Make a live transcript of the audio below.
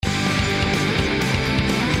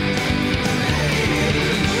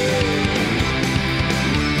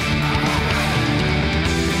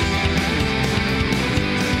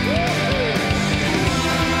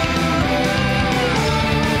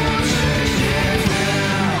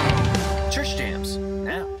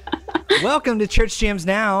Welcome to Church Jams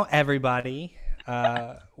Now, everybody.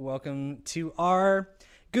 Welcome to our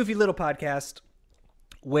goofy little podcast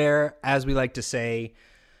where, as we like to say,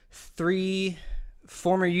 three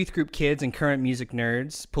former youth group kids and current music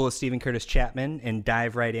nerds pull a Stephen Curtis Chapman and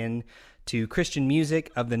dive right in to Christian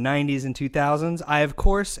music of the 90s and 2000s. I, of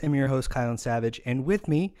course, am your host, Kylan Savage, and with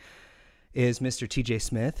me is Mr. TJ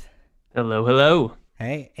Smith. Hello, hello.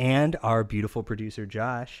 Hey, and our beautiful producer,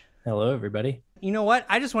 Josh. Hello, everybody. You know what?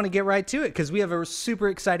 I just want to get right to it because we have a super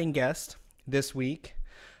exciting guest this week.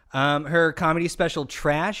 Her comedy special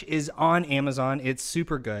Trash is on Amazon. It's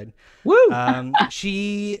super good. Woo!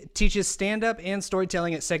 She teaches stand-up and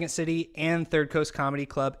storytelling at Second City and Third Coast Comedy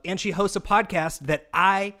Club, and she hosts a podcast that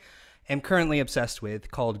I am currently obsessed with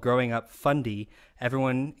called Growing Up Fundy.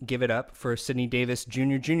 Everyone give it up for Sydney Davis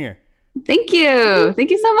Jr. Jr. Thank you.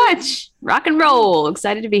 Thank you so much. Rock and roll.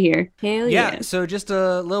 Excited to be here. Hell yeah. So just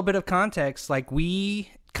a little bit of context. Like,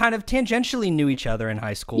 we kind of tangentially knew each other in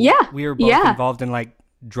high school. Yeah. We were both involved in like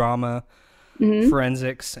drama,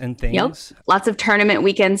 forensics and things. Yep. Lots of tournament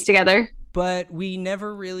weekends together. But we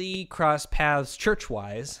never really crossed paths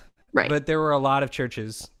church-wise. Right. But there were a lot of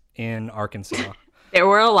churches in Arkansas. There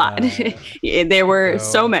were a lot. There were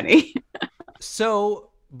so many. So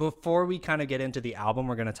before we kind of get into the album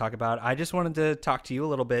we're going to talk about, I just wanted to talk to you a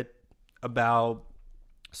little bit about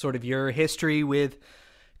sort of your history with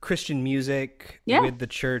Christian music, with the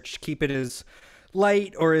church. Keep it as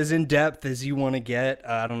light or as in-depth as you want to get.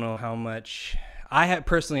 I don't know how much.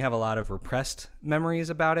 Personally have a lot of repressed memories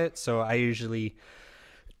about it, so I usually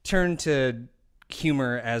turn to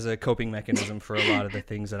humor as a coping mechanism for a lot of the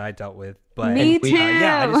things that I dealt with. But me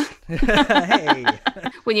too. Hey.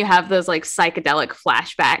 When you have those like psychedelic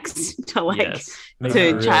flashbacks to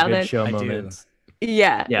to childhood show moments.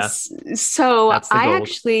 Yes. So I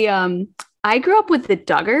actually I grew up with the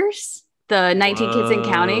Duggars, the 19 Kids and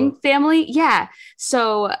Counting family. Yeah.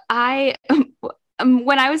 So I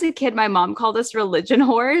when I was a kid, my mom called us religion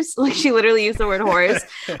whores. Like, she literally used the word whores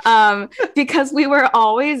because we were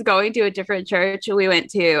always going to a different church. We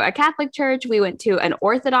went to a Catholic church. We went to an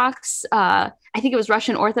Orthodox, I think it was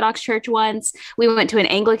Russian Orthodox church once. We went to an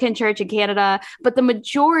Anglican church in Canada. But the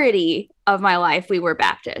majority of my life, we were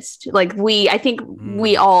Baptist. Like, I think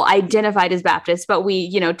we all identified as Baptist, but we,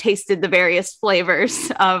 tasted the various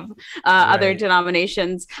flavors of other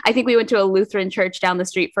denominations. I think we went to a Lutheran church down the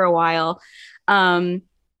street for a while.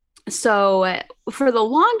 So for the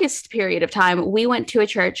longest period of time, we went to a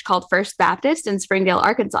church called First Baptist in Springdale,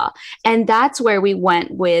 Arkansas. And that's where we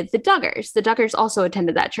went with the Duggars. The Duggars also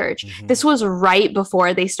attended that church. Mm-hmm. This was right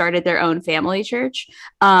before they started their own family church.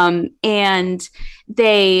 And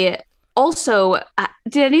they also,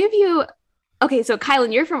 did any of you... Okay, so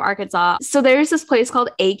Kylan, you're from Arkansas. So there's this place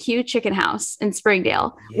called AQ Chicken House in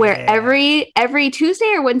Springdale, where every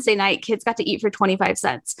Tuesday or Wednesday night, kids got to eat for 25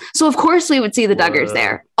 cents. So of course we would see the Duggars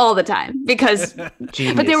there all the time because,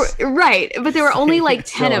 but there were only like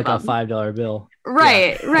 10 of them. A $5 bill.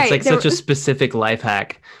 Right. It's like such a specific life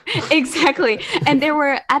hack. Exactly. And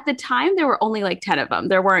at the time, there were only like 10 of them.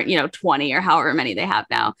 There weren't, 20 or however many they have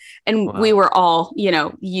now. And we were all,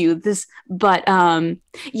 youths. But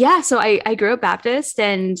so I grew up Baptist,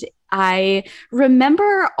 and I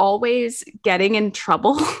remember always getting in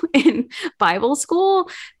trouble in Bible school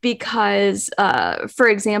because, for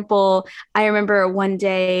example, I remember one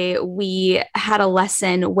day we had a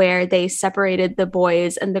lesson where they separated the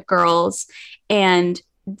boys and the girls, and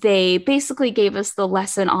they basically gave us the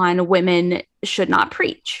lesson on women should not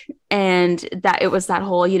preach. And that it was that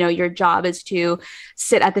whole, your job is to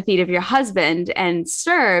sit at the feet of your husband and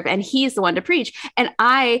serve, and he's the one to preach. And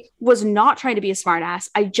I was not trying to be a smart ass.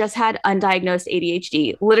 I just had undiagnosed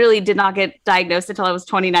ADHD, literally did not get diagnosed until I was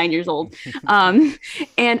 29 years old. And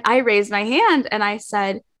I raised my hand and I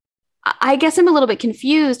said, I guess I'm a little bit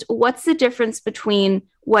confused. What's the difference between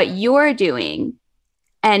what you're doing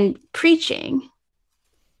and preaching?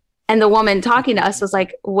 And the woman talking to us was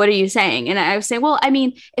like, what are you saying? And I was saying, well, I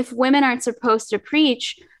mean, if women aren't supposed to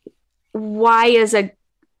preach, why is a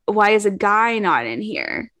guy not in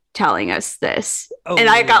here telling us this? And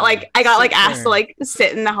I got asked to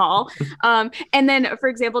sit in the hall. And then, for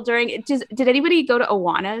example, did anybody go to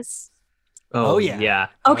Awanas? Oh yeah.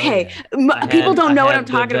 Okay. People don't know what I'm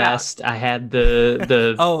talking about. I had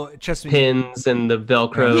the trust me, pins and the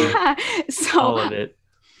Velcro. Yeah. So all of it.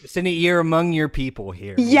 Cindy, you're among your people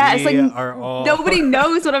here. Yeah, it's like nobody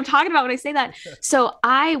knows what I'm talking about when I say that. So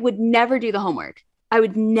I would never do the homework. I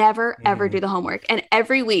would never, ever do the homework. And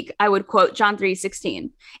every week I would quote John 3:16.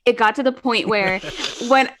 It got to the point where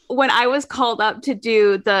when I was called up to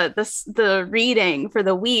do the reading for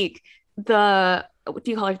the week, the what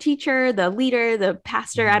do you call her, teacher, the leader, the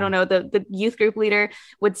pastor, I don't know, the youth group leader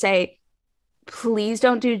would say, please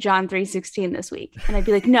don't do John 3:16 this week. And I'd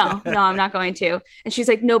be like, no, I'm not going to. And she's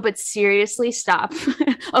like, no, but seriously, stop.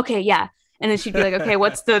 Okay, yeah. And then she'd be like, okay,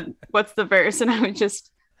 what's the verse? And I would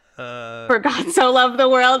just, for God so loved the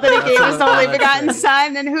world that he gave his only begotten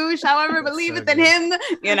son, and who shall ever believeth in him?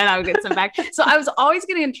 And then I would get some back. So I was always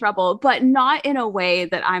getting in trouble, but not in a way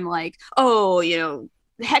that I'm like, oh,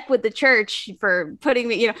 heck with the church for putting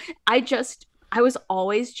me, I was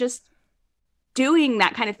always just doing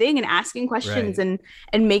that kind of thing and asking questions and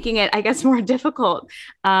making it, I guess, more difficult.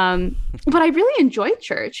 But I really enjoyed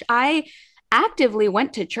church. I actively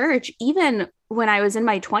went to church even when I was in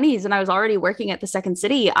my 20s and I was already working at the Second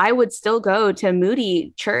City. I would still go to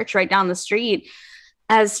Moody Church right down the street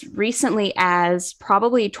as recently as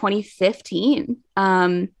probably 2015.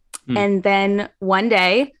 And then one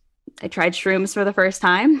day I tried shrooms for the first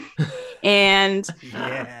time. And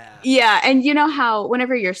yeah. And you know how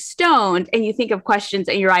whenever you're stoned and you think of questions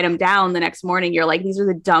and you write them down the next morning, you're like, these are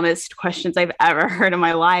the dumbest questions I've ever heard in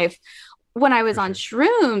my life. When I was on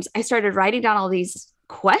shrooms, I started writing down all these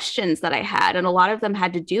questions that I had. And a lot of them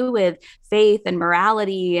had to do with faith and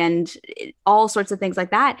morality and all sorts of things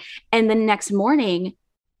like that. And the next morning,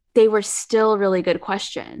 they were still really good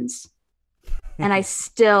questions. And I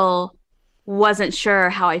still wasn't sure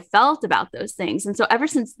how I felt about those things. And so ever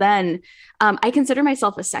since then, I consider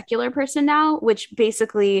myself a secular person now, which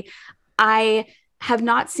basically I have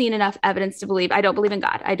not seen enough evidence to believe. I don't believe in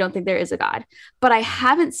God. I don't think there is a God, but I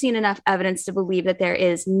haven't seen enough evidence to believe that there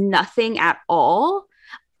is nothing at all.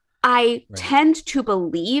 I tend to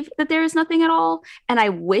believe that there is nothing at all. And I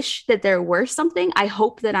wish that there were something. I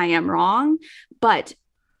hope that I am wrong, but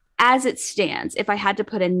as it stands, if I had to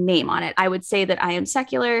put a name on it, I would say that I am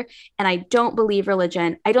secular and I don't believe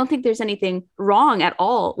religion. I don't think there's anything wrong at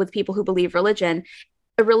all with people who believe religion.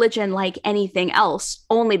 A religion, like anything else,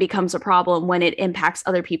 only becomes a problem when it impacts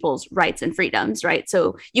other people's rights and freedoms, right?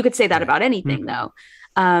 So you could say that about anything, though.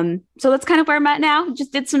 So that's kind of where I'm at now.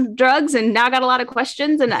 Just did some drugs and now I got a lot of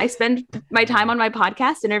questions, and I spend my time on my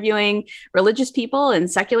podcast interviewing religious people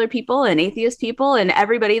and secular people and atheist people and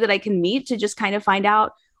everybody that I can meet to just kind of find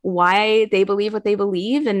out why they believe what they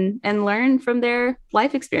believe and learn from their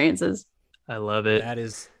life experiences. I love it. That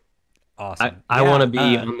is awesome. I want to be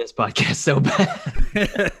on this podcast so bad.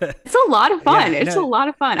 It's a lot of fun. It's a lot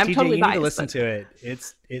of fun. I'm TJ, totally you biased. Need to listen to it.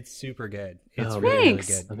 It's super good. It's really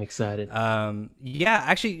good. I'm excited.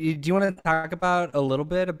 Actually, do you want to talk about a little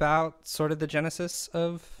bit about sort of the genesis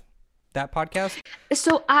of that podcast?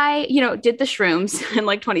 So I, did the shrooms in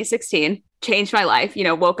like 2016, changed my life,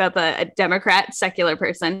 woke up a Democrat secular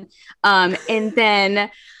person. And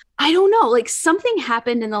then I don't know, like something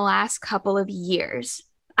happened in the last couple of years.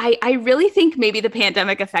 I really think maybe the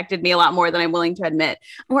pandemic affected me a lot more than I'm willing to admit,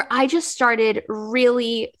 where I just started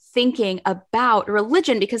really thinking about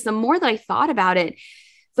religion, because the more that I thought about it,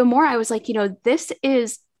 the more I was like, this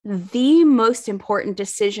is the most important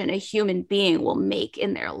decision a human being will make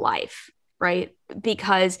in their life, right?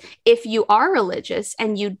 Because if you are religious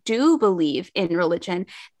and you do believe in religion,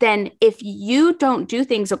 then if you don't do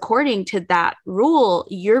things according to that rule,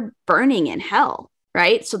 you're burning in hell.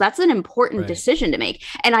 Right. So that's an important decision to make.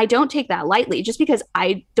 And I don't take that lightly just because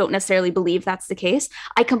I don't necessarily believe that's the case.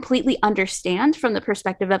 I completely understand from the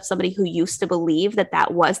perspective of somebody who used to believe that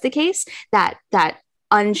that was the case, that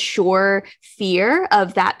unsure fear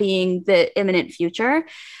of that being the imminent future.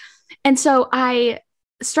 And so I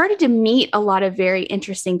started to meet a lot of very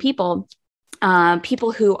interesting people.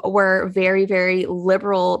 People who were very, very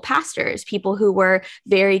liberal pastors, people who were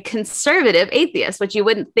very conservative atheists, which you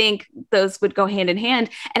wouldn't think those would go hand in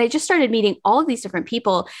hand. And I just started meeting all of these different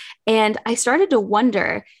people. And I started to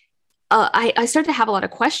wonder, I started to have a lot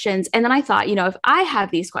of questions. And then I thought, if I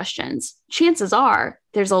have these questions, chances are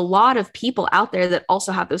there's a lot of people out there that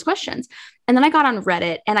also have those questions. And then I got on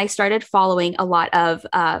Reddit and I started following a lot of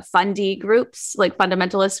fundy groups, like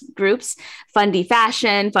fundamentalist groups, fundy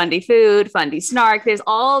fashion, fundy food, fundy snark. There's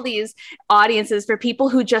all these audiences for people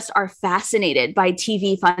who just are fascinated by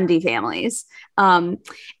TV fundy families. And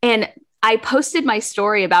I posted my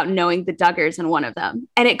story about knowing the Duggars in one of them,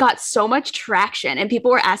 and it got so much traction and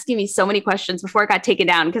people were asking me so many questions before it got taken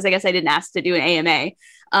down, because I guess I didn't ask to do an AMA,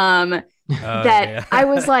 I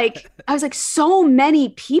was like, so many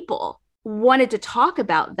people wanted to talk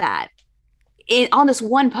about that on this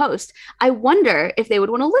one post. I wonder if they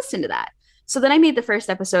would want to listen to that. So then I made the first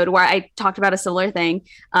episode where I talked about a similar thing,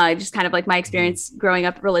 just kind of like my experience growing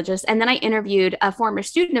up religious. And then I interviewed a former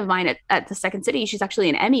student of mine at the Second City. She's actually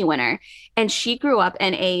an Emmy winner. And she grew up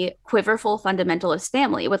in a quiverful fundamentalist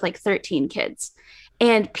family with like 13 kids.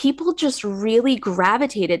 And people just really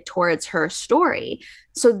gravitated towards her story.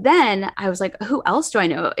 So then I was like, who else do I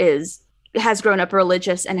know has grown up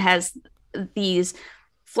religious and has these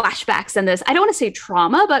flashbacks and this, I don't want to say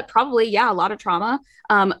trauma, but probably, yeah, a lot of trauma,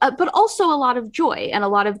 but also a lot of joy and a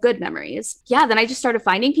lot of good memories. Yeah, then I just started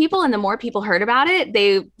finding people, and the more people heard about it,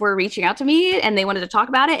 they were reaching out to me and they wanted to talk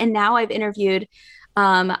about it. And now I interviewed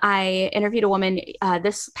a woman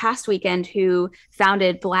this past weekend who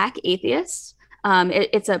founded Black Atheists.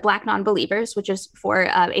 It's a Black non-believers, which is for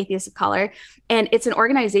atheists of color. And it's an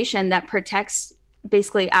organization that protects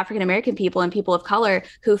basically African-American people and people of color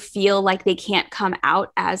who feel like they can't come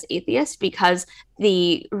out as atheists because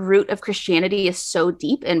the root of Christianity is so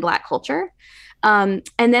deep in Black culture. And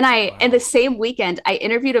then in the same weekend, I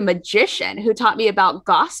interviewed a magician who taught me about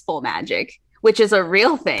gospel magic, which is a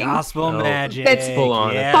real thing. Gospel magic. That's full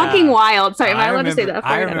on. Fucking wild. Sorry, am I allowed to say that?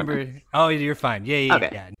 I remember. Oh, you're fine. Yeah. Okay.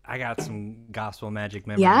 Yeah. I got some gospel magic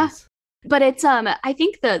memories. Yeah. But it's I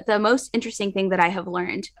think the most interesting thing that I have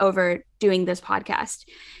learned over doing this podcast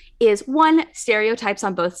is, one, stereotypes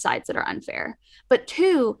on both sides that are unfair. But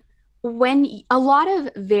two, when a lot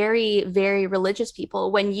of very, very religious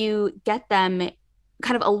people, when you get them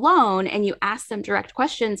kind of alone and you ask them direct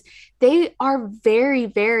questions, they are very,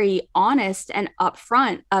 very honest and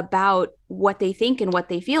upfront about what they think and what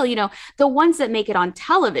they feel. You know, the ones that make it on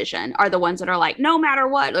television are the ones that are like, no matter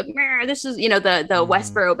what, like, this is, the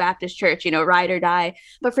Westboro Baptist Church, ride or die.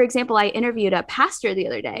 But for example, I interviewed a pastor the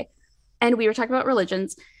other day and we were talking about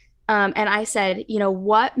religions. And I said,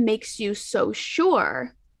 what makes you so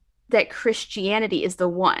sure that Christianity is the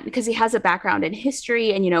one? Because he has a background in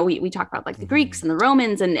history, and we talk about like the Greeks and the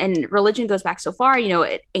Romans, and religion goes back so far,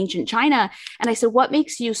 ancient China. And I said, what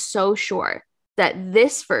makes you so sure that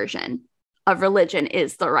this version of religion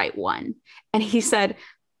is the right one? And he said,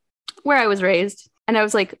 where I was raised. And I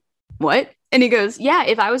was like, what? And he goes, yeah,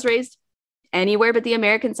 if I was raised anywhere but the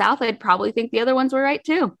American South, I'd probably think the other ones were right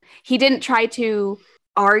too. He didn't try to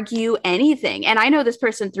argue anything. And I know this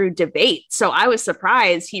person through debate, so I was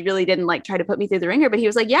surprised he really didn't like try to put me through the ringer, but he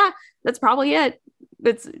was like, yeah, that's probably it.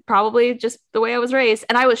 It's probably just the way I was raised.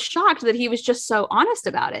 And I was shocked that he was just so honest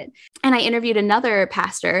about it. And I interviewed another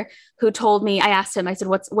pastor who told me, I asked him, I said,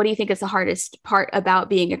 what do you think is the hardest part about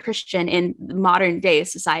being a Christian in modern day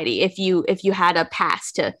society? If you had a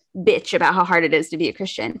pass to bitch about how hard it is to be a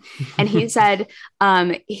Christian. And he said,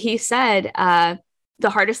 the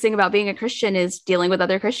hardest thing about being a Christian is dealing with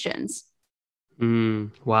other Christians.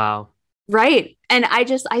 Wow. Right. And I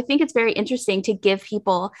think it's very interesting to give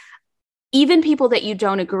people, even people that you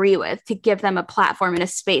don't agree with, to give them a platform and a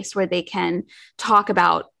space where they can talk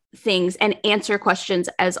about things and answer questions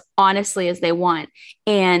as honestly as they want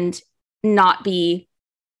and not be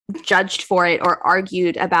judged for it or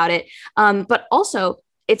argued about it. But also,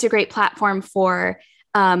 it's a great platform for,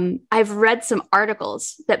 I've read some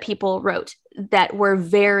articles that people wrote that were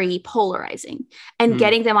very polarizing, and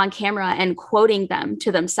getting them on camera and quoting them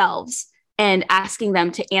to themselves and asking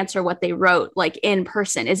them to answer what they wrote like in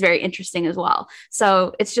person is very interesting as well.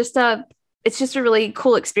 So it's just a really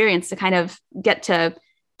cool experience to kind of get to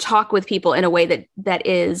talk with people in a way that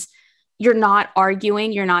is, you're not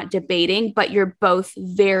arguing, you're not debating, but you're both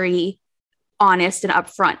very honest and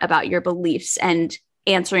upfront about your beliefs and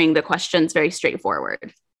answering the questions very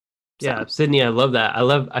straightforward. Yeah, Sydney, I love that.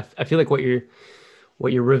 I feel like what you're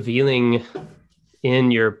revealing in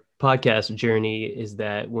your podcast journey is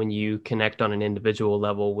that when you connect on an individual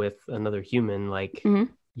level with another human, like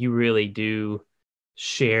you really do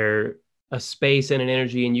share a space and an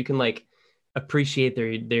energy, and you can like appreciate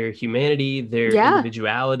their humanity, their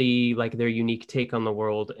individuality, like their unique take on the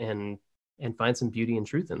world, and find some beauty and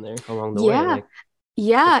truth in there along the way. Like,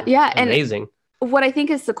 amazing. And what I think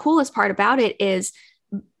is the coolest part about it is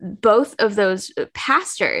both of those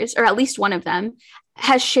pastors, or at least one of them,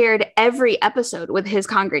 has shared every episode with his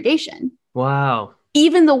congregation. Wow.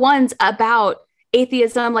 Even the ones about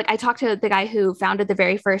atheism. Like, I talked to the guy who founded the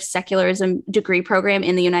very first secularism degree program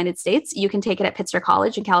in the United States. You can take it at Pitzer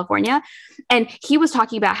College in California. And he was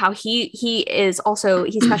talking about how he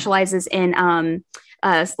specializes in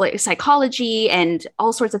like psychology and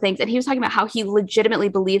all sorts of things. And he was talking about how he legitimately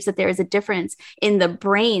believes that there is a difference in the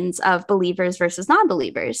brains of believers versus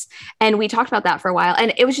non-believers. And we talked about that for a while.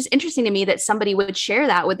 And it was just interesting to me that somebody would share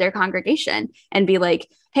that with their congregation and be like,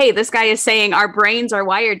 hey, this guy is saying our brains are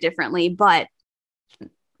wired differently, but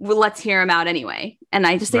let's hear him out anyway. And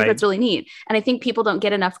I just think that's really neat. And I think people don't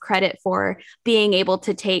get enough credit for being able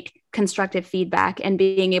to take constructive feedback and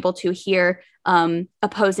being able to hear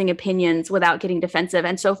opposing opinions without getting defensive.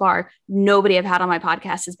 And so far, nobody I've had on my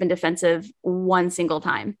podcast has been defensive one single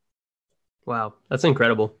time. Wow, that's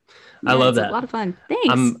incredible. I Yeah, love it's that. a lot of fun.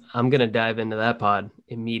 Thanks. I'm gonna dive into that pod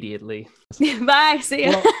immediately. Bye. See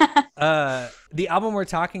ya. The album we're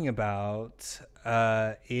talking about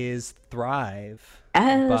is Thrive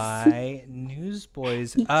Yes. by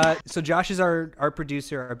Newsboys. So Josh is our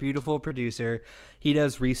producer, our beautiful producer. He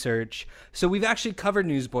does research. So we've actually covered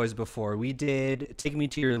Newsboys before. We did Take Me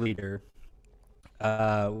to Your Leader,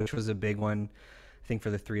 which was a big one, I think, for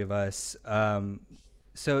the three of us.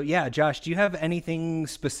 So yeah, Josh, do you have anything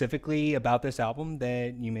specifically about this album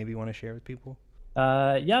that you maybe want to share with people?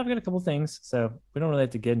 Yeah, I've got a couple things. So we don't really have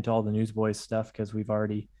to get into all the Newsboys stuff because we've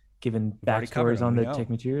already given backstories on the Take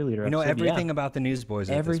Me to Your Leader. We know episode. everything about the Newsboys.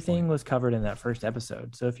 Everything was covered in that first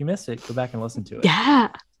episode. So if you missed it, go back and listen to it. Yeah.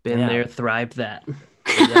 Been Yeah. there, thrived that.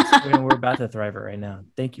 Yes, we're about to thrive it right now.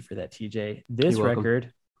 Thank you for that, TJ. This You're welcome.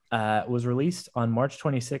 record was released on March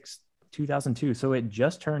 26th, 2002. So it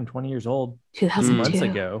just turned 20 years old 2002. months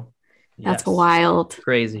ago. That's Yes. wild.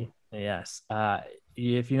 Crazy. Yes.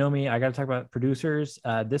 If you know me, I got to talk about producers.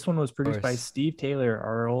 This one was produced by course. Steve Taylor,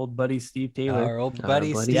 our old buddy Steve Taylor. Our old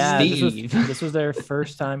buddy, buddy Steve. Yeah, Steve. this was their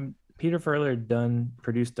first time. Peter Furler had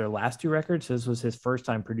produced their last two records. So this was his first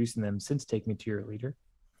time producing them since Take Me to Your Leader.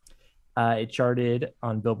 It charted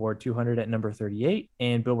on Billboard 200 at number 38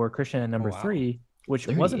 and Billboard Christian at number wow. 3, which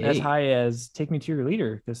wasn't as 38. high as Take Me to Your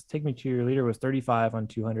Leader, because Take Me to Your Leader was 35 on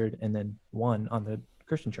 200 and then 1 on the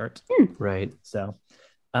Christian charts. Right. So,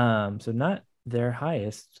 so not their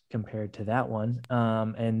highest compared to that one.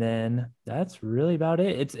 And then that's really about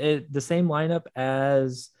it. It's the same lineup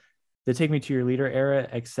as the Take Me to Your Leader era,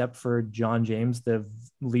 except for John James, the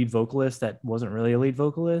lead vocalist that wasn't really a lead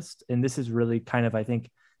vocalist. And this is really kind of, I think,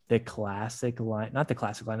 the classic line, not the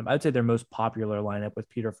classic lineup, I would say their most popular lineup, with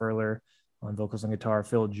Peter Furler on vocals and guitar,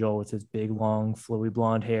 Phil Joel with his big, long, flowy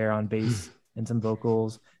blonde hair on bass and some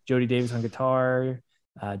vocals, Jody Davis on guitar,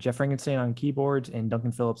 Jeff Frankenstein on keyboards, and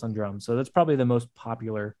Duncan Phillips on drums. So that's probably the most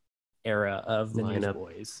popular era of the Lineup.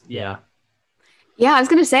 Newsboys. Yeah. Yeah, I was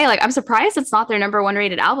gonna say, like, I'm surprised it's not their number 1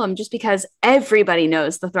 rated album, just because everybody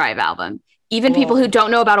knows the Thrive album. Even people who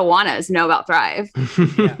don't know about Awanas know about Thrive.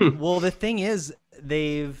 Yeah. Well, the thing is,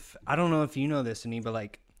 I don't know if you know this, Annie, but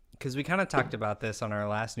like, because we kind of talked about this on our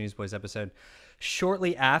last Newsboys episode.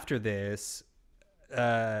 Shortly after this,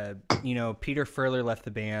 Peter Furler left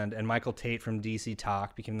the band and Michael Tate from DC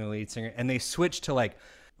Talk became the lead singer, and they switched to like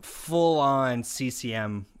full on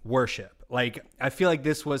CCM worship. Like, I feel like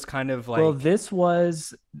this was kind of like, Well, this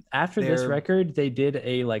was after this their- record, they did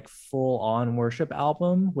a like full on worship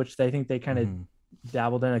album, which I think they kind of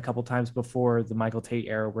dabbled in a couple times before the Michael Tate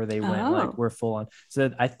era, where they went Oh. like, we're full on.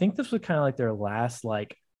 So I think this was kind of like their last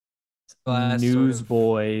like Last sort of-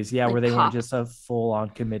 Newsboys, yeah, Like where they pop. weren't just a full on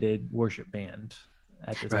committed worship band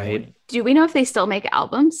at this Right. point. Do we know if they still make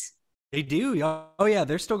albums? They do. Oh yeah,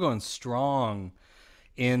 they're still going strong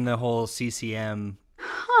in the whole CCM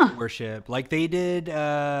Huh. worship. Like they did.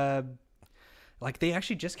 Like they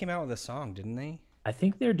actually just came out with a song, didn't they? I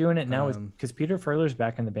think they're doing it now Um, because Peter Furler's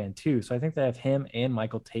back in the band too. So I think they have him and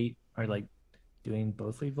Michael Tate are like doing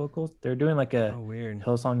both lead vocals. They're doing like a Oh, weird.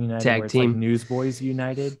 Hillsong United, Tag where it's team. like Newsboys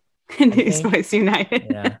United. Newsboys United.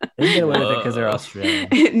 Yeah, they can get away with it because they're Whoa.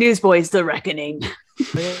 Australian. Newsboys The Reckoning.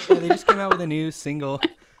 They just came out with a new single.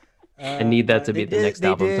 I need that to be the next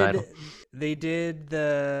album title. They did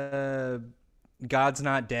the God's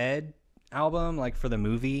Not Dead album, like for the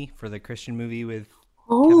movie, for the Christian movie with Kevin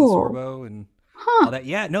Oh. Sorbo and Huh. all that.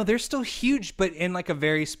 Yeah, no, they're still huge, but in like a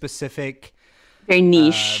very specific Very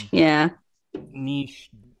niche. Yeah. niche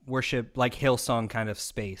worship, like Hillsong kind of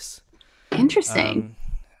space. Interesting.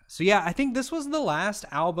 So yeah, I think this was the last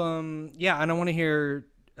album. Yeah, and I want to hear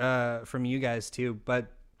from you guys too. But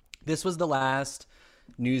this was the last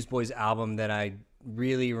Newsboys album that I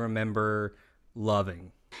really remember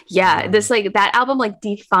loving. Yeah, this like that album like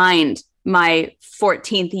defined my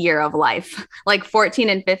 14th year of life. Like 14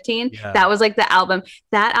 and 15. Yeah. That was like the album.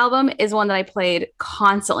 That album is one that I played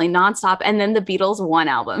constantly, nonstop. And then the Beatles one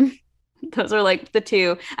album. Those are like the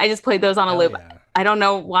two. I just played those on a Hell loop. yeah. I don't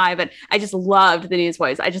know why, but I just loved the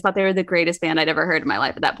Newsboys. I just thought they were the greatest band I'd ever heard in my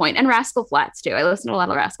life at that point. And Rascal Flatts too. I listened to a lot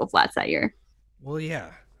of Rascal Flatts that year. Well,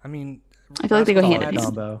 yeah. I mean, I feel like they go Rascal hand in Flatts,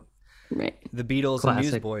 hand. Combo. Right. The Beatles Classic.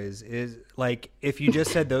 and Newsboys is like, if you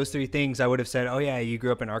just said those three things, I would have said, oh yeah, you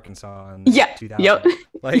grew up in Arkansas in Yeah. 2000. Yep.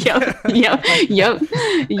 Like,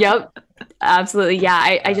 Yep. Absolutely.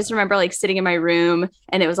 Yeah. I just remember like sitting in my room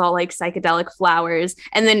and it was all like psychedelic flowers.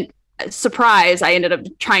 And then surprise, I ended up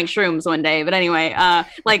trying shrooms one day. But anyway,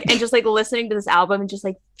 like, and just like listening to this album and just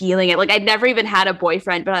like feeling it. Like I'd never even had a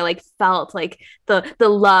boyfriend, but I like felt like the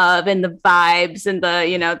love and the vibes and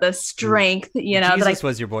the, the strength, that Jesus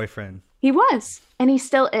was your boyfriend. he was. And he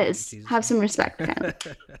still is. Jesus. Have some respect for him.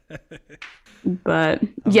 But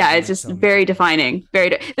yeah, it's just very defining.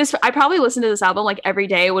 I probably listened to this album like every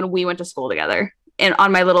day when we went to school together, and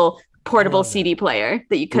on my little portable CD player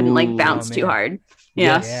that you couldn't like bounce too hard.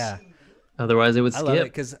 Yeah. Yeah. Otherwise, it would I love it skip.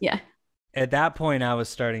 because Yeah. at that point I was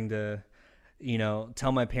starting to,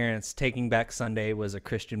 tell my parents Taking Back Sunday was a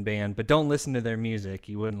Christian band, but don't listen to their music.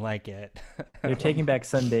 You wouldn't like it. They're Taking Back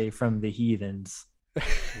Sunday from the Heathens.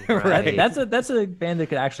 Right. That's a band that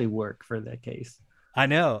could actually work for that case. I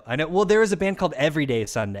know. Well, there was a band called Everyday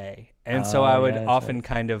Sunday, and so I would often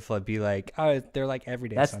kind of be like, "Oh, they're like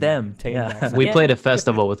Everyday." That's Sunday. them. Taking Yeah. Back Sunday. We played a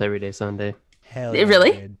festival with Everyday Sunday. Hell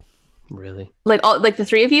Really? dude. Really? Like the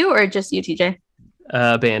three of you, or just you, TJ?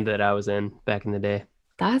 A band that I was in back in the day.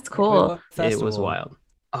 That's cool. It was wild.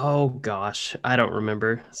 Oh gosh, I don't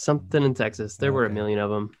remember. Something in Texas. There were a million of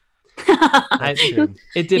them.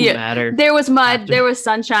 It didn't matter. There was mud. There was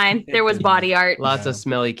sunshine. There was body art. Lots of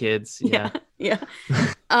smelly kids. Yeah.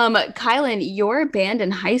 Kylan, your band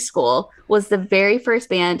in high school was the very first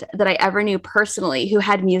band that I ever knew personally who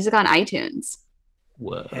had music on iTunes.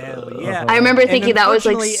 Whoa. Hell yeah. I remember And thinking that was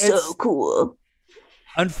like unfortunately, so cool.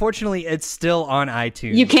 Unfortunately, it's still on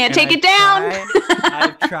iTunes. You can't take it down.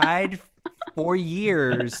 I've tried for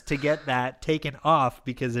years to get that taken off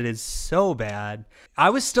because it is so bad. I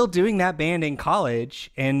was still doing that band in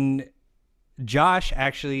college, and Josh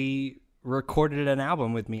actually recorded an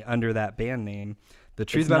album with me under that band name. The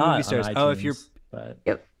Truth About Movie Stars. If you're,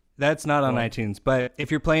 that's not on iTunes. But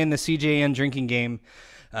if you're playing the CJN drinking game,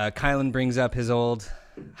 Kylan brings up his old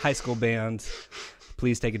high school band.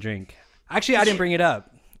 Please take a drink. Actually, I didn't bring it up.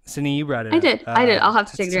 Sydney, you brought it I up. did. I'll have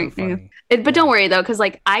to take a drink. But don't worry though, because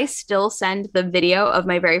like I still send the video of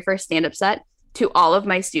my very first stand-up set to all of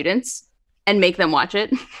my students and make them watch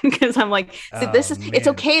it because I'm like, it's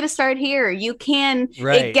okay to start here. You can.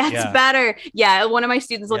 It gets better. Yeah. One of my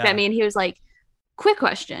students looked at me and he was like, "Quick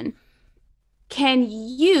question: can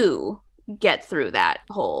you get through that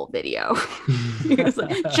whole video?" He was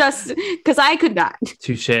like, just because I could not.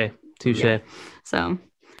 Touche. Yeah.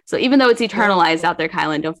 So even though it's eternalized out there,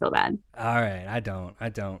 Kylan, don't feel bad. All right, I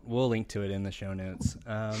don't. We'll link to it in the show notes.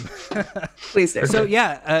 Please do. So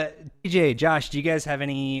yeah, DJ, Josh, do you guys have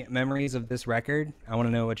any memories of this record? I want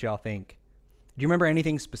to know what y'all think. Do you remember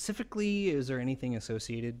anything specifically? Is there anything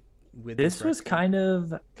associated with this? Was kind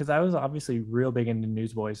of, because I was obviously real big into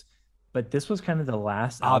Newsboys, but this was kind of the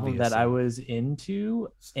last album that I was into,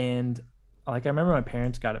 and like I remember my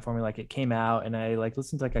parents got it for me. Like it came out, and I like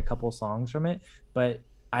listened to like a couple songs from it, but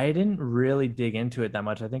I didn't really dig into it that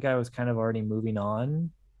much. I think I was kind of already moving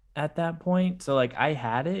on at that point. So like I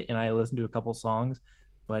had it and I listened to a couple songs,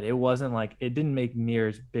 but it wasn't like, it didn't make near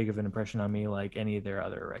as big of an impression on me like any of their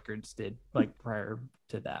other records did, like prior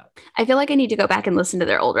to that. I feel like I need to go back and listen to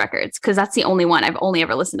their old records because that's the only one. I've only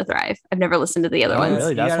ever listened to Thrive. I've never listened to the other ones.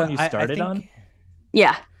 Really? That's when you started on?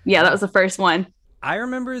 Yeah, that was the first one. I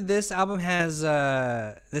remember this album has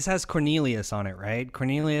Cornelius on it, right?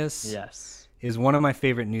 Cornelius. Yes. Is one of my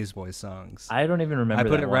favorite Newsboys songs. I don't even remember. I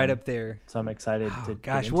put it right up there, so I'm excited to.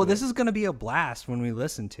 Gosh, well, this is going to be a blast when we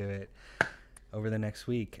listen to it over the next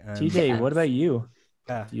week. TJ, what about you?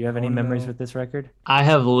 Do you have any memories with this record? I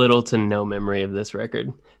have little to no memory of this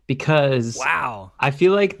record because I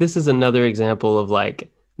feel like this is another example of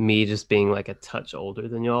like me just being like a touch older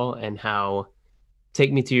than y'all, and how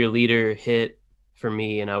Take Me to Your Leader hit for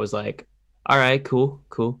me, and I was like, all right, cool,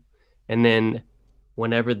 and then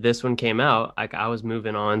whenever this one came out, like I was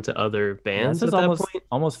moving on to other bands at that point.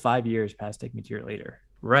 Almost 5 years past Take Me to Your Leader.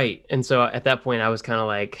 Right. And so at that point I was kind of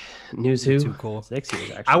like, News Who? Too cool. 6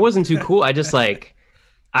 years actually. I wasn't too cool. I just like,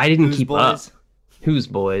 I didn't Who's keep boys? up. Who's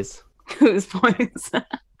boys? Who's boys?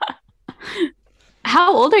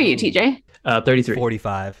 How old are you, TJ? 33.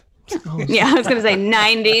 45. Yeah, I was going to say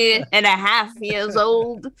 90 and a half years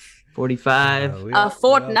old. 45. A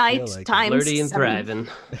fortnight times flirty and 7. thriving.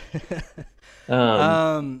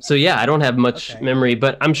 So yeah, I don't have much memory,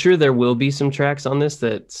 but I'm sure there will be some tracks on this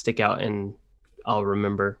that stick out and I'll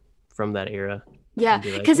remember from that era. Yeah,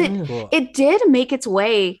 because it did make its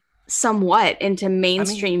way somewhat into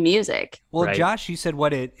mainstream music. Well, Josh, you said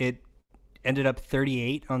what it ended up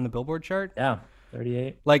 38 on the Billboard chart? Yeah,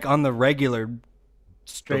 38. Like on the regular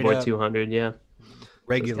straight Billboard up 200, yeah.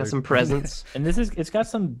 Regular. It's got some presence. And it's got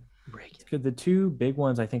some the two big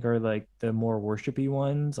ones I think are like the more worshipy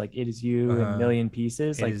ones, like It Is You and Million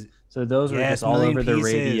Pieces. So those were just all over the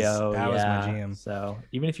radio. That was my jam. So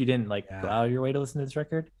even if you didn't go out of your way to listen to this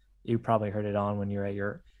record, you probably heard it on when you were at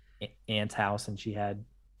your aunt's house and she had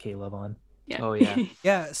K-Love on. Yeah. Oh yeah.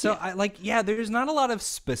 Yeah. So I there's not a lot of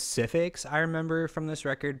specifics I remember from this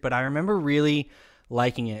record, but I remember really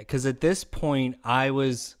liking it, because at this point I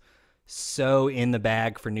was so in the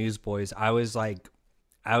bag for Newsboys. I was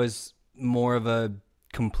more of a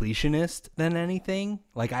completionist than anything.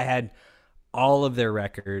 Like I had all of their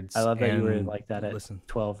records. I love that you were like that at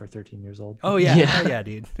 12 or 13 years old. Oh yeah, yeah, yeah,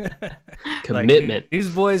 dude. Commitment. Like,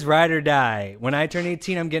 Newsboys, ride or die. When I turn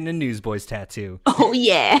 18, I'm getting a Newsboys tattoo. Oh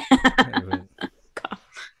yeah.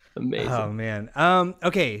 Amazing. Oh man.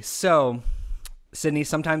 Okay, so Sydney,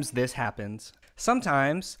 sometimes this happens.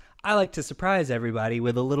 Sometimes I like to surprise everybody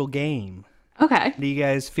with a little game. Okay. How do you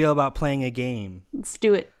guys feel about playing a game? Let's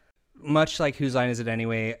do it. Much like Whose Line Is It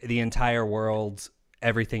Anyway? The entire world,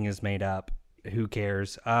 everything is made up. Who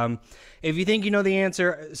cares? If you think you know the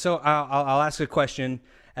answer, so I'll ask a question.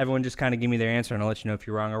 Everyone just kind of give me their answer, and I'll let you know if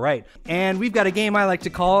you're wrong or right. And we've got a game I like to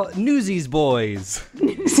call Newsies Boys.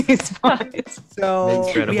 Newsies Boys.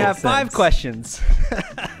 So we have 5 questions.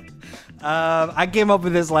 I came up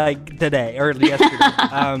with this like today or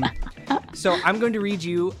yesterday. So I'm going to read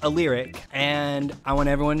you a lyric, and I want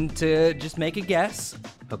everyone to just make a guess.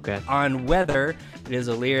 Okay. On whether it is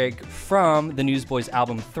a lyric from the Newsboys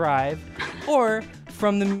album Thrive or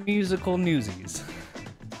from the musical Newsies.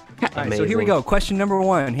 All right, so here we go. Question number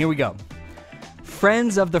 1. Here we go.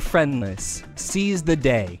 Friends of the friendless, seize the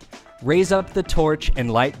day, raise up the torch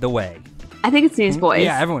and light the way. I think it's Newsboys.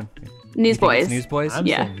 Yeah, everyone. Newsboys. Newsboys? I'm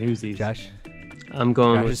saying Newsies. Josh? I'm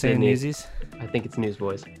going with saying Sydney. Newsies? I think it's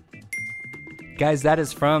Newsboys. Guys, that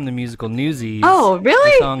is from the musical Newsies. Oh,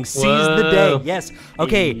 really? The song Seize the Day. Yes.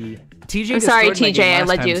 Okay. TJ. I'm sorry, destroyed my TJ. game I last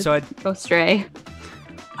let time, you so go stray.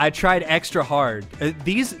 I tried extra hard.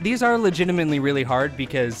 These are legitimately really hard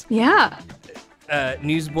because Yeah.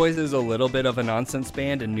 Newsboys is a little bit of a nonsense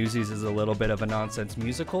band and Newsies is a little bit of a nonsense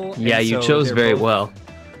musical. Yeah, and you so chose they're very both- well.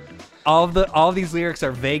 All these lyrics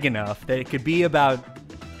are vague enough that it could be about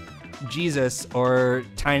Jesus or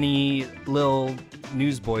tiny little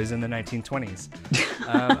newsboys in the 1920s.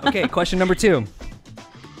 Okay, question number 2.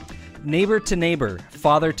 Neighbor to neighbor,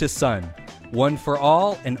 father to son, one for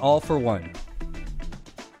all and all for one.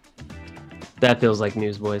 That feels like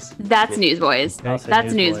Newsboys. That's Newsboys. I'll say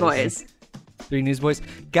That's Newsboys. Newsboys. 3 Newsboys.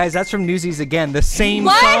 Guys, that's from Newsies again. The same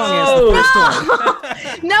What? song as the first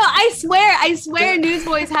one. No, I swear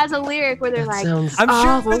Newsboys has a lyric where they're like, sounds- I'm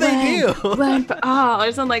 "Oh, sure they do. one for all,"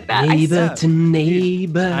 or something like that. Neighbor to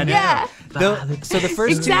neighbor. I know. Yeah. So the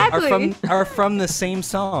first Exactly. two are from the same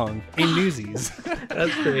song in Newsies.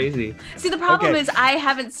 That's crazy. See, the problem Okay. is I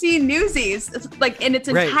haven't seen Newsies like in its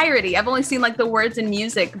Right. entirety. I've only seen like the words and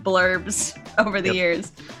music blurbs over the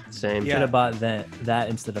years. Same. Yeah. Should have bought that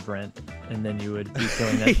instead of Rent, and then you would be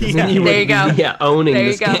killing that. Yeah. You There would you go. be, yeah, owning There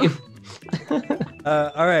you this go. game.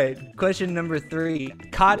 All right. Question number 3.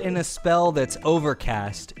 Caught in a spell that's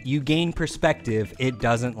overcast, you gain perspective, it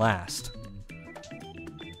doesn't last.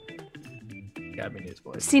 Gotta be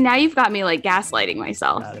Newsboys. See, now you've got me like gaslighting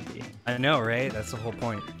myself. Gotta be. I know, right? That's the whole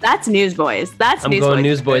point. That's Newsboys. That's I'm Newsboys. going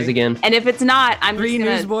Newsboys Okay. again. And if it's not, I'm 3 just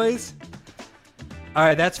gonna. Newsboys. All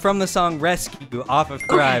right, that's from the song Rescue off of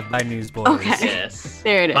Thrive by Newsboys. Okay. Yes.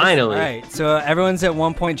 There it is. Finally. All right, so everyone's at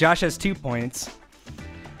 1 point. Josh has 2 points.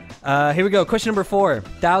 Here we go. Question number 4.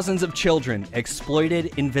 Thousands of children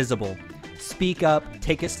exploited, invisible. Speak up,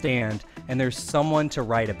 take a stand, and there's someone to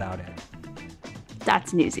write about it.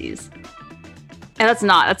 That's Newsies. And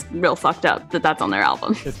that's real fucked up that that's on their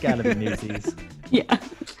album. It's gotta be Newsies. Yeah.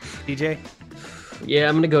 DJ? Yeah,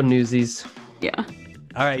 I'm gonna go Newsies. Yeah.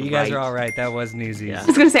 All right, you guys Right. are all right. That was Newsies. Yeah. I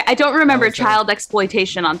was gonna say I don't remember was child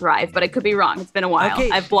exploitation on Thrive, but I could be wrong. It's been a while.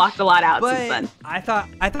 Okay, I've blocked a lot out But since then. I thought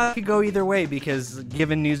it could go either way because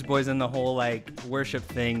given Newsboys and the whole like worship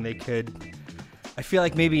thing, they could. I feel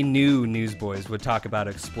like maybe new Newsboys would talk about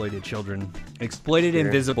exploited children. Exploited Sure.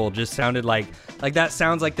 Invisible just sounded like that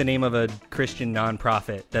sounds like the name of a Christian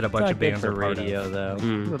nonprofit that a bunch Not of good bands for are part radio, of. though.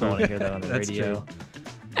 Mm. People don't want to hear that on the That's radio. true.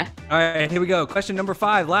 All right, here we go. Question number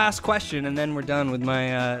 5, last question, and then we're done with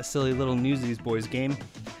my silly little Newsies Boys game.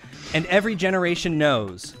 And every generation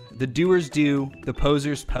knows the doers do, the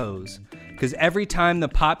posers pose. Because every time the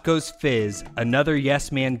pop goes fizz, another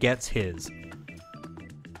yes man gets his.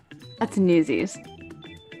 That's Newsies.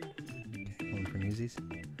 One for Newsies.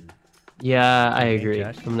 Yeah, I Okay, agree.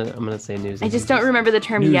 Josh? I'm gonna say Newsies. I just don't remember the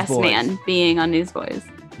term yes Newsboys. man being on Newsboys.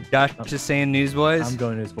 Josh just saying Newsboys. I'm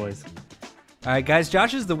going Newsboys. All right, guys,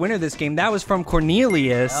 Josh is the winner of this game. That was from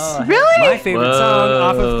Cornelius. Oh, Really? My favorite song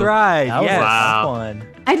off of Whoa. Thrive. That was Yes. a Wow. tough one.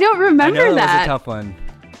 I don't I remember know that. was a tough one.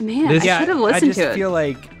 Man, This- I should have listened I just to it. feel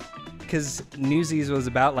like because Newsies was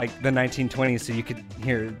about like the 1920s, so you could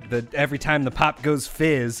hear every time the pop goes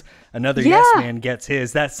fizz, another Yes Man gets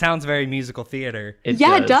his. That sounds very musical theater. It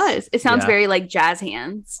does. It sounds very like jazz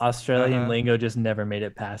hands. Australian lingo just never made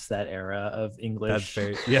it past that era of English.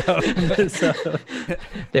 That's very so,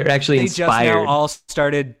 they're actually they inspired. Just now all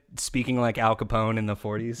started speaking like Al Capone in the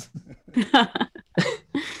 40s.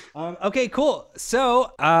 Okay, cool.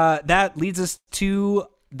 So that leads us to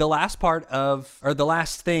the last part of, or the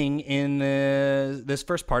last thing in this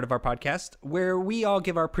first part of our podcast, where we all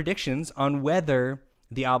give our predictions on whether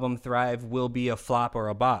the album Thrive will be a flop or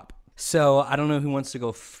a bop. So I don't know who wants to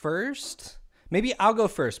go first. Maybe I'll go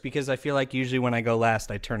first, because I feel like usually when I go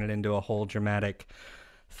last, I turn it into a whole dramatic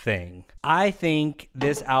thing. I think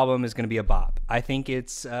this album is going to be a bop. I think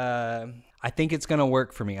it's going to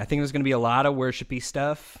work for me. I think there's going to be a lot of worshipy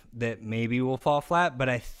stuff that maybe will fall flat, but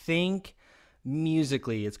I think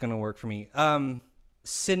musically it's going to work for me.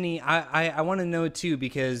 Sydney, I want to know too,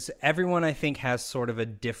 because everyone I think has sort of a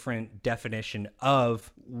different definition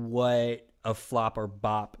of what a flop or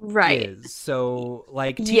bop is. So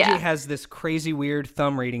like TJ has this crazy weird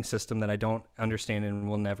thumb rating system that I don't understand and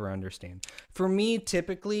will never understand. For me,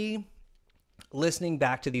 typically listening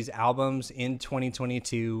back to these albums in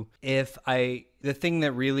 2022, the thing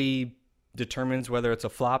that really determines whether it's a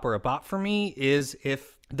flop or a bop for me is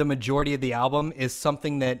if the majority of the album is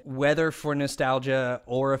something that, whether for nostalgia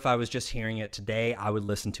or if I was just hearing it today, I would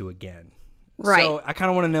listen to again. Right. So I kind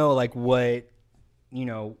of want to know, like, how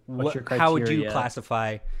would you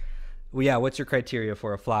classify? Well, yeah, what's your criteria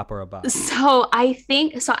for a flop or a bop? So I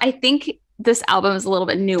think this album is a little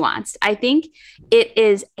bit nuanced. I think it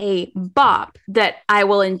is a bop that I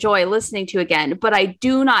will enjoy listening to again, but I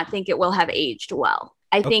do not think it will have aged well.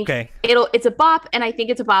 I think it's a bop, and I think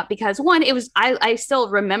it's a bop because one, I still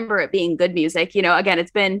remember it being good music. Again,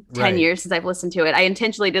 it's been 10 years since I've listened to it. I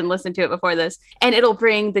intentionally didn't listen to it before this, and it'll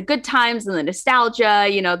bring the good times and the nostalgia,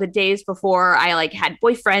 the days before I like had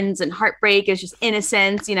boyfriends and heartbreak. It was just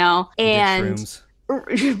innocence, and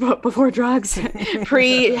before drugs,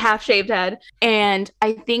 pre half shaved head. And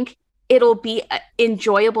I think it'll be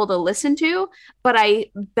enjoyable to listen to, but I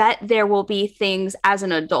bet there will be things as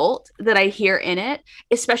an adult that I hear in it,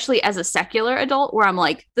 especially as a secular adult, where I'm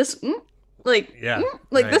like, this is what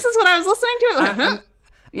I was listening to.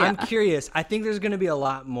 I'm curious. I think there's going to be a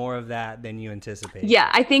lot more of that than you anticipate. Yeah,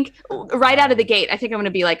 I think right out of the gate, I think I'm going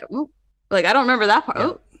to be like, I don't remember that part. Yeah.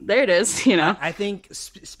 Oh, there it is. I think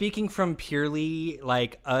speaking from purely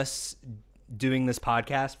like us doing this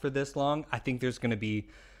podcast for this long, I think there's going to be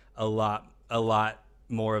a lot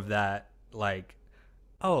more of that, like,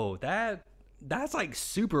 oh, that's like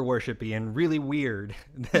super worshipy and really weird.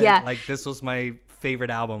 Like, this was my favorite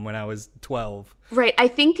album when I was 12. Right. I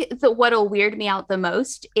think that what'll weird me out the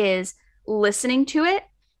most is listening to it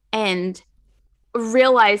and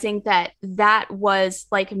realizing that was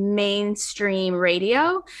like mainstream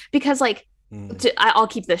radio, because like I'll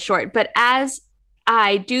keep this short, but as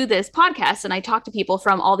I do this podcast and I talk to people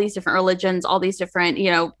from all these different religions, all these different,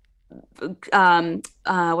 what's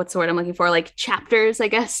the word I'm looking for? Like chapters, I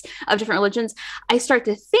guess, of different religions. I start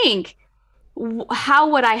to think,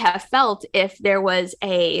 how would I have felt if there was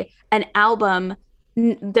an album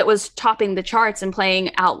that was topping the charts and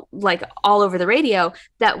playing out like all over the radio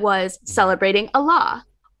that was celebrating Allah,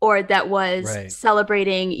 or that was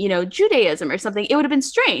celebrating, Judaism or something? It would have been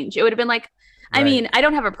strange. It would have been like, I mean, I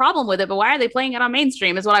don't have a problem with it, but why are they playing it on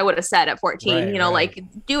mainstream is what I would have said at 14, like,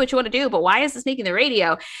 do what you want to do, but why is this making the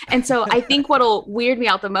radio? And so I think what'll weird me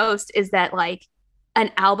out the most is that like an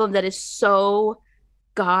album that is so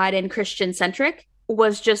God and Christian centric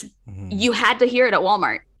was just, you had to hear it at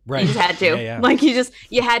Walmart. Right. You just had to, like,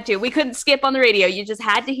 you had to. We couldn't skip on the radio. You just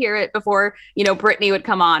had to hear it before, Britney would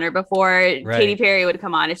come on or before Katy Perry would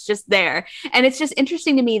come on. It's just there. And it's just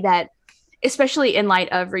interesting to me that, especially in light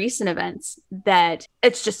of recent events, that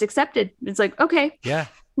it's just accepted. It's like, okay. Yeah.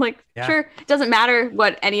 Like, sure. It doesn't matter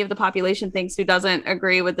what any of the population thinks who doesn't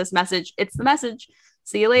agree with this message. It's the message.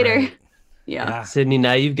 See you later. Right. Yeah. Sydney,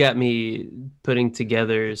 now you've got me putting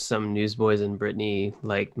together some Newsboys and Britney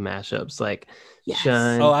like mashups, like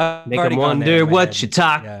shine, make them wonder what you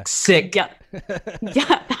talk sick.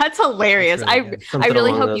 Yeah, that's hilarious. Really I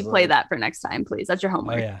really hope you play that for next time, please. That's your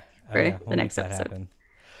homework for the next episode. Happen.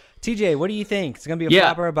 TJ, what do you think? It's gonna be a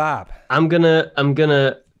flop or a bop? I'm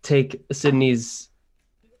gonna take Sydney's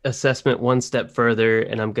assessment one step further,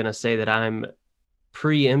 and I'm gonna say that I'm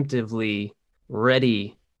preemptively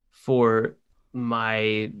ready for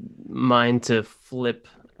my mind to flip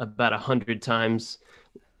about 100 times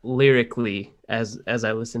lyrically as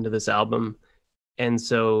I listen to this album. And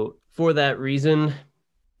so for that reason,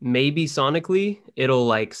 maybe sonically it'll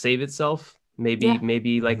like save itself.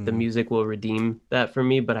 Maybe like the music will redeem that for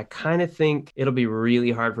me, but I kind of think it'll be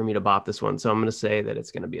really hard for me to bop this one. So I'm going to say that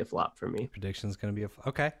it's going to be a flop for me. Prediction's going to be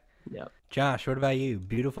okay. Yeah. Josh, what about you?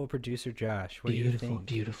 Beautiful producer Josh. What do you think?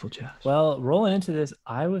 Beautiful Josh. Well, rolling into this,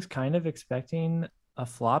 I was kind of expecting a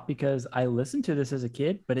flop because I listened to this as a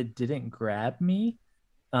kid, but it didn't grab me.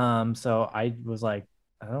 So I was like,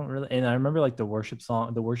 I don't really, and I remember like the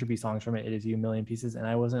worshipy songs from It Is You, Million Pieces, and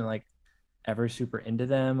I wasn't like ever super into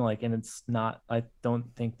them. Like, and it's not, I don't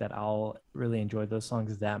think that I'll really enjoy those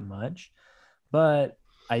songs that much. But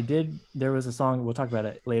there was a song, we'll talk about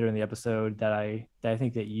it later in the episode, that I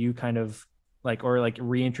think that you kind of like, or like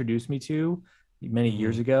reintroduced me to many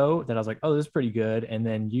years ago, that I was like, oh, this is pretty good. And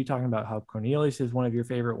then you talking about how Cornelius is one of your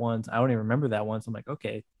favorite ones. I don't even remember that one. So I'm like,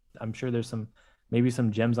 okay, I'm sure there's maybe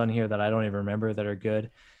some gems on here that I don't even remember that are good.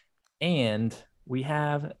 And we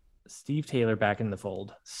have Steve Taylor back in the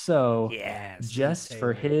fold. So just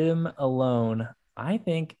for him alone, I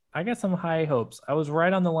think I got some high hopes. I was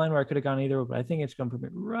right on the line where I could have gone either, but I think it's going to put me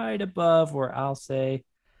right above where I'll say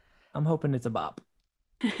I'm hoping it's a bop.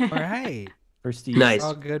 All right. For Steve. Nice.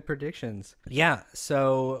 All good predictions. Yeah.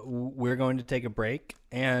 So we're going to take a break.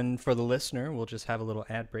 And for the listener, we'll just have a little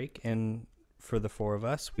ad break. And for the four of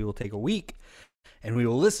us, we will take a week and we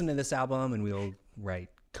will listen to this album and we will write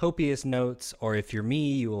copious notes. Or if you're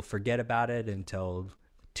me, you will forget about it until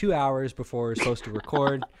 2 hours before we're supposed to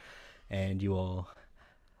record. And you will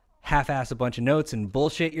half-ass a bunch of notes and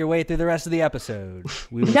bullshit your way through the rest of the episode.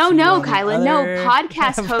 No, Kylan. No,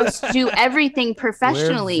 podcast hosts do everything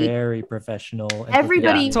professionally. We're very professional.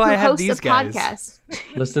 Everybody who hosts a podcast.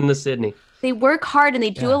 Listen to Sydney. They work hard and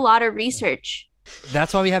they do a lot of research.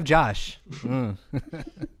 That's why we have Josh.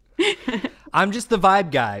 I'm just the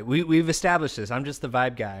vibe guy. We've established this. I'm just the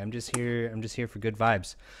vibe guy. I'm just here for good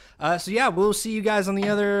vibes. So yeah, we'll see you guys on the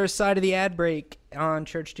other side of the ad break on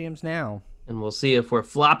Church Jams Now. And we'll see if we're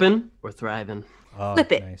flopping or thriving. Oh,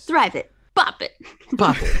 flip it, nice. Thrive it, bop it.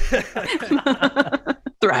 Bop it.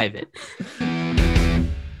 Thrive it.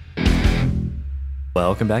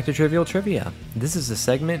 Welcome back to Trivial Trivia. This is a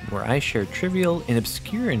segment where I share trivial and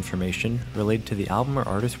obscure information related to the album or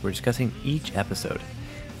artist we're discussing each episode.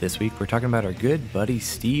 This week we're talking about our good buddy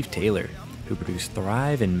Steve Taylor, who produced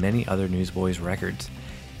Thrive and many other Newsboys records.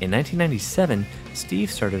 In 1997,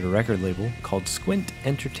 Steve started a record label called Squint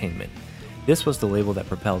Entertainment. This was the label that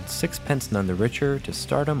propelled Sixpence None the Richer to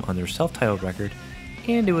stardom on their self-titled record,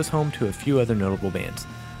 and it was home to a few other notable bands.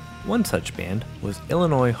 One such band was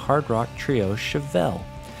Illinois hard rock trio Chevelle.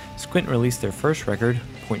 Squint released their first record,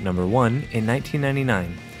 Point Number 1, in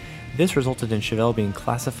 1999. This resulted in Chevelle being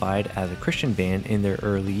classified as a Christian band in their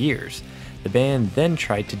early years. The band then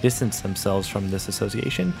tried to distance themselves from this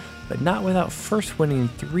association, but not without first winning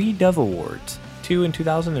 3 Dove Awards, 2 in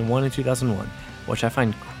 2000 and 1 in 2001, which I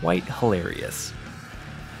find quite hilarious.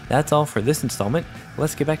 That's all for this installment.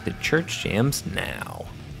 Let's get back to Church Jams Now.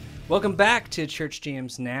 Welcome back to Church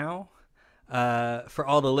Jams Now. For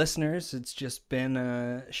all the listeners, it's just been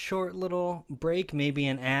a short little break, maybe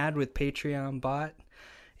an ad with Patreon bot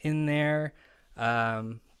in there.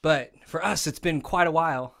 But for us, it's been quite a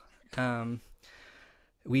while.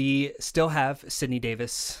 We still have Sydney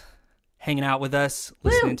Davis hanging out with us,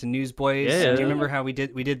 listening to Newsboys. Yeah. Do you remember how we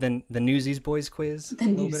did the Newsies Boys quiz The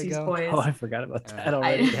Newsies Boys. Oh, I forgot about that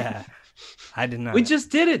already. Yeah, I did not. We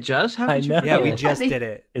just did it, Josh. How did you know. Yeah, we forget? just did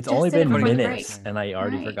it. It's Just only did it been before the minutes, break. and I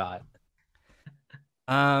already Right.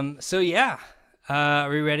 forgot. So yeah, are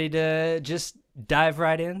we ready to just dive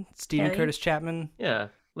right in? Stephen Hell yeah. Curtis Chapman. Yeah.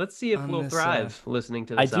 Let's see if On we'll this, thrive listening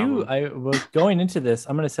to I this do. album. I was going into this.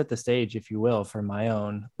 I'm going to set the stage, if you will, for my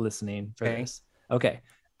own listening for Okay. this. Okay.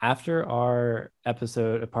 After our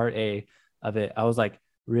episode, part A of it, I was like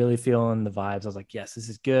really feeling the vibes. I was like, yes, this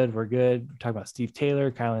is good. We're good. We're talking about Steve Taylor.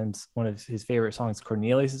 Kylan's one of his favorite songs,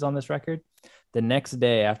 Cornelius, is on this record. The next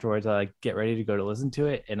day afterwards, I like get ready to go to listen to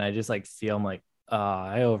it. And I just like feel, I'm like,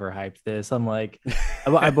 I overhyped this. I'm like,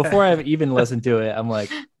 before I've even listened to it, I'm like,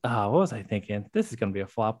 what was I thinking? This is going to be a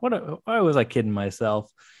flop. Why was I kidding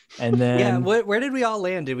myself? And then Yeah, where did we all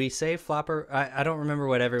land? Did we say flopper? I don't remember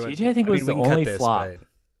what everyone. TJ, I think, was the we can cut only this, flop. but-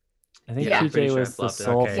 I think Yeah. Pretty TJ sure was I the flopped it.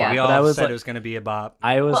 sole Okay, flop. we But all I was said like, it was going to be a bop.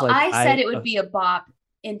 I was Well, like, I said it would be a bop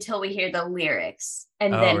until we hear the lyrics,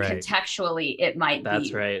 and Oh, then right. contextually it might That's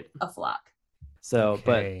be right. a flop. So,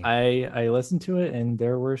 Okay. but I listened to it and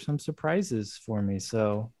there were some surprises for me.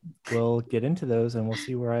 So we'll get into those and we'll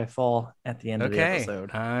see where I fall at the end of the Okay, episode.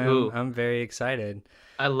 Ooh. I'm very excited.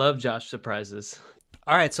 I love Josh surprises.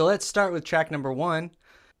 All right, so let's start with track number 1,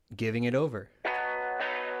 Giving It Over.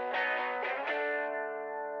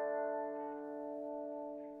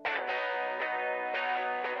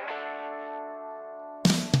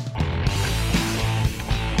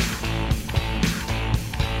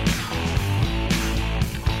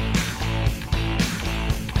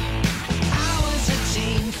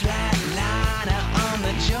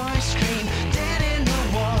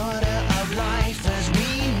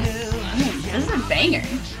 banger.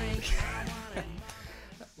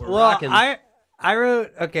 We're Well, rocking. I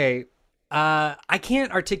wrote, okay, I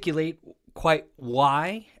can't articulate quite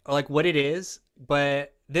why or like what it is,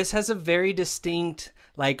 but this has a very distinct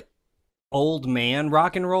like old man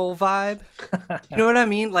rock and roll vibe. You know what I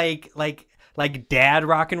mean? Like dad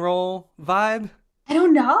rock and roll vibe. I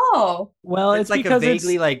don't know. Well, It's it's like a because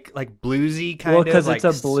vaguely it's like bluesy kind well, of because like it's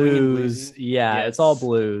a swinging blues. bluesy. Yeah, Yes. it's all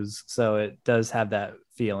blues, so it does have that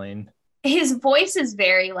feeling. His voice is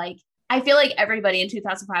very like, I feel like everybody in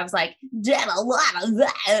 2005 was like, did a lot of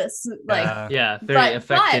this. Like, Yeah, very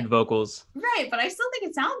affected vocals. right, but I still think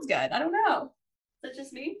it sounds good. I don't know. Is that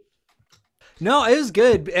just me? No, it was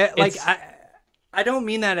good. Like It's- I don't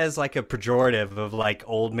mean that as like a pejorative of like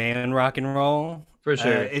old man rock and roll. For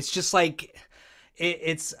sure. It's just like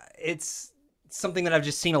it's something that I've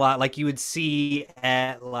just seen a lot. Like you would see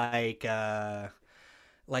at like a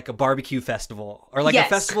barbecue festival or like Yes. a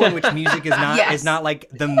festival in which music is not Yes. is not like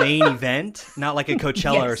the main event, not like a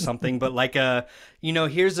Coachella or Yes. something, but like a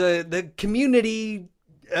here's the community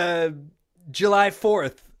July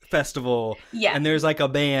 4th festival. Yeah. And there's like a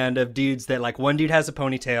band of dudes that like one dude has a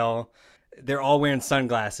ponytail. They're all wearing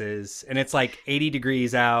sunglasses and it's like 80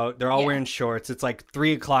 degrees out. They're all Yeah. wearing shorts. It's like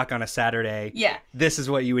 3:00 on a Saturday. Yeah. This is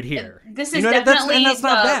what you would hear. This You is know, definitely that's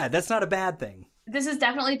not the- bad. That's not a bad thing. This is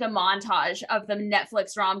definitely the montage of the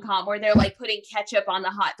Netflix rom-com where they're like putting ketchup on the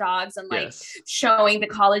hot dogs and like Yes. showing the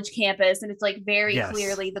college campus, and it's like very Yes.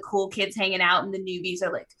 clearly the cool kids hanging out and the newbies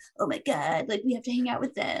are like, oh my god, like we have to hang out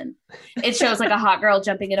with them. It shows like a hot girl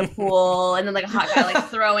jumping in a pool and then like a hot guy like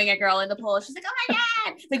throwing a girl in the pool. She's like, oh my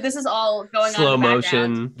god, like this is all going Slow on in the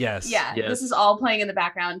background. motion. Yes. Yeah, Yes. this is all playing in the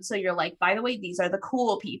background, so you're like, by the way, these are the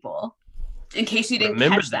cool people, in case you didn't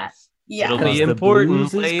Remember catch that. this. Yeah. It'll be 'Cause the important blues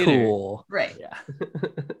is later. cool. Right. Yeah.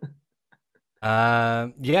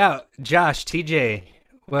 Yeah, Josh, TJ,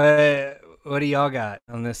 what do y'all got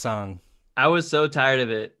on this song? I was so tired of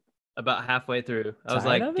it about halfway through. I was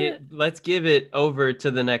Tired like, of it? let's give it over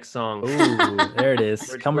to the next song. Ooh, there it is.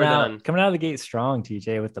 We're coming done. out of the gate strong,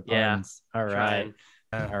 TJ, with the Yeah. puns. All right.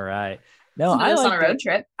 Trying. All right. No, Listen to I this on a like road it.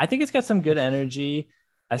 trip. I think it's got some good energy.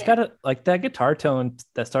 It's Yeah. got a like that guitar tone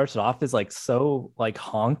that starts it off is like so like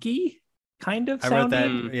honky kind of I wrote that.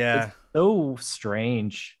 sounding. Yeah, It's so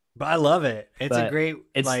strange. but I love it. It's a But great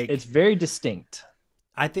It's very distinct.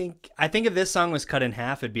 I think if this song was cut in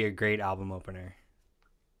half, it'd be a great album opener.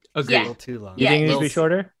 Agreed. A Yeah. little too long. You Yeah, think it needs to be it's-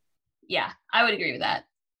 shorter? Yeah, I would agree with that.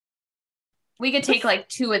 We could take like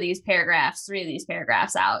 2 of these paragraphs, 3 of these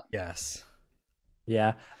paragraphs out. Yes.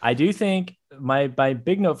 Yeah, I do think my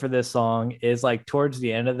big note for this song is like towards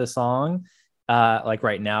the end of the song, like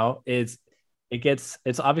right now, it's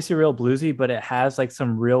obviously real bluesy, but it has like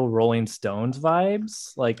some real Rolling Stones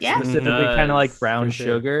vibes, like Yeah. specifically It kind of like does, Brown for sure.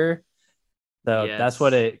 Sugar. So that's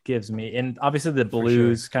what Yes. it gives me, and obviously the For sure.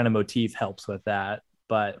 blues kind of motif helps with that.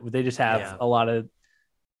 But they just have Yeah. a lot of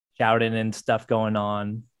shouting and stuff going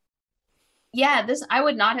on. Yeah, I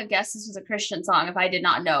would not have guessed this was a Christian song if I did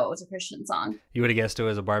not know it was a Christian song. You would have guessed it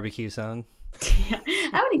was a barbecue song.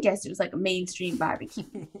 I would have guessed it was like a mainstream barbecue.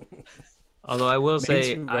 Although I will say,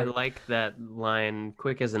 Mainstream I rock. like that line,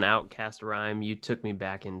 quick as an outcast rhyme, you took me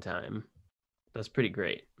back in time. That's pretty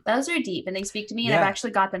great. Those are deep and they speak to me, and Yeah. I've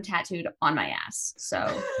actually got them tattooed on my ass.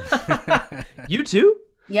 So You too?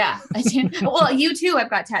 yeah, I do. Well, you too. I've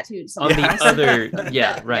got tattooed. So On the Yes. other,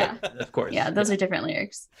 yeah, right. Yeah. Of course. Yeah, those are different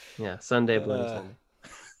lyrics. Yeah, Sunday, Bloody Uh, Sunday.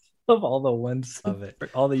 Of all the ones, Love it.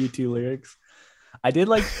 all the U2 lyrics. I did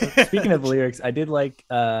like, speaking of lyrics, I did like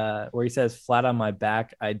where he says flat on my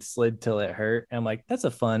back, I'd slid till it hurt. And I'm like, that's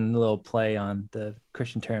a fun little play on the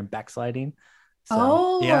Christian term backsliding. So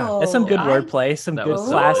Oh, yeah. that's some good I- wordplay, some That good was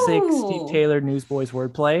so classic good. Steve Taylor Newsboys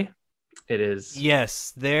wordplay. It is.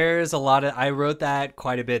 Yes, there's a lot of. I wrote that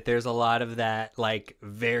quite a bit. There's a lot of that, like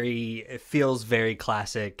it feels very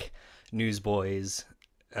classic Newsboys,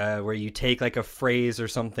 where you take like a phrase or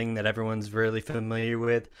something that everyone's really familiar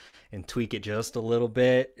with and tweak it just a little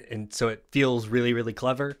bit, and so it feels really, really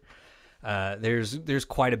clever. There's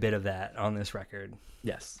quite a bit of that on this record.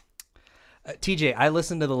 Yes. TJ, I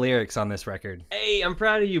listened to the lyrics on this record. Hey, I'm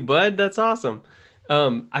proud of you, bud. That's awesome.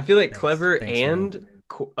 I feel like Thanks. clever Thanks, man. and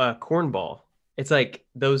cornball. It's like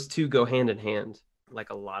those two go hand in hand. Like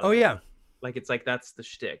a lot of. Oh yeah, Like it's like that's the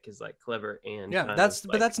shtick is like clever and yeah. kind That's of,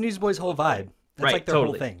 but like, that's Newsboys' whole vibe. That's Right, like their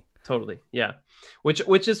totally. whole thing. Totally, yeah.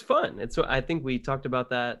 Which is fun. It's I think we talked about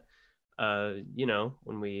that.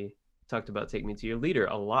 When we talked about Take Me to Your Leader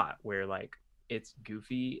a lot, where like it's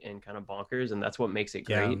goofy and kind of bonkers, and that's what makes it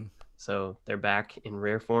great. Yeah. So they're back in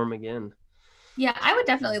rare form again. Yeah, I would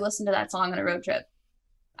definitely listen to that song on a road trip.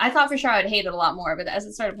 I thought for sure I would hate it a lot more, but as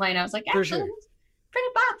it started playing, I was like, For actually, sure. it's pretty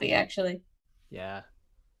boppy, actually. Yeah,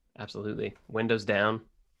 absolutely. Windows down.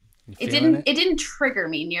 It didn't trigger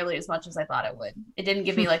me nearly as much as I thought it would. It didn't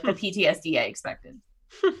give me like the PTSD I expected.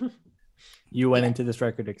 You went into this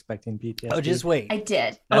record expecting PTSD. Oh, just wait. I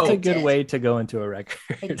did. That's a good way to go into a record.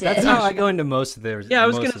 I did. That's how I go into most of theirs. Yeah, I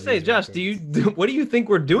was gonna say, Josh, what do you think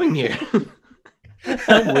we're doing here?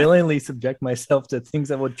 I willingly subject myself to things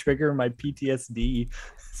that would trigger my PTSD.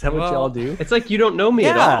 Is that what y'all do? It's like you don't know me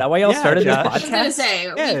at all. Is that why y'all started this I podcast? was gonna say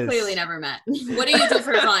we clearly never met. What do you do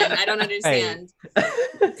for fun? I don't understand.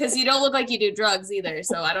 Because you don't look like you do drugs either.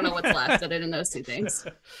 So I don't know what's left other than those two things.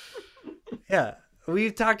 Yeah.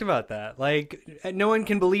 We've talked about that. Like, no one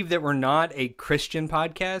can believe that we're not a Christian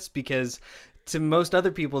podcast because to most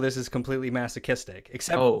other people, this is completely masochistic.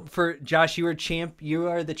 Except for Josh, you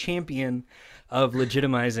are the champion of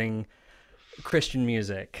legitimizing Christian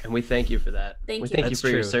music. And we thank you for that. Thank you. Thank you for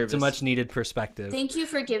your service. It's a much needed perspective. Thank you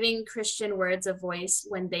for giving Christian words a voice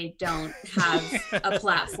when they don't have a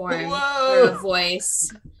platform or a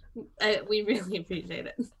voice. We really appreciate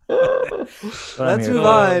it. Let's move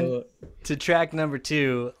on to track number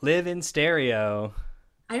 2, Live in Stereo.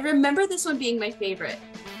 I remember this one being my favorite.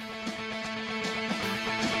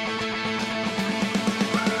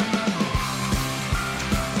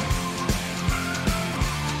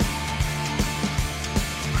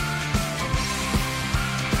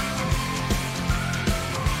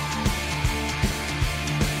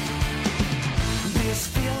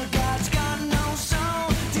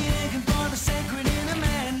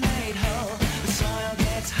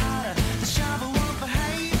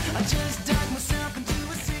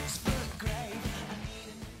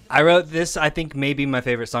 I wrote this, I think, maybe my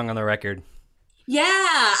favorite song on the record. Yeah,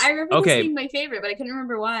 I remember this being my favorite, but I couldn't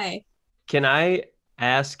remember why. Can I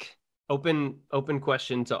ask open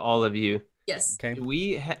question to all of you? Yes. Okay.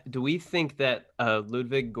 Do we think that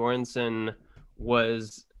Ludwig Göransson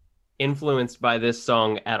was influenced by this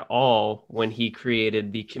song at all when he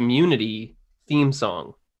created the Community theme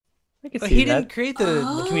song? But he didn't create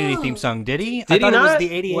the Community theme song, did he? Did he not? It was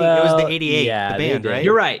the 88. Well, it was the 88, the band, right?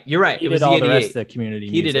 You're right. He it was did all the 88. the rest of the Community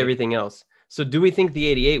He music. did everything else. So do we think the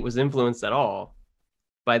 88 was influenced at all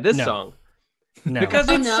by this song? No. Because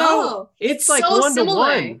it's like so 1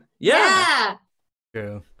 similar. to 1. Yeah.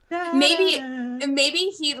 True. Maybe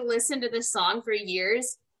he'd listened to this song for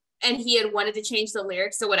years and he had wanted to change the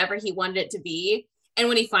lyrics to whatever he wanted it to be. And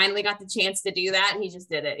when he finally got the chance to do that, he just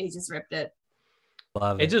did it. He just ripped it.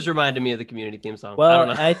 Love it. It just reminded me of the Community theme song.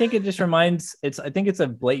 Well, I think it just reminds. I think it's a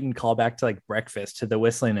blatant callback to like Breakfast, to the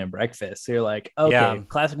whistling in Breakfast. So you're like, okay,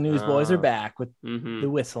 classic Newsboys are back with the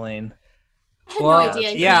whistling. I had no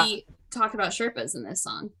idea he talked about Sherpas in this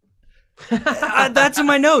song. That's in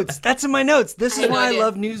my notes. This is why I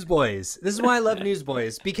love Newsboys. This is why I love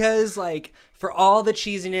Newsboys, because like for all the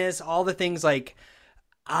cheesiness, all the things like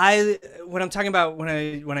when I'm talking about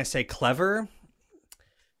when I say clever.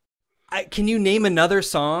 Can you name another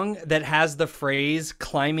song that has the phrase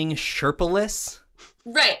 "climbing Sherpaless"?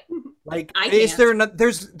 Right. Like,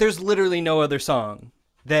 there's literally no other song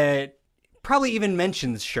that probably even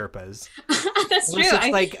mentions Sherpas. That's true. It's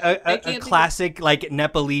like a classic like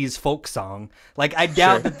Nepalese folk song. Like, I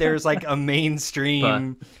doubt that there's like a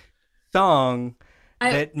mainstream song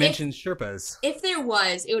that mentions Sherpas. If there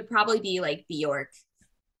was, it would probably be like Bjork.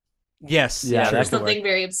 Yes, yeah, something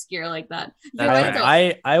very obscure like that.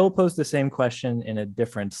 I will pose the same question in a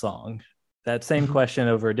different song. That same question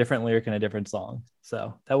over a different lyric in a different song.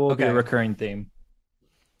 So that will be a recurring theme.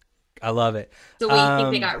 I love it. So what do you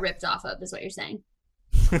think they got ripped off of? Is what you're saying?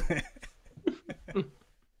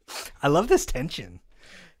 I love this tension.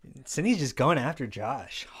 Cindy's just going after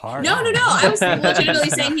Josh hard. No. I was legitimately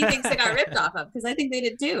saying he thinks they got ripped off of because I think they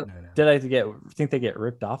did too. No. Did I think they get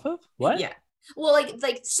ripped off of? What? Yeah. Well,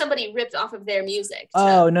 like somebody ripped off of their music.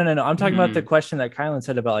 Oh, no. I'm talking about the question that Kylan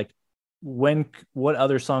said about like what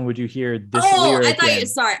other song would you hear this lyric I thought in? you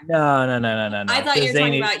sorry. No. I thought you were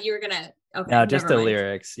talking about you were gonna no, just the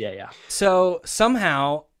lyrics. Yeah. So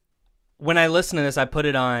somehow when I listened to this, I put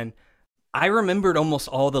it on, I remembered almost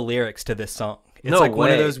all the lyrics to this song. It's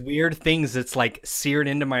one of those weird things that's like seared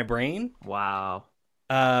into my brain. Wow.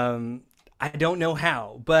 I don't know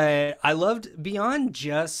how, but I loved beyond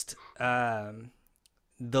just the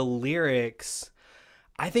lyrics.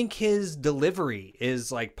 I think his delivery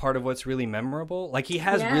is like part of what's really memorable. Like he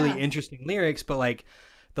has really interesting lyrics, but like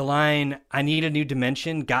the line, "I need a new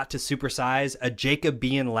dimension, got to supersize a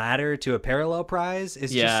Jacobean ladder to a parallel prize"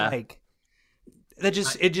 is just like that.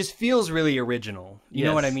 It just feels really original. You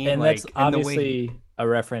know what I mean? And like, that's obviously a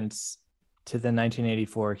reference to the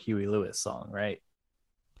 1984 Huey Lewis song, right?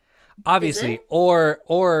 Obviously,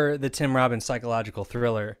 or the Tim Robbins psychological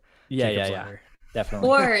thriller. Yeah. Definitely.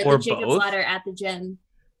 Or Or the Jacob's both. Ladder at the gym.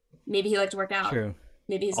 Maybe he liked to work out. True.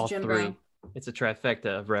 Maybe he's All a gym three. bro. It's a trifecta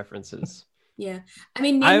of references. Yeah. I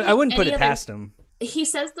mean, I wouldn't put any it other- past him. He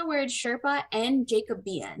says the word Sherpa and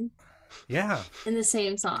Jacobean Yeah. in the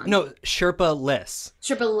same song. No, Sherpa less.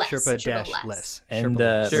 Sherpa less. Sherpa dash less. And Sherpa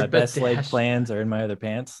less. my Sherpa best laid dash. plans are in my other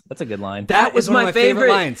pants. That's a good line. That was is one my of my favorite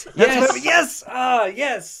favorite. lines. Yes. Yes.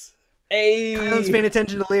 Yes. Hey. Kyle's paying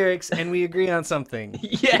attention to lyrics, and we agree on something.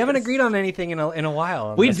 Yes. We haven't agreed on anything in a while.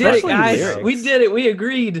 on We this did it, Especially guys. lyrics. We did it. We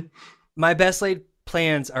agreed. My best laid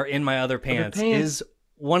plans are in my other pants. pants. Is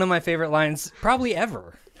one of my favorite lines probably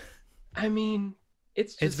ever. I mean,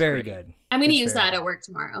 it's just It's very great. good. I'm gonna It's use very that good. at work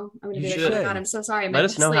tomorrow. I'm gonna You be like, oh my should. god, I'm so sorry. Let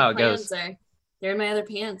us know how it goes. They're in my other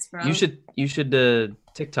pants, bro. You should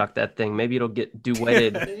TikTok that thing. Maybe it'll get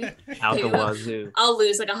duetted out the Maybe I'll- wazoo. I'll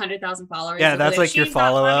lose like 100,000 followers. Yeah, They'll be that's like your "She's not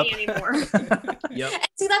follow-up." funny anymore. Yep.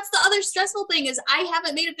 See, that's the other stressful thing is I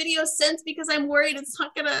haven't made a video since because I'm worried it's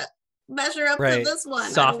not gonna measure up Right. to this one. I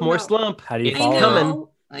don't Sophomore know. slump. How do you It's follow I it? coming. know.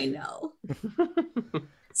 I know.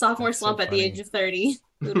 Sophomore That's so slump at the funny. age of 30.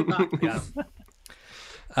 Who'd have thought?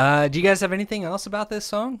 Yeah. Do you guys have anything else about this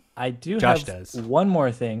song? I do Josh have does. one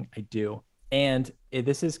more thing. I do. And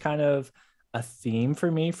this is kind of a theme for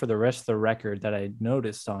me for the rest of the record that I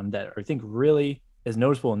noticed on that I think really is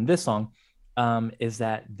noticeable in this song, is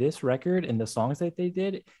that this record and the songs that they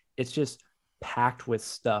did, it's just packed with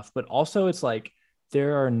stuff. But also it's like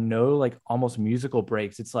there are no like almost musical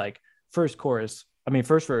breaks. It's like first verse,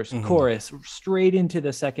 Mhm. chorus, straight into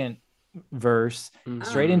the second verse,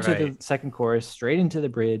 straight into Right. the second chorus, straight into the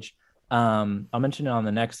bridge. I'll mention it on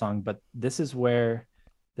the next song, but this is where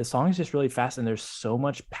the song is just really fast and there's so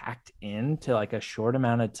much packed into like a short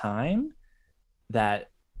amount of time that,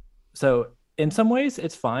 so in some ways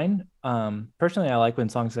it's fine. Personally, I like when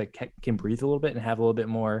songs like can breathe a little bit and have a little bit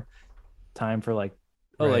more time for like,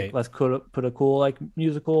 oh, Right. like let's put a cool like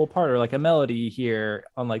musical part or like a melody here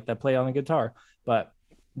on like that play on the guitar. But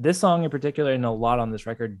this song in particular and a lot on this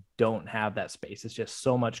record don't have that space. It's just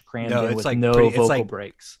so much crammed No, in it's with like no pretty- it's vocal like-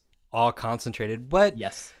 breaks. All concentrated. But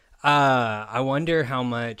Yes. I wonder how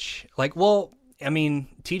much I mean,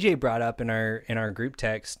 TJ brought up in our group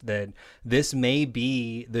text that this may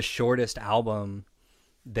be the shortest album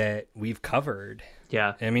that we've covered.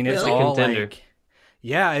 Yeah. I mean, it's Really? all Contender. like,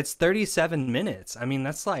 yeah, it's 37 minutes. I mean,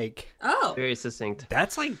 that's like Oh. Very succinct.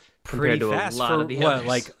 pretty Compared to a fast lot for of the what, others.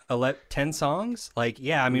 like 10 songs? Like,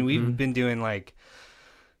 yeah, I mean, we've Mhm. been doing like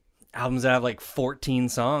albums that have like 14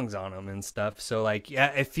 songs on them and stuff. So like, yeah,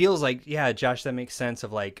 it feels like, yeah, Josh, that makes sense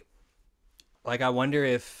of like I wonder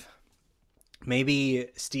if maybe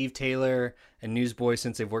Steve Taylor and Newsboy,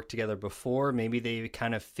 since they've worked together before, maybe they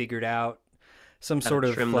kind of figured out some sort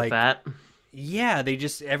of trim like, the fat. yeah, they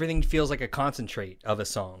just, everything feels like a concentrate of a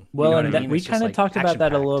song. Well, You know and what I that, mean? we It's just, kind of like, talked about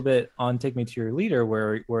that a action-packed. little bit on Take Me to Your Leader,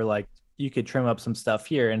 where like you could trim up some stuff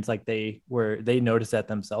here, and it's like they noticed that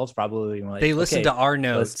themselves probably. And were like, They listened okay, to our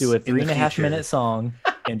notes. let's do a in the 3.5 future. minute song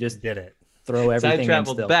and just Did it. throw Time everything in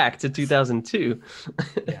traveled still. back to 2002.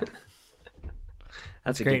 Yeah.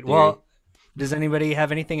 That's a Great. good Well, does anybody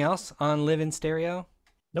have anything else on Live in Stereo?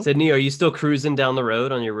 Nope. Sydney, are you still cruising down the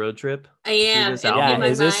road on your road trip? I am. this And album. Yeah, in my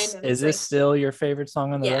is this mind, is it's this like- still your favorite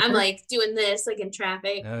song on the Yeah, record? I'm like doing this like in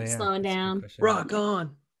traffic, Oh, yeah. slowing That's a good down. question. Rock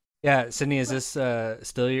on. Yeah, Sydney, is this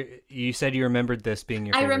still your? You said you remembered this being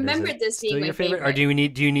your I favorite. Is remembered it this being still my your favorite, or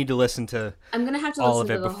favorite. do you need to listen to I'm gonna have to all listen of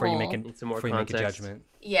to it the before whole. you make Need some more before you make a context. judgment?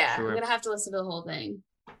 Yeah, Sure. I'm gonna have to listen to the whole thing.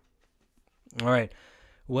 All right.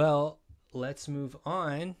 Well, let's move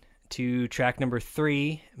on to track number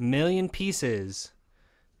 3, Million Pieces.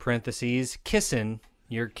 Parentheses, Kissin'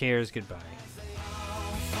 Your Cares Goodbye.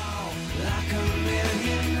 Like a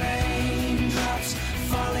million raindrops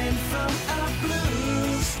falling from a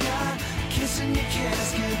blue sky, kissing your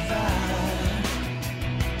cares goodbye.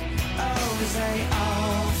 Oh, 'cause they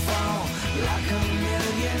all fall like a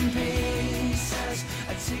million pieces.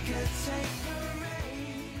 A ticker tape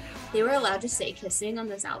parade. They were allowed to say kissing on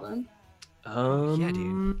this album. Yeah,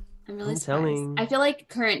 dude. I'm really I'm surprised. telling- I feel like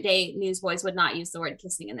current day newsboys would not use the word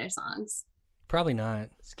kissing in their songs. Probably not.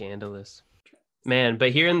 Scandalous. Man,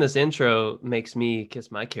 but hearing this intro makes me kiss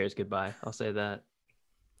my cares goodbye. I'll say that.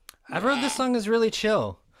 I've heard this song is really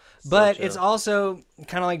chill, So but chill. it's also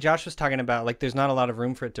kind of like Josh was talking about. Like, there's not a lot of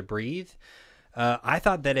room for it to breathe. I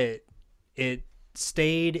thought that it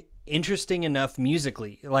stayed interesting enough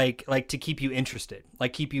musically, like to keep you interested,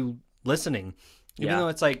 like keep you listening, even Yeah. though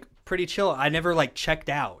it's like pretty chill. I never like checked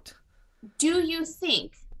out. Do you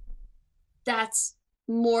think that's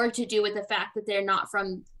more to do with the fact that they're not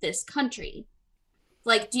from this country?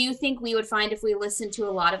 Like, do you think we would find if we listened to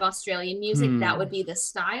a lot of Australian music that would be the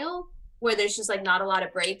style? where there's just like not a lot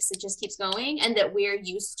of breaks. It just keeps going, and that we're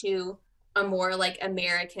used to a more like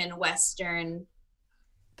American Western.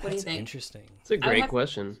 What do you That's think? interesting. It's a great have-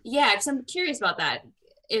 question. Yeah, because I'm curious about that.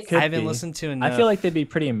 If Could I haven't be. listened to enough. I feel like they'd be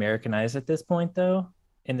pretty Americanized at this point, though,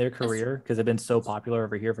 in their true. career, because they've been so popular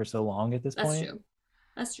over here for so long at this that's point. true.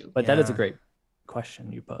 That's true. But that is a Yeah. great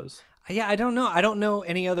question you pose. Yeah, I don't know. I don't know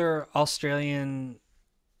any other Australian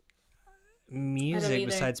music either.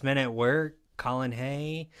 besides Men at Work, Colin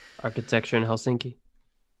Hay. Architecture in Helsinki.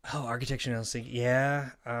 Oh, Architecture in Helsinki. Yeah.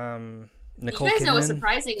 Nicole you guys know a Kidman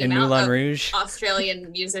surprising in amount Moulin of Rouge.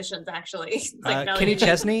 Australian musicians, actually. Like Kenny millions.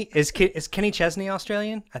 Chesney is Kenny Chesney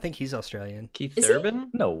Australian? I think he's Australian. Keith Is he? Urban?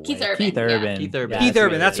 No way. Keith Urban, Keith yeah. Urban. Keith Urban. Keith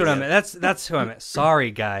Urban. That's what I meant. meant. That's who I meant. Sorry,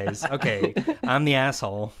 guys. Okay, I'm the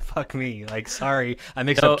asshole. Fuck me. Like, sorry, I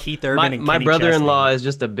mixed So, up Keith Urban and my Kenny brother-in-law Chesney. is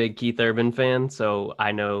just a big Keith Urban fan, so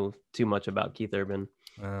I know too much about Keith Urban.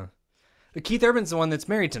 Keith Urban's the one that's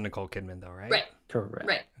married to Nicole Kidman, though, right? Right, Correct.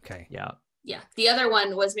 right. Okay. Yeah. Yeah. The other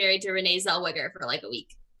one was married to Renee Zellweger for like a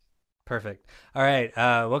week. Perfect. All right.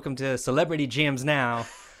 Welcome to Celebrity Jams Now.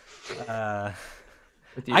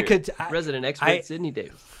 With I could. resident expert I- Sydney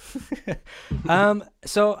Davis.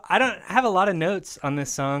 So I don't have a lot of notes on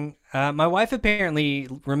this song. My wife apparently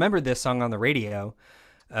remembered this song on the radio.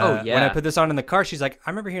 Oh, yeah. When I put this on in the car, she's like, "I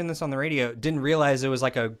remember hearing this on the radio." Didn't realize it was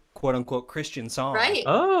like a quote unquote Christian song. Right.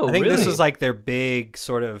 Oh, I think really? this was like their big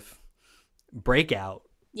sort of breakout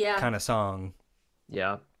Yeah. kind of song.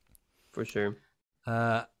 Yeah, for sure.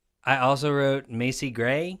 I also wrote Macy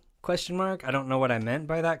Gray ? I don't know what I meant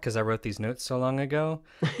by that because I wrote these notes so long ago.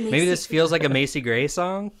 Maybe this feels like a Macy Gray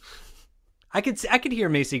song. I could hear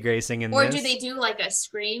Macy Gray singing Or this. do they do like a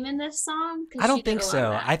scream in this song? 'Cause I she don't did think a lot of so.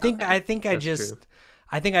 that. I think Okay.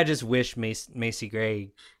 I think I just wish Macy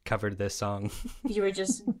Gray covered this song. You were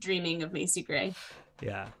just dreaming of Macy Gray.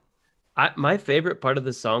 Yeah. My favorite part of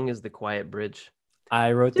the song is the quiet bridge.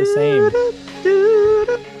 I wrote the same.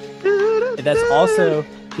 That's also,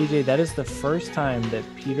 PJ, that is the first time that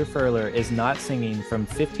Peter Furler is not singing from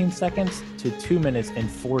 15 seconds to 2 minutes and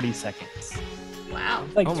 40 seconds. Wow.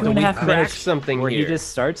 Like Oh my 2.5 God. minutes Crack something where here. he just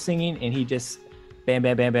starts singing and he just bam,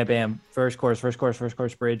 bam, bam, bam, bam, first chorus,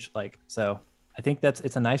 bridge. Like, so I think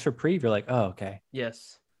it's a nice reprieve. You're like, oh, okay.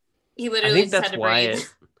 Yes. He I literally think just that's had to why breathe.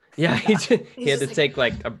 Yeah, he had just to like- take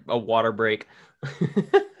like a water break.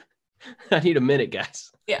 I need a minute,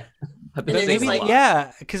 guys. Yeah. I've been And singing they're just a Maybe like- lot.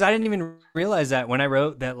 yeah, because I didn't even realize that when I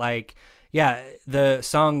wrote that. Like, yeah, the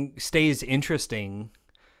song stays interesting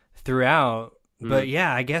throughout. But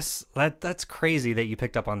yeah, I guess that's crazy that you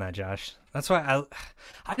picked up on that, Josh. That's why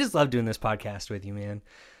I just love doing this podcast with you, man.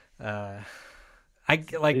 I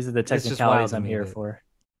like These are the it's just wild technicalities to I'm me here that- for.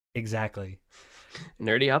 Exactly.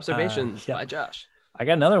 Nerdy observations yeah. by Josh. I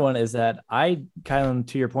got another one is that Kylan,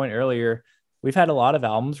 to your point earlier, we've had a lot of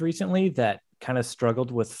albums recently that kind of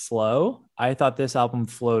struggled with flow. I thought this album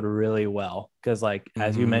flowed really well because, like,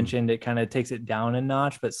 as you Mhm. mentioned, it kind of takes it down a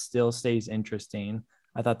notch, but still stays interesting.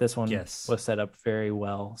 I thought this one Yes. was set up very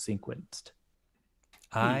well sequenced.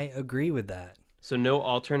 I agree with that. So no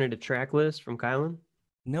alternative track list from Kylan?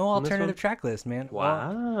 No On this alternative one? track list, man. Well,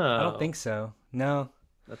 Wow. I don't think so. No.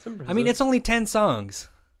 That's impressive. I mean, it's only 10 songs.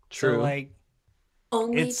 true. So, like,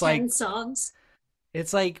 Only It's 10 like- songs.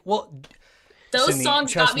 it's like, well, Those Sydney,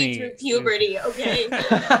 songs trust got me me. through puberty, okay?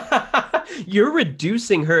 You're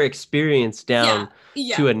reducing her experience down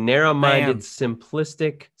Yeah. to a narrow-minded, Bam.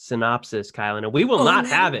 simplistic synopsis, Kylan, and we will not Only-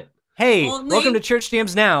 have it. hey, Only- welcome to Church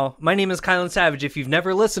Jams Now. My name is Kylan Savage. If you've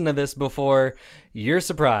never listened to this before, you're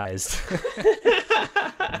surprised.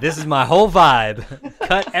 This is my whole vibe.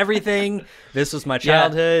 Cut everything. This was my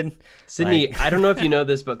childhood. Sydney, Like- I don't know if you know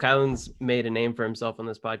this, but Kylan's made a name for himself on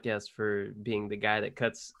this podcast for being the guy that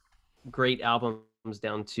cuts great albums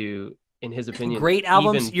down to, in his opinion, Great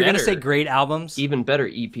albums. even You're going to say better- great albums? even better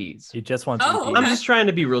EPs. He just wants Oh, EP. I'm okay. just trying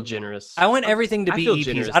to be real generous. I want everything to I be feel EPs.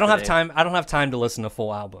 generous I don't have today. time. I don't have time to listen to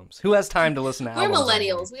full albums. Who has time to listen to We're albums?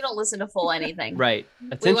 millennials. We don't listen to full anything. Right.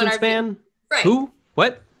 Attention our- span? Right. Who?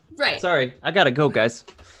 What? Right. Sorry, I gotta go, guys.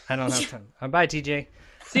 I don't have time. Bye, TJ.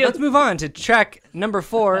 See ya. Let's move on to track number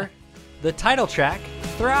 4, the title track,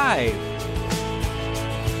 Thrive.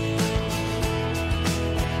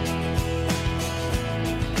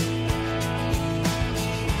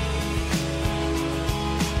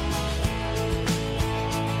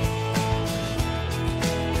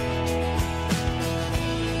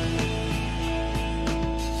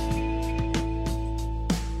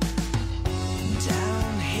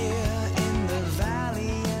 Down here in the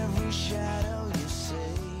valley, every shadow you see.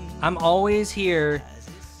 I'm always here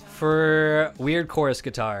for weird chorus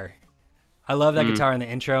guitar. I love that guitar in the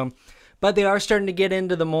intro, but they are starting to get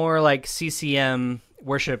into the more like CCM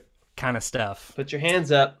worship kind of stuff. Put your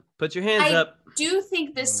hands up. Put your hands up. I do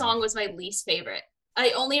think this song was my least favorite.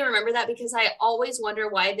 I only remember that because I always wonder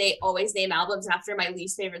why they always name albums after my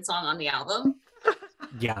least favorite song on the album.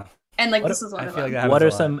 Yeah. And like this was one of them. What are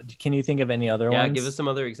some? Can you think of any other ones? Yeah, give us some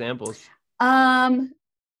other examples. I'm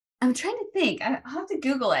trying to think. I'll have to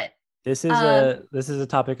Google it. This is a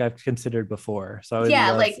topic I've considered before, so I would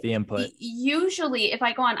love the input. Usually, if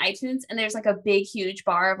I go on iTunes and there's like a big, huge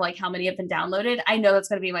bar of like how many have been downloaded, I know that's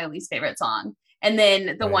going to be my least favorite song. And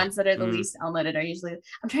then the ones that are the least downloaded are usually.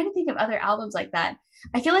 I'm trying to think of other albums like that.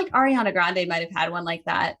 I feel like Ariana Grande might have had one like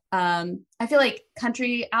that. I feel like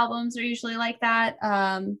country albums are usually like that.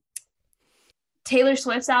 Taylor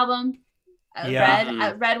Swift's album,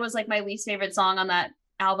 Red was like my least favorite song on that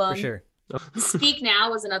album. For sure. Speak Now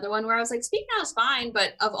was another one where I was like, Speak Now is fine,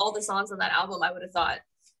 but of all the songs on that album, I would have thought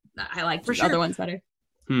I liked the other ones better.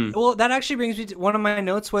 Well, that actually brings me to one of my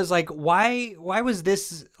notes was like, why was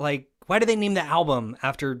this like, why did they name the album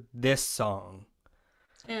after this song?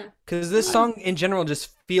 Yeah. Because this song in general just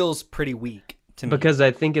feels pretty weak to me. Because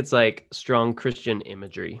I think it's like strong Christian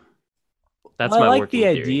imagery. That's I my like working the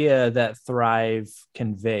theory. idea that Thrive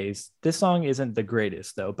conveys. This song isn't the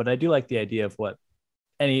greatest though, but I do like the idea of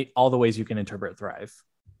all the ways you can interpret Thrive.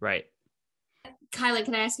 Right. Kylan,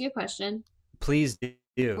 can I ask you a question? Please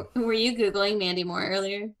do. Were you Googling Mandy Moore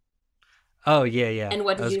earlier? Oh, yeah. And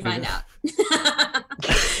what did you find out?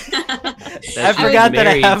 I forgot that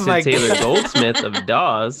I have my Taylor Goldsmith of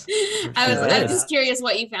Dawes. I was just curious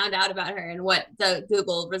what you found out about her and what the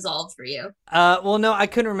Google resolved for you. Well, no, I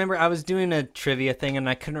couldn't remember. I was doing a trivia thing and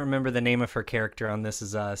I couldn't remember the name of her character on This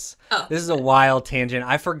Is Us. Oh. This is a wild tangent.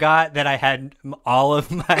 I forgot that I had all of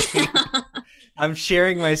my... I'm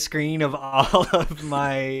sharing my screen of all of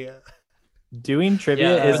my... Doing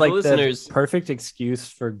trivia is like listeners. The perfect excuse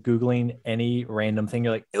for Googling any random thing.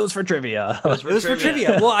 You're like, it was for trivia. It was for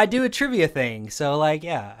trivia. Well, I do a trivia thing. So like,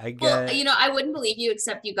 yeah, I get... Well, I wouldn't believe you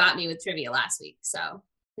except you got me with trivia last week. So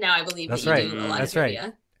now I believe that you do a lot of trivia.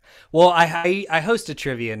 Right. Well, I host a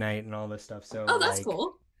trivia night and all this stuff. So that's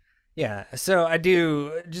cool. Yeah. So I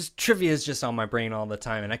do just trivia is just on my brain all the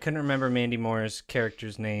time. And I couldn't remember Mandy Moore's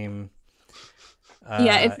character's name.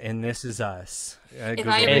 And This Is Us. If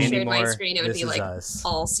I ever shared my screen, it would be like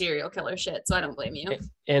all serial killer shit. So I don't blame you.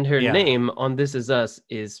 And her name on This Is Us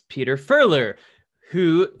is Peter Furler,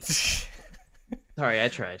 who. Sorry, I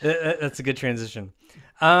tried. That's a good transition.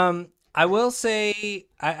 I will say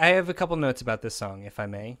I have a couple notes about this song, if I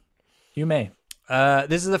may. You may.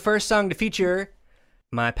 This is the first song to feature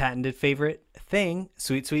my patented favorite thing,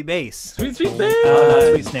 Sweet Sweet Bass. Sweet Sweet Bass.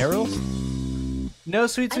 Not Sweet Snare Rolls. No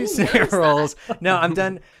Sweet Sweet Snare Rolls. No, I'm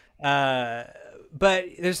done. But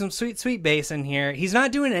there's some sweet bass in here. He's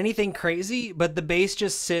not doing anything crazy, but the bass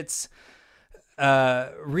just sits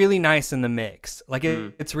really nice in the mix. Like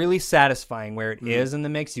it's really satisfying where it is in the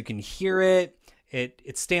mix. You can hear it.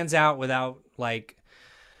 It stands out without I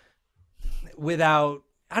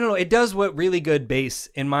don't know. It does what really good bass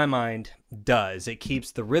in my mind does. It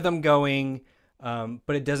keeps the rhythm going,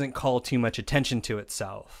 but it doesn't call too much attention to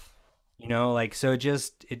itself. So it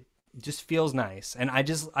just feels nice. And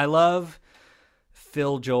I love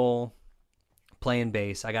Phil Joel playing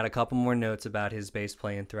bass. I got a couple more notes about his bass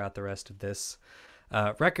playing throughout the rest of this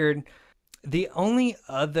record. The only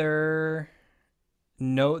other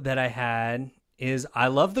note that I had is I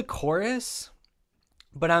love the chorus,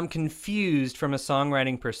 but I'm confused from a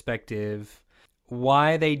songwriting perspective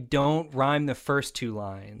why they don't rhyme the first two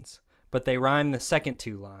lines, but they rhyme the second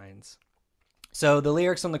two lines. So the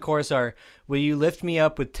lyrics on the chorus are, will you lift me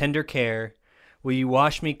up with tender care? Will you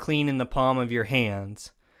wash me clean in the palm of your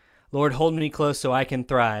hands? Lord, hold me close so I can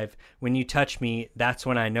thrive. When you touch me, that's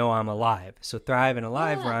when I know I'm alive. So thrive and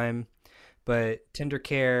alive rhyme, but tender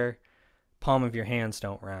care, palm of your hands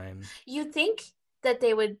don't rhyme. You'd think that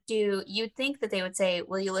they would say,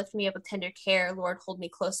 will you lift me up with tender care? Lord, hold me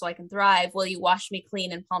close so I can thrive. Will you wash me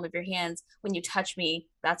clean in palm of your hands? When you touch me,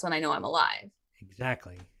 that's when I know I'm alive.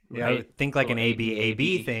 Exactly. Right. Yeah, I would think like an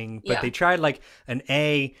A-B thing, but they tried like an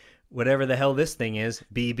A, whatever the hell this thing is,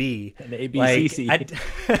 B-B. An A-B-C-C.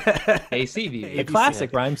 ACB. A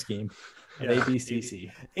classic rhyme scheme. An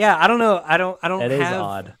A-B-C-C. Yeah, I don't know. I don't that have is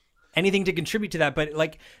odd. anything to contribute to that, but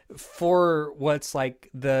like for what's like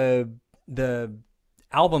the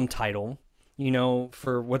album title,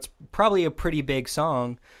 for what's probably a pretty big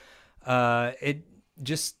song, it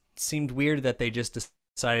just seemed weird that they just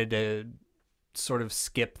decided to sort of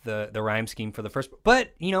skip the rhyme scheme for the first,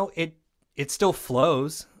 but it still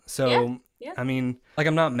flows. So yeah. I mean, like,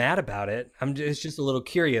 I'm not mad about it. It's just a little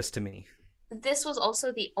curious to me. This was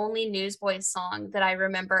also the only Newsboys song that I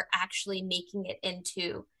remember actually making it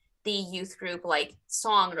into the youth group like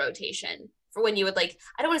song rotation for when you would like,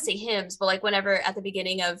 I don't want to say hymns, but like whenever at the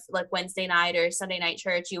beginning of like Wednesday night or Sunday night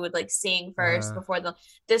church, you would like sing first before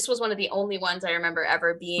this was one of the only ones I remember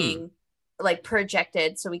ever being like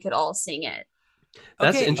projected so we could all sing it.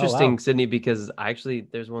 That's Okay. interesting, Oh, wow. Sydney, because actually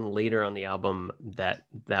there's one later on the album that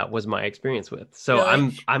was my experience with. So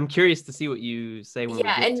Really? I'm curious to see what you say when we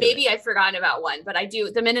Yeah, get and to maybe it. I've forgotten about one, but I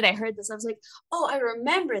do. The minute I heard this, I was like, "Oh, I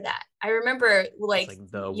remember that. I remember It's like,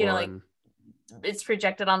 like the you know, like one. it's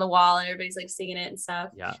projected on the wall and everybody's like singing it and stuff.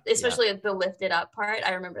 Yeah. Especially like, the lifted up part.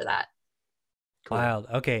 I remember that. Cool. Wild.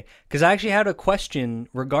 Okay. Because I actually had a question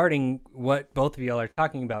regarding what both of y'all are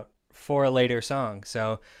talking about for a later song.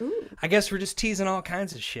 So Ooh. I guess we're just teasing all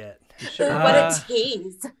kinds of shit. Sure. What a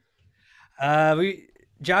tease.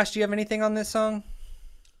 Josh, do you have anything on this song?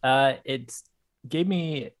 It's gave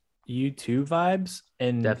me U2 vibes,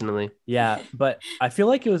 and Definitely. yeah, but I feel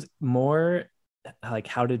like it was more like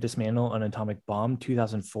How to Dismantle an Atomic Bomb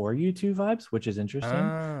 2004 U2 vibes, which is interesting.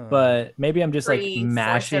 Oh. But maybe I'm just like Forced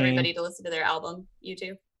mashing. everybody to listen to their album. You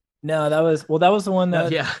too. No, that was the one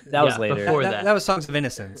that Yeah. that was yeah, later. Before that, that. that was Songs of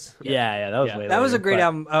Innocence. yeah, that was Yeah. way That was a later, great but-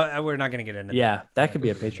 album. We're not going to get into Yeah, that could be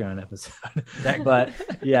a Patreon episode. That- But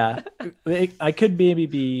yeah, I could maybe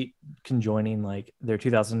be conjoining like their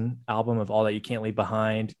 2000 album of All That You Can't Leave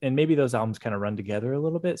Behind, and maybe those albums kind of run together a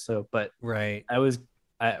little bit. So, but Right.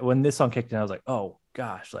 when this song kicked in, I was like, oh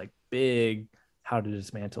gosh, like big How to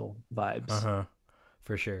Dismantle vibes. Uh-huh.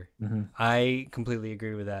 For sure. Mhm. I completely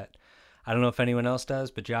agree with that. I don't know if anyone else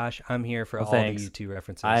does, but Josh, I'm here for Well, all thanks. the U2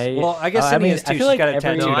 references. I- well, I guess I Sydney mean, is I too. She's feel like got it every-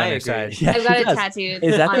 tattooed No, on I her agree. side. Yeah, I've got she it does. tattooed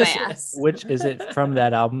Is that on the my ass. which is it from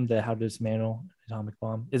that album, the How to Dismantle Atomic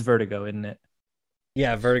Bomb? Is Vertigo, isn't it?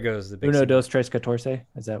 Yeah, Vertigo is the big Uno single. dos tres catorce.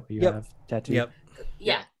 Is that what you Yep. have tattooed? Yep.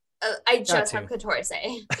 Yeah. I just to. have Catorce.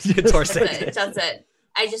 Catorce. That's it. That's it.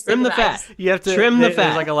 I just Trim think the about- fat. You have to Trim the there's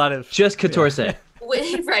fat. like a lot of Just Catorce.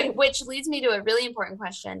 Right, which leads me to a really important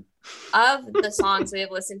question. Of the songs we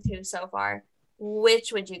have listened to so far,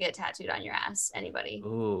 which would you get tattooed on your ass? Anybody?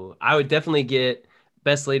 Ooh, I would definitely get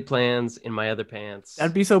Best Laid Plans in my other pants.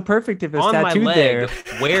 That'd be so perfect if it was on my tattooed leg there.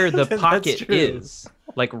 where the That's pocket true. is.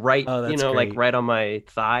 Like right, Oh, that's like great. right on my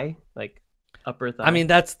thigh, like upper thigh. I mean,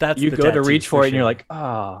 that's You the go to tattoo reach for it, and you're sure. like,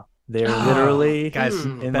 ah, they're Ah, literally guys,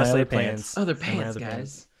 in Best my Laid other pants. Plans. other in my pants, other guys.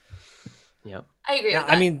 pants. Yep. I agree Yeah, with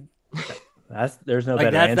that. I mean, There's no like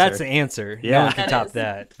better that. answer. That's the answer. No Yeah. one can That top is.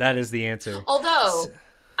 that. That is the answer. although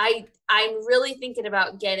I'm really thinking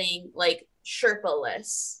about getting like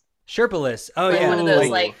Sherpa-less. Sherpa-less. Oh Like yeah, one of those like,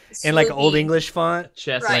 like in like old swoopy- English font,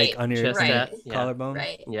 Chest, Right, like on your chest right. tat. Yeah. collarbone.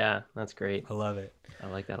 Right. Yeah, that's great. I love it. I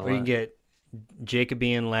like that a Or you lot. can get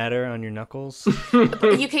Jacobean ladder on your knuckles.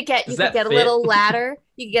 You could get Does a that fit? little ladder.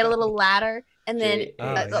 You could get a little ladder, and then J-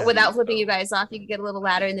 Oh, yeah. without flipping you guys off, you could get a little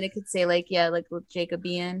ladder, and then it could say like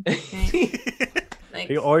Jacobean. Right?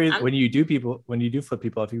 Like, Or I'm- when you do flip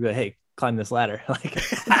people off, you be like, hey, climb this ladder. Like,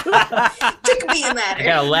 Jacobean I ladder.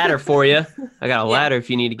 got a ladder for you. I got a Yeah. ladder if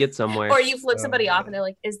you need to get somewhere. Or you flip Oh, somebody off, man. and they're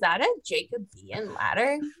like, "Is that a Jacobean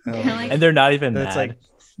ladder?" Oh, You're like, and they're not even That's mad. like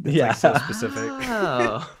yeah. like so specific.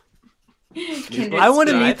 Oh. Kindred I want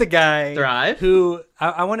to Thrive. meet the guy Thrive. who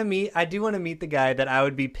I want to meet. I do want to meet the guy that I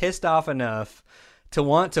would be pissed off enough to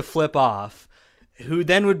want to flip off, who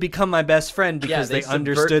then would become my best friend because they they subvert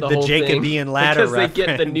understood the whole thing Jacobean ladder because they get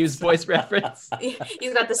the reference. Newsboys reference.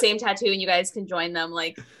 He's got the same tattoo, and you guys can join them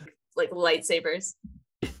like lightsabers.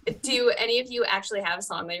 Do any of you actually have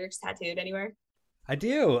song lyrics tattooed anywhere? I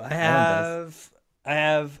do. I does.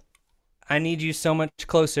 have. I Need You So Much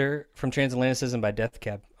Closer from Transatlanticism by Death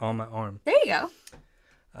Cab on my arm. There you go.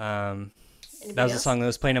 That Anybody was a else? song that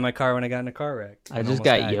was playing in my car when I got in a car wreck. I and just almost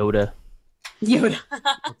got died. Yoda. Yoda.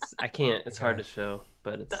 I can't. It's hard to show,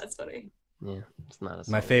 but it's That's funny. yeah. It's not a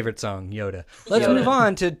song. My favorite song, Yoda. Let's Yoda. move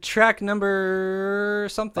on to track number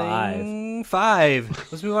something. Five.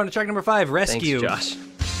 Let's move on to track number 5, Thanks, Rescue. Josh.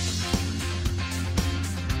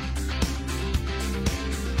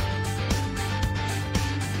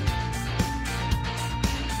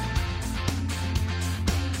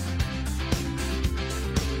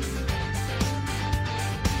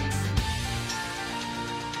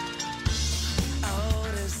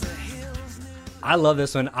 I love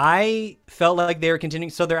this one. I felt like they were continuing.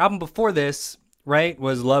 So their album before this, right,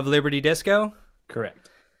 was Love, Liberty, Disco. Correct.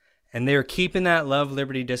 And they were keeping that Love,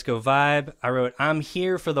 Liberty, Disco vibe. I wrote, I'm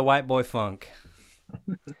here for the white boy funk.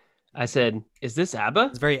 I said, "Is this ABBA?"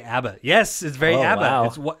 It's very ABBA. Yes, it's very Oh, ABBA. wow.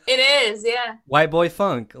 It's It is, yeah. white boy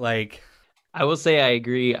funk. Like, I will say I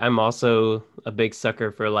agree. I'm also a big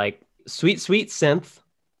sucker for like sweet synth,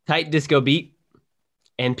 tight disco beat,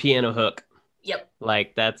 and piano hook. Yep.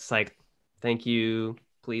 Like that's like, thank you,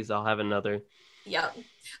 please, I'll have another. Yep.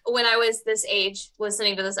 When I was this age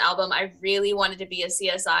listening to this album, I really wanted to be a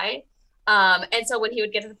CSI. And so when he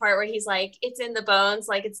would get to the part where he's like, it's in the bones,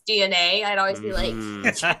 like it's DNA, I'd always be like,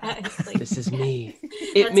 yes, like This is me.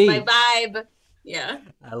 that's me. my vibe. Yeah.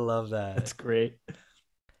 I love that. That's great.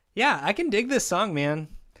 Yeah, I can dig this song, man.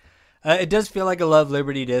 It does feel like a Love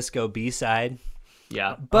Liberty Disco B-side.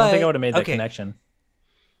 Yeah. But I don't think I would have made that okay. connection.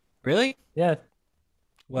 Really? Yeah.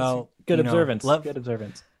 Well, Good you know, observance. love- Good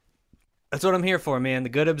observance. That's what I'm here for, man. The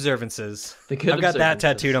good observances. The good I've got that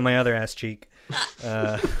observances. tattooed on my other ass cheek.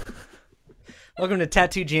 Welcome to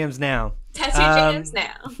Tattoo Jams Now. Tattoo jams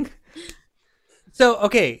now.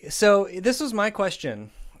 So this was my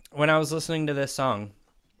question when I was listening to this song.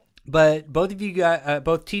 But both of you got,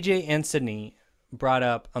 both TJ and Sydney brought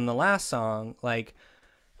up on the last song, like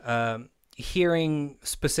hearing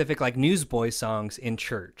specific like Newsboys songs in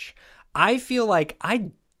church. I feel like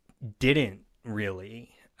I didn't really.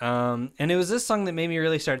 And it was this song that made me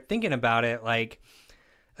really start thinking about it, like,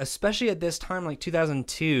 especially at this time, like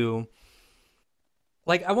 2002.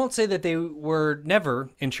 Like, I won't say that they were never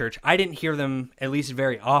in church. I didn't hear them, at least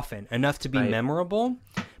very often, enough to be Right. memorable.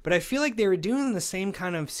 But I feel like they were doing the same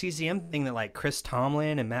kind of CCM thing that, like, Chris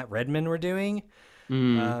Tomlin and Matt Redman were doing.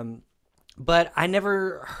 But I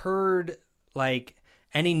never heard, like,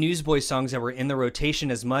 any Newsboys songs that were in the rotation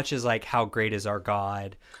as much as, like, How Great Is Our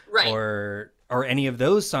God, Right. or any of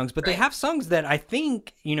those songs. But they Right. have songs that I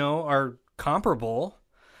think, you know, are comparable.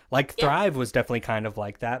 Like Yeah. Thrive was definitely kind of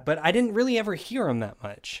like that, but I didn't really ever hear them that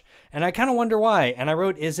much. And I kind of wonder why. And I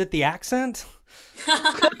wrote, is it the accent?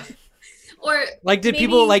 Or Like, did maybe-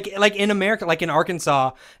 people like in America, like in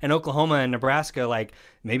Arkansas and Oklahoma and Nebraska, like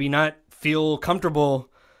maybe not feel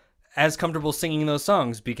as comfortable singing those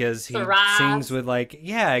songs because he Thrive. sings with like,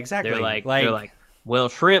 yeah, exactly. They're like, well,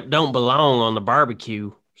 shrimp don't belong on the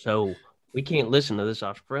barbecue, so we can't listen to this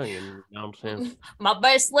Australian nonsense. my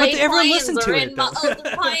best But laid everyone plans listened to are it, in my though.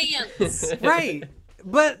 underpants. right.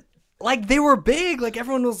 But like they were big, like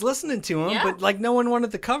everyone was listening to them, Yeah. but like no one wanted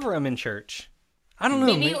to cover them in church. I don't know.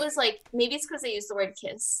 Maybe it was like, maybe it's because they used the word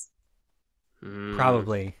kiss.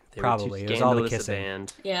 Probably. They were too Probably. It was all the scandalous a kissing.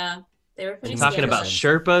 band. Yeah. They were pretty Talking about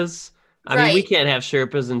scandalous. Sherpas. I mean, we Right. can't have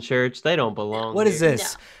Sherpas in church. They don't belong. What is here.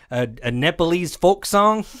 this? A Nepalese folk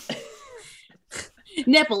song?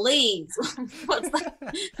 Nepalese. What's that?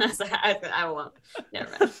 I was like, I won't.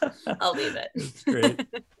 Never mind. I'll leave it. Great.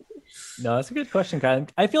 No, that's a good question, Kyle.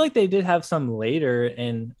 I feel like they did have some later,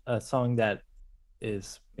 in a song that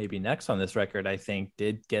is maybe next on this record, I think,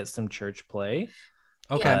 did get some church play.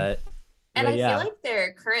 Okay. But, And but I yeah. feel like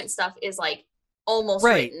their current stuff is like almost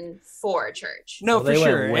Right. written for church. No, Well, for they went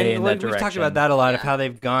sure. way in And that we've talked direction. about that a lot of Yeah. how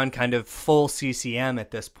they've gone kind of full CCM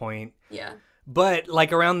at this point. Yeah. But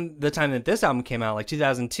like around the time that this album came out, like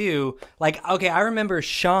 2002, like, okay, I remember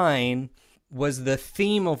Shine was the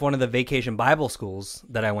theme of one of the vacation Bible schools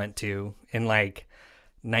that I went to in like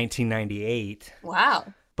 1998. Wow.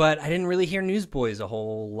 But I didn't really hear Newsboys a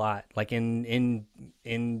whole lot, like in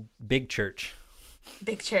big church.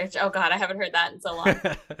 Big church. Oh God, I haven't heard that in so long.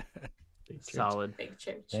 Solid. Big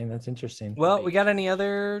church. Dang, that's interesting. Well, we got any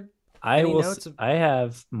other? I any will. notes? I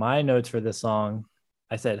have my notes for this song.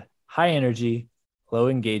 I said high energy, low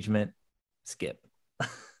engagement, skip.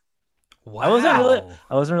 Wow.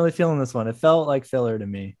 I wasn't really feeling this one. It felt like filler to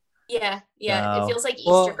me, Yeah. Yeah. No. It feels like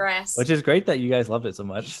Well, Easter grass. which is great that you guys loved it so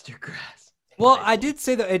much. Easter grass. Well, I did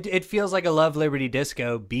say that it feels like a Love Liberty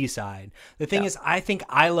Disco B-side. The thing Yeah. is, I think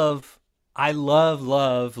I love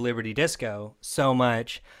Liberty Disco so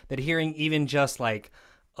much that hearing even just like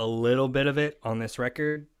a little bit of it on this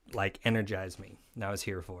record like energized me. And I was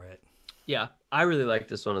here for it. Yeah, I really like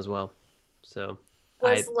this one as well. So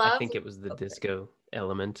Was I Love- think it was the Okay. disco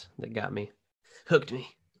element that got me, hooked me.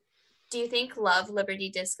 Do you think Love Liberty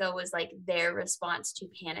Disco was like their response to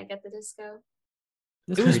Panic at the Disco?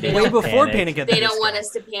 This It was predates way before Panic at the They don't Disco. want us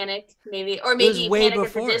to panic, maybe, or was maybe way Panic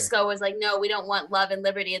before. at the Disco was like, no, we don't want love and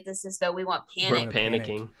liberty at this disco. We want We're panic. Panic.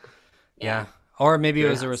 panicking. Yeah. Or maybe it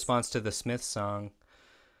was a Yes. response to the Smiths song.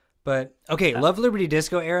 But okay, Love Liberty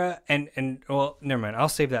Disco era and well, never mind. I'll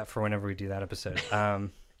save that for whenever we do that episode.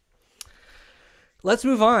 Let's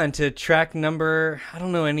move on to track number, I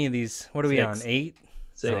don't know any of these. What are we 6. on? 8?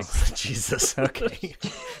 6. Oh, Jesus. Okay.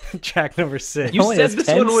 Track number 6. You Only said has this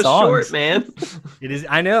 10 one was songs. short, man. It is.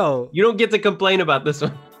 I know. You don't get to complain about this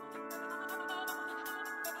one.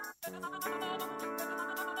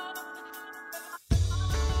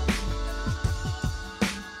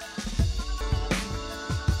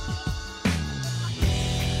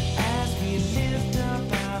 As we lift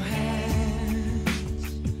up our hands,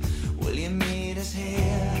 will you meet us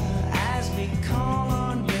here as we call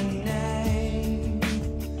on your name?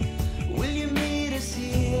 Will you meet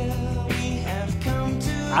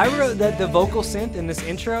I wrote that the vocal synth in this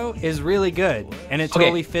intro is really good, and it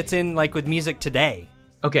totally fits in like with music today.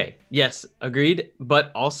 Okay, yes, agreed.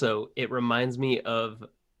 But also, it reminds me of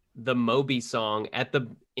the Moby song at the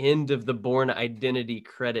end of the Bourne Identity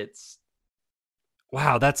credits.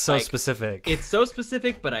 Wow, that's so Like, specific. It's so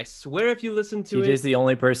specific, but I swear if you listen to TJ's it, the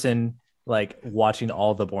only person like watching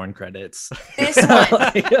all the Bourne credits. This one,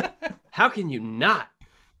 Like, how can you not?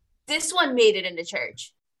 this one made it into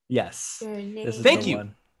church. yes. This is Thank the you.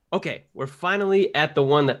 one. Okay, we're finally at the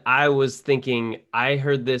one that I was thinking. I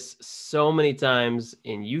heard this so many times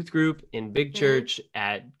in youth group, in big church,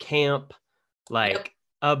 at camp, like Yep.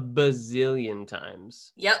 a bazillion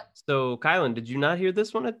times. Yep. So, Kylan, did you not hear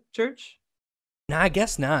this one at church? No, I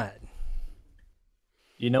guess not.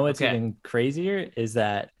 You know what's Okay. even crazier is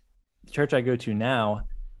that the church I go to now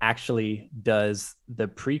actually does the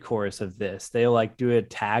pre-chorus of this. They like do a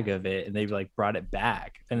tag of it and they've like brought it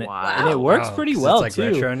back, and Wow. and it works Wow, pretty 'cause well it's too.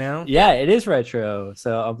 like retro now. Yeah, it is retro.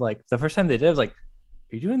 So I'm like, the first time they did, I was like,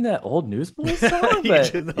 "Are you doing that old Newsboys song?" You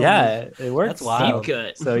But did the yeah, it works. That's wild. Deep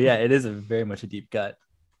cut. So yeah, it is very much a deep cut.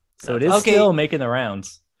 So it is Okay. still making the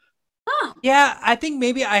rounds. Yeah, I think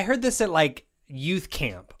maybe I heard this at like youth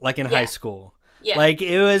camp, like in Yeah. high school. Yeah. Like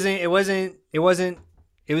it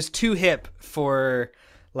was too hip for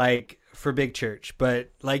like for big church, but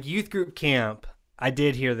like youth group camp, I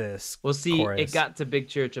did hear this. Well, see, chorus. it got to big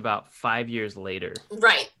church about 5 years later.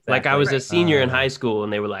 Right. Like I was a Right. senior in high school,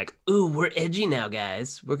 and they were like, "Ooh, we're edgy now,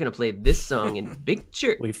 guys. We're gonna play this song in big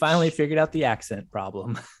church." We finally figured out the accent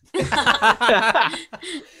problem.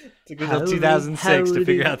 Took until 2006 to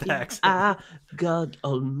figure out the accent. God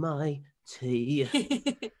Almighty.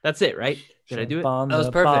 That's it, right? Did I do it? Jump on That was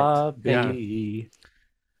the perfect. Bobby.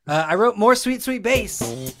 I wrote more sweet, sweet bass.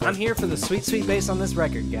 I'm here for the sweet, sweet bass on this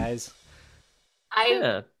record, guys.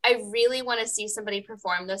 Yeah. I really want to see somebody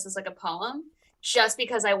perform this as like a poem, just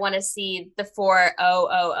because I want to see the 4 oh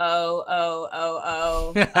oh oh oh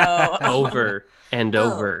oh oh oh Over and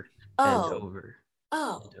Oh. over and oh over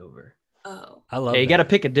oh and over. oh I love Hey, you that. got to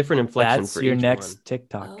pick a different inflection That's for your each next one.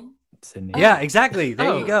 TikTok, oh. Sydney. Yeah, exactly. There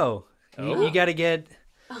Oh. you go. Oh. You got to get.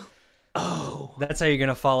 Oh. That's how you're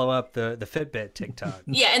gonna follow up the Fitbit TikTok.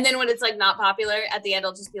 Yeah, and then when it's like not popular, at the end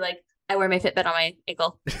I'll just be like, I wear my Fitbit on my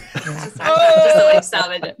ankle. Just to, like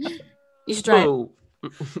salvage it. You should try it. Oh.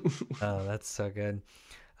 Oh, that's so good.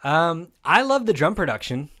 I love the drum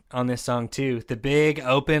production on this song too. The big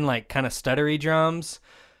open, like kind of stuttery drums.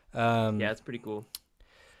 Yeah, it's pretty cool.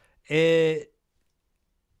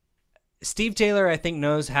 Steve Taylor, I think,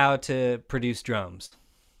 knows how to produce drums.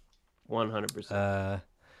 100%.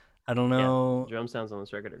 I don't know, Drum sounds on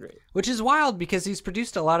this record are great. which is wild because he's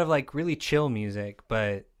produced a lot of like really chill music,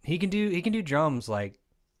 but he can do drums like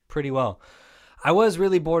pretty well. I was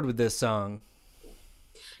really bored with this song.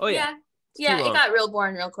 Oh yeah. Yeah, too it long. got real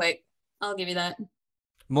boring real quick. I'll give you that.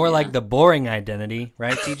 More Yeah. like the boring identity,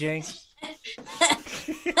 right, TJ?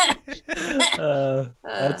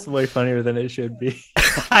 That's way funnier than it should be.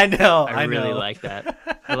 I know. I really know. like that.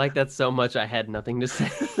 I like that so much I had nothing to say.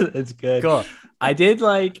 It's good. Cool. I did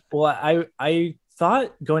like. Well, I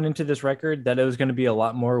thought going into this record that it was going to be a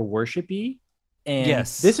lot more worshipy, and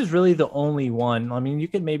Yes. this is really the only one. I mean, you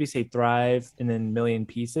could maybe say "Thrive" and then "Million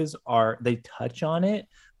Pieces" they touch on it,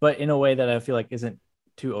 but in a way that I feel like isn't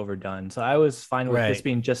too overdone. So I was fine with this Right.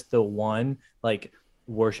 being just the one like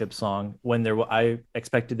worship song when I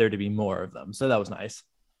expected there to be more of them. So that was nice.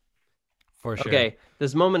 For sure. Okay,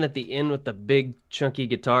 this moment at the end with the big chunky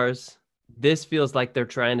guitars, this feels like they're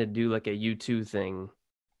trying to do like a U2 thing.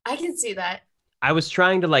 I can see that. I was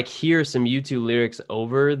trying to like hear some U2 lyrics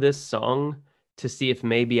over this song to see if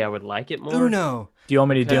maybe I would like it more. Uno. Do you want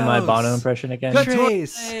me to do my Gross. Bono impression again?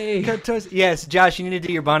 Trace. Hey. Yes, Josh, you need to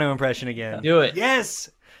do your Bono impression again. Do it. Yes.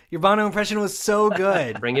 Your Bono impression was so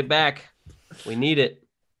good. Bring it back. We need it.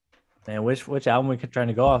 And which album we trying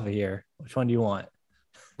to go off of here? Which one do you want?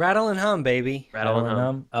 Rattle and hum, baby. Rattle and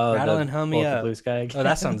hum. Oh, Rattle and hum me Pull Up the up. Blue Sky. Oh,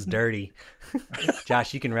 that sounds dirty.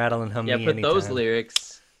 Josh, you can rattle and hum Yeah, me put those anytime.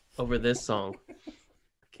 lyrics over this song.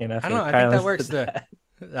 Can't I don't know. I think that works.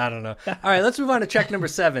 I don't know. All right, let's move on to track number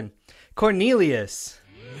 7. Cornelius.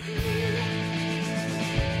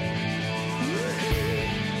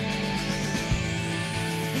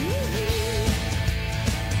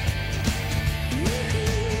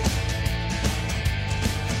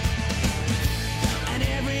 And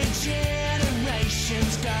every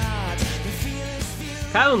generation's got the fearless view.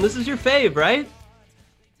 Kylan, this is your fave, right?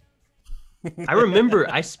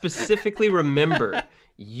 I specifically remember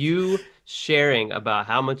you sharing about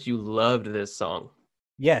how much you loved this song.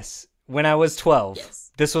 Yes, when I was 12.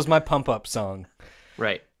 Yes. This was my pump up song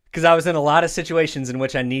Right. because I was in a lot of situations in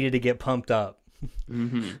which I needed to get pumped up.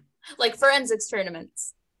 Mm-hmm. Like forensics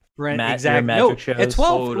tournaments. Right, your exactly. magic No, shows. at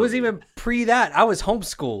 12 it was Totally. even pre that. I was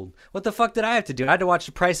homeschooled. What the fuck did I have to do? I had to watch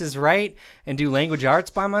The Price is Right and do language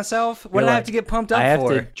arts by myself. What You're did I like, have to get pumped up I have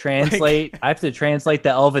for? to translate. I have to translate the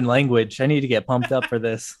Elven language. I need to get pumped up for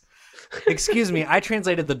this. Excuse me, I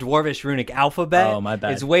translated the Dwarvish runic alphabet. Oh, my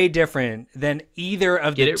bad. It's way different than either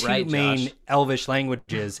of Get the it two right, main Josh. Elvish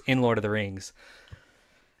languages in Lord of the Rings.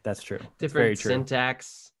 That's true. That's Different very true.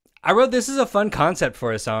 syntax. I wrote this is a fun concept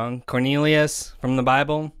for a song. Cornelius from the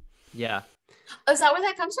Bible. Yeah. Oh, is that where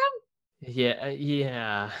that comes from? Yeah.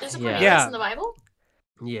 Yeah. There's a Yeah. Cornelius Yeah. in the Bible?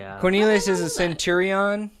 Yeah. Cornelius is I a love that.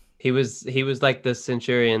 centurion. He was like the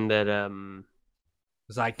centurion that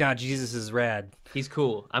It's like, nah, Jesus is rad. he's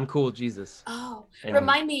cool. I'm cool, Jesus. Oh, And-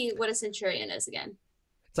 remind me what a centurion is again.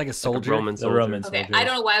 It's like a Like a soldier. Roman The soldier. Roman Okay, soldier. I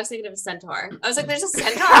don't know why I was thinking of a centaur. I was like, there's a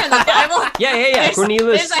centaur in the Bible? Yeah. There's-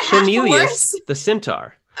 Cornelius, there's a half Cornelius, horse? the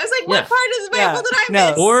centaur. I was like, what Yeah. part of the Bible did I no.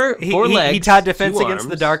 miss? Four He legs. taught defense 2 against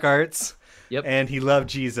the arms. dark arts. Yep. And he loved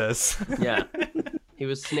Jesus. Yeah. He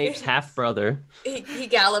was Snape's half brother. He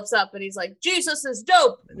gallops up and he's like, Jesus is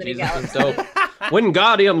dope. And then he Jesus gallops is dope.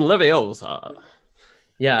 Wingardium Leviosa.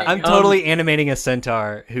 Yeah. I'm totally animating a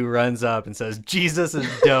centaur who runs up and says, Jesus is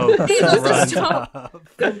dope. Jesus is Runs dope. up.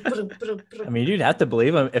 I mean, you'd have to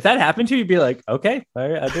believe him. If that happened to you, you'd be like, okay, all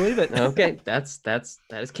right, I believe it. Okay, that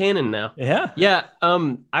is canon now. Yeah. Yeah.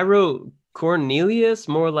 I wrote Cornelius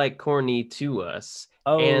more like corny to us.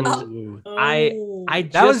 Oh. And I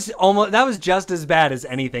That was just as bad as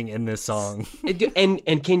anything in this song.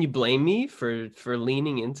 and can you blame me for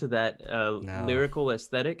leaning into that No. lyrical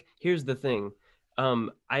aesthetic? Here's the thing.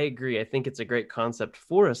 I agree. I think it's a great concept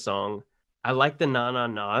for a song. I like the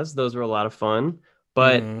na-na-nas. Those were a lot of fun.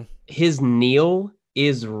 But Mhm. his kneel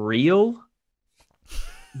is real.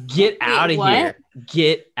 Get out of what? here.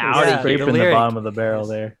 Get out Yeah, of Scraping here. the the lyric. bottom of the barrel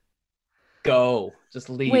there. Go. Just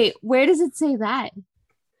leave. Wait, where does it say that?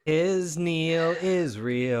 His kneel is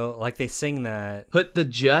real. Like they sing that. Put the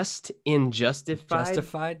just in justified.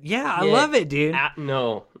 Justified. Yeah, I Yeah. love it, dude.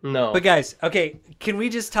 No. But guys, okay, can we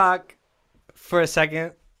just talk for a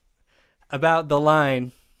second about the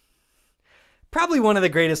line? Probably one of the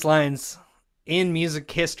greatest lines in music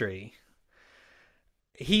history.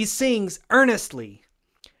 He sings earnestly,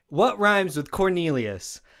 "What rhymes with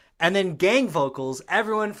Cornelius?" And then gang vocals,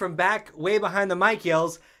 everyone from back way behind the mic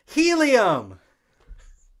yells, "Helium!"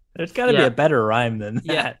 There's got to be Yeah. a better rhyme than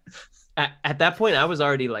Yeah. that. At that point, I was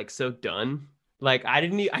already like so done. Like I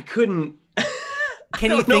couldn't. Can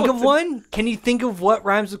you don't know think what of to- one? Can you think of what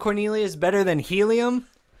rhymes with Cornelius better than helium?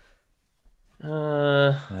 I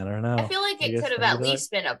don't know. I feel like I it guess could have maybe at that-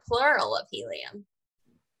 least been a plural of helium.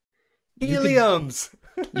 You could- Heliums.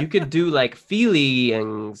 You could do like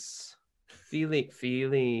feelings.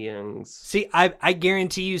 Feelings. See, I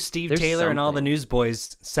guarantee you Steve There's Taylor and all the something.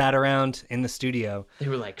 newsboys sat around in the studio They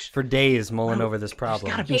were like, for days mulling Well, over this there's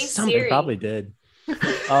problem. gotta be Hey, something. Siri. Probably did.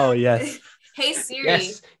 Oh, yes. Hey Siri,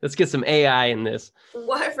 Yes, let's get some AI in this.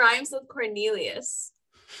 what rhymes with Cornelius?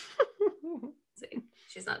 See,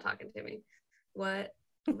 she's not talking to me. What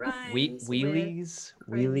rhymes with Wheelies,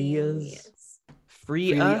 Cornelius? free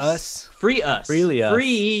Freely us, us. free us, Freely us.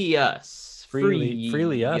 free us,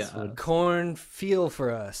 Freely us us. would- Corn feel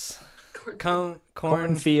for us. Corn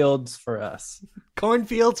Cornfields for us.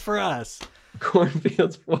 cornfields for us.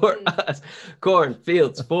 Cornfields for us,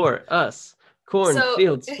 cornfields for us,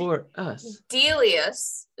 cornfields for us.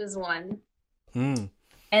 Delius is one. Hmm.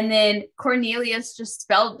 And then Cornelius just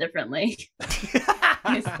spelled differently.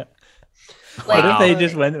 What if they Wow.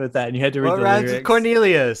 just went with that and you had to read What the rhymes with lyrics?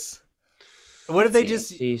 Cornelius? What if they Let's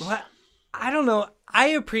just? Sheesh. What? I don't know. I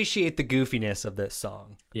appreciate the goofiness of this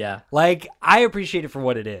song. Yeah. Like I appreciate it for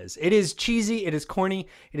what it is. It is cheesy. It is corny.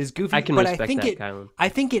 It is goofy. I can but respect I think that, it. Kylan. I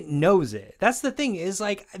think it knows it. That's the thing. Is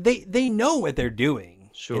like they know what they're doing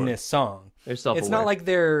Sure. in this song. They're self-aware. It's not like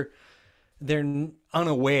they're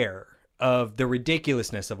unaware of the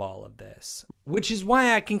ridiculousness of all of this, which is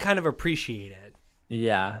why I can kind of appreciate it.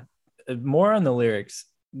 Yeah. More on the lyrics.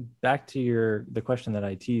 Back to the question that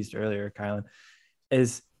I teased earlier, Kylan,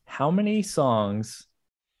 is how many songs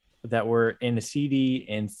that were in a CD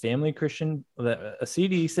in Family Christian, a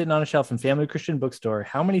CD sitting on a shelf in Family Christian Bookstore,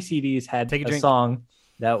 how many CDs had Take a a drink. song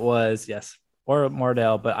that was, yes, or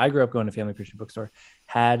Mardell, but I grew up going to Family Christian Bookstore,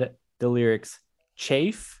 had the lyrics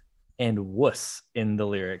chafe and wuss in the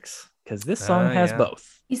lyrics? Because this song has yeah.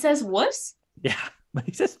 both. He says wuss? Yeah. But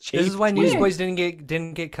he says chafe. This is why too. Newsboys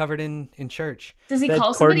didn't get covered in church. Does he Said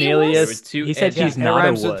call somebody a Cornelius. wuss? It was too He said edgy. he's it not a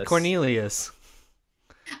rhymes wuss. with Cornelius.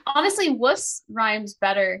 Honestly, wuss rhymes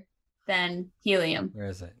better than helium. Where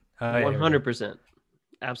is it? 100%.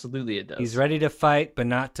 Absolutely it does. He's ready to fight, but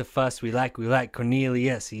not to fuss. We like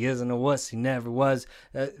Cornelius. He isn't a wuss. He never was.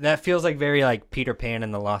 That feels like very like Peter Pan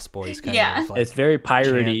and the Lost Boys kind Yeah. of. Like, It's very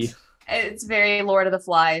piratey. chant. It's very Lord of the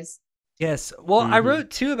Flies. Yes. Well, I Mhm. wrote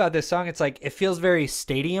too about this song. It's like it feels very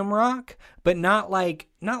stadium rock, but not like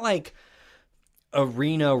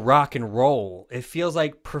arena rock and roll. It feels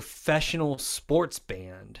like professional sports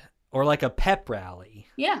band or like a pep rally.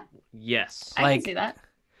 Yeah, Yes. I Like- can see that.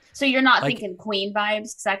 So you're not like- thinking Queen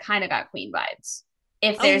vibes? Because I kind of got Queen vibes.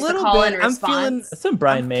 If A there's the little call and bit. I'm feeling- response. That's some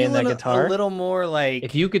Brian I'm May in that feeling guitar. a little more like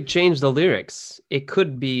If you could change the lyrics, it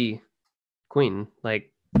could be Queen.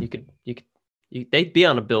 Like they'd be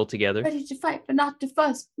on a bill together. Ready to fight, but not to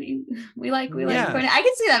fuss. We like Yeah. Queen. I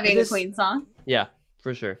can see that being This- a Queen song. Yeah,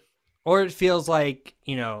 for sure. or it feels like,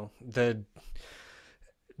 the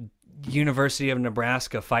University of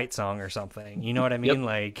Nebraska fight song or something. You know what I mean? Yep.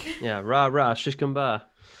 Like Yeah, rah rah, shish kumbah.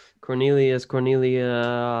 Cornelia.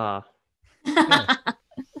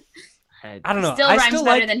 I don't know. Still I rhymes still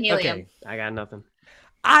better like, than helium. Okay. I got nothing.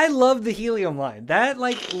 I love the helium line. That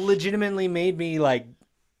like legitimately made me like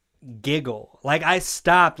giggle. Like I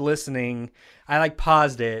stopped listening. I like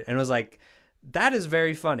paused it and was like, that is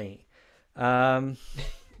very funny.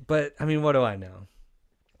 But I mean, what do I know?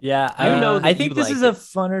 Yeah, You know that I think you this is liked a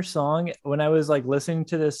funner song. When I was like listening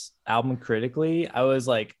to this album critically, I was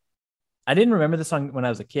like, I didn't remember the song when I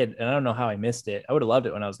was a kid, and I don't know how I missed it. I would have loved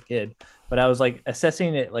it when I was a kid, but I was like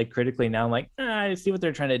assessing it like critically now. I'm like, I see what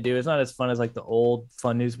they're trying to do. It's not as fun as like the old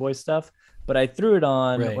Fun Newsboys stuff. But I threw it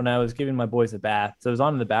on Right. when I was giving my boys a bath, so it was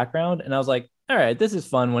on in the background, and I was like, all right, this is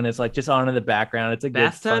fun when it's like just on in the background. It's a good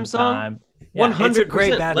Bath time fun song? time. Yeah, 100%. It's a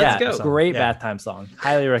great bath Let's time go. song. great Yeah. bath time song.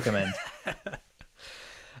 Highly recommend.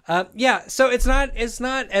 Yeah, so it's not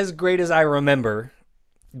as great as I remember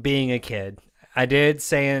being a kid. I did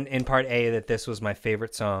say in part A that this was my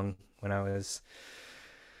favorite song when I was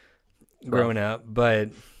growing up, but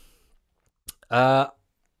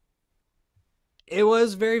it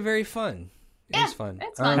was very, very fun. It was fun.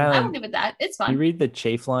 It's fun. Um, I will give it that. It's You fun. read the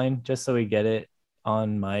chafe line just so we get it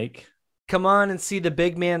on mic. Come on and see the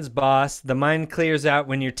big man's boss. The mind clears out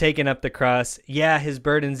when you're taking up the cross. Yeah, his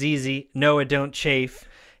burden's easy. No, it don't chafe.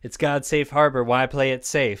 It's God's safe harbor. Why play it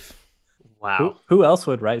safe? Wow. Who else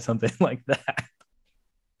would write something like that?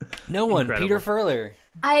 No one. Incredible. Peter Furler.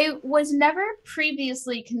 I was never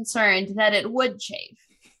previously concerned that it would chafe.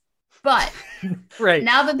 But Right.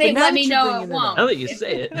 now that they've now let that me you're know bringing it it won't. Now that you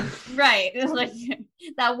say it. Right. It's like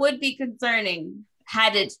that would be concerning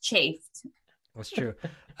had it chafed. That's true.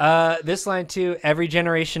 This line too. Every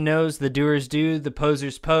generation knows the doers do, the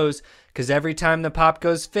posers pose, because every time the pop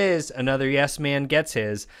goes fizz, another yes man gets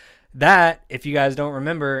his. That, if you guys don't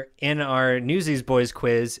remember, in our Newsies Boys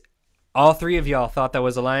quiz, all three of y'all thought that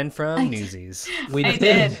was a line from Newsies. We I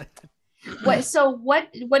did. What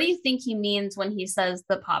do you think he means when he says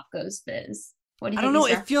the pop goes fizz? What do you I think don't know.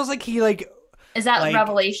 he's It feels like he like is that like-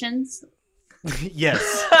 Revelations? yes.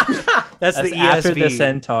 That's That's the after ESV. the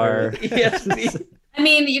centaur. Yes. I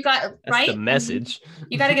mean, you got That's right. the message.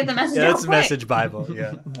 You got to get the message. Yeah, out that's quick. Message Bible.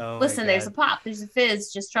 Yeah. Oh my Listen, there's a God. pop. There's a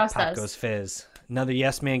fizz. Just trust Pop us. goes fizz. Another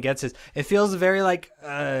yes man gets his. It feels very like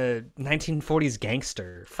 1940s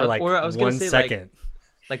gangster for like Or I was gonna 1 say, second.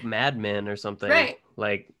 Like Mad Men or something. Right.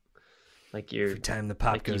 Like you're Every time the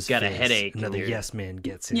pop like you've goes got a fizz, headache and another you're- yes man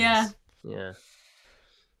gets his. Yeah. yeah.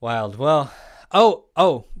 Wild. Well,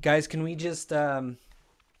 oh, guys, can we just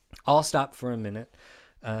I'll stop for a minute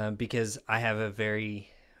because I have a very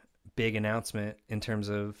big announcement in terms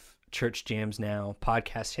of Church Jams Now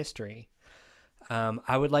podcast history.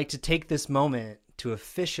 I would like to take this moment to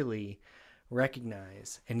officially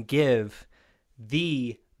recognize and give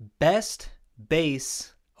the Best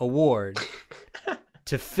Bass Award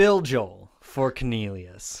to Phil Joel for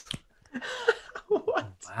Cornelius.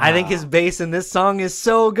 I think his bass in this song is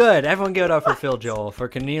so good. Everyone give it up for Phil Joel for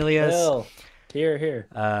Cornelius. Phil, here.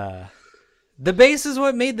 The bass is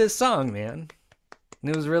what made this song, man. And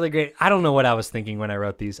it was really great. I don't know what I was thinking when I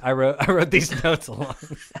wrote these. I wrote these notes along.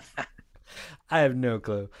 I have no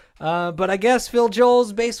clue. But I guess Phil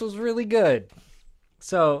Joel's bass was really good.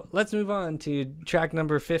 So let's move on to track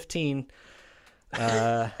number 15.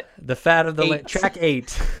 The Fad of the Land. Track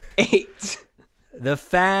 8. 8. The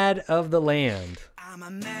Fad of the Land. I'm a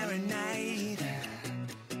marinade.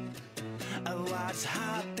 Oh, what's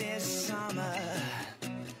hot this summer?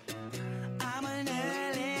 I'm an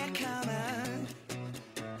early comer.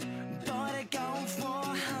 Boy, they go for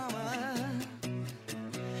Hummer.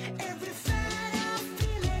 Every fan I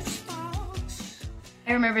feel it's false.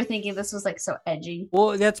 I remember thinking this was like so edgy.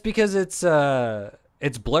 Well, that's because it's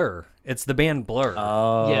It's Blur. It's the band Blur.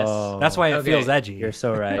 Oh, That's why it Okay. feels edgy. you're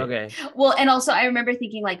so right. Okay. Well, and also I remember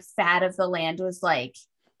thinking like Fat of the Land was like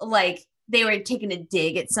they were taking a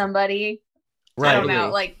dig at somebody. I don't know.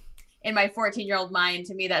 Totally. Like in my 14-year-old mind,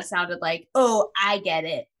 to me that sounded like, oh, I get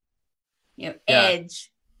it. Yeah.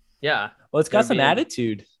 Edge. Yeah. Well, it's got They're some being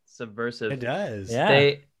attitude. Subversive. It does.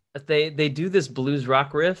 Yeah. They do this blues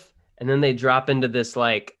rock riff, and then they drop into this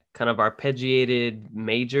like kind of arpeggiated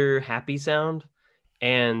major happy sound.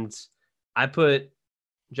 And I put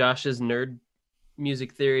Josh's nerd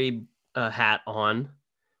music theory hat on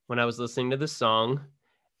when I was listening to the song,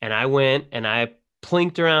 and I went and I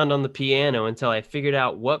plinked around on the piano until I figured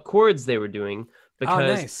out what chords they were doing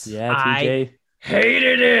because nice. Yeah, I- TJ.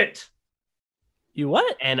 hated it. You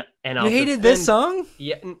what? And You I'll hated this defend- song?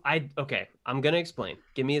 Yeah, okay. I'm gonna explain.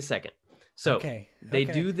 Give me a second. So Okay. they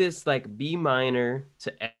okay. do this like B minor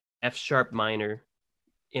to F sharp minor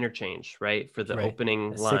interchange, right, for the Right.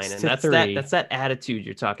 opening A line, 6 and to that's 3. that attitude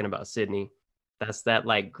you're talking about, Sydney. That's that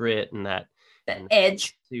like grit and that The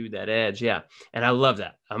edge. to that edge, yeah. And I love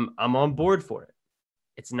that. I'm on board for it.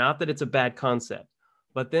 It's not that it's a bad concept,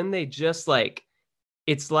 but then they just like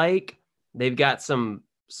it's like they've got some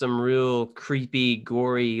real creepy,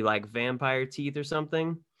 gory like vampire teeth or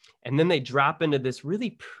something, and then they drop into this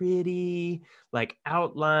really pretty like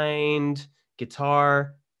outlined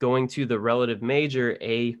guitar going to the relative major,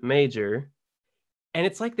 A major, and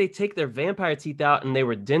it's like they take their vampire teeth out and they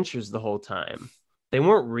were dentures the whole time. They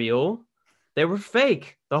weren't real. They were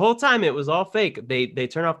fake the whole time. It was all fake. They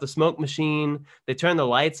turn off the smoke machine, they turn the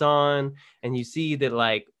lights on, and you see that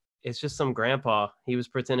like it's just some grandpa. He was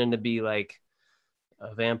pretending to be like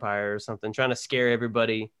a vampire or something, trying to scare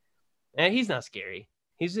everybody. And he's not scary.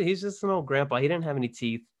 He's just an old grandpa. He didn't have any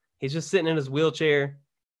teeth. He's just sitting in his wheelchair.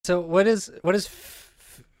 So what does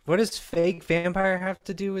fake vampire have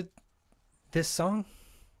to do with this song?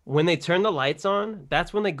 When they turn the lights on,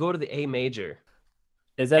 that's when they go to the A major.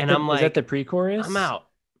 Is that And the, I'm is that like, the pre-chorus? I'm out.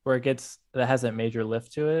 Where it gets that has that major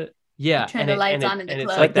lift to it. Yeah, Turn the lights on in the and club.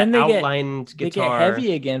 it's like But then that they get- outlined They guitar. get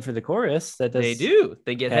heavy again for the chorus. That does. They do.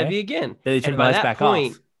 They get Okay. heavy again. Then they turn And the by lights that back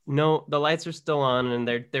point, off. no, the lights are still on, and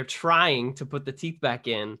they're trying to put the teeth back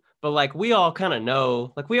in. But like we all kind of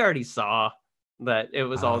know, like we already saw that it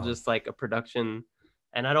was all Oh. just like a production,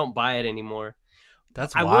 and I don't buy it anymore.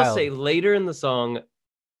 That's I wild. will say later in the song,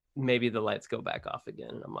 maybe the lights go back off again,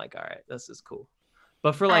 and I'm like, all right, this is cool.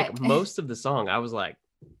 But for like most of the song, I was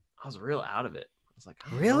real out of it. I was like, I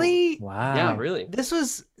don't know. Really? Wow. Yeah, really. This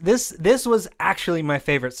was actually my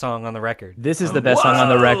favorite song on the record. This is the best song on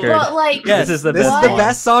the Whoa. record. But like, Yes, This is the this best is the one.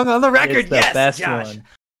 best song on the record. It's the yes, best Josh. one.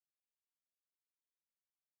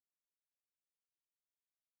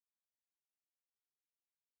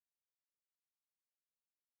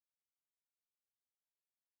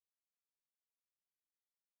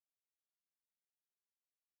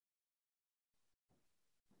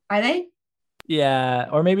 are they? Yeah,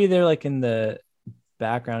 or maybe they're like in the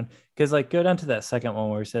background because like go down to that second one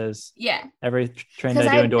where it says Yeah. every trend Because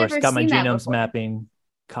I do I've endorse, never got my seen that genomes before. mapping,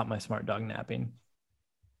 caught my smart dog napping.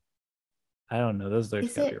 I don't know. Those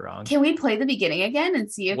lyrics Is gotta it- be wrong. Can we play the beginning again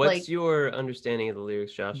and see if What's like your understanding of the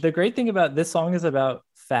lyrics, Josh? The great thing about this song is about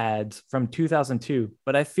fads from 2002,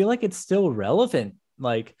 but I feel like it's still relevant.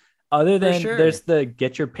 Like, other than sure. there's the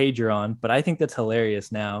get your pager on, but I think that's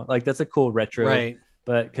hilarious now. Like, that's a cool retro. Right.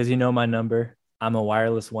 But because you know my number, I'm a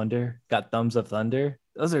wireless wonder, got thumbs of thunder.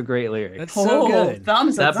 Those are great lyrics. That's so good.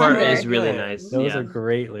 thumbs that up part thunder. is really Good. nice. Those yeah. are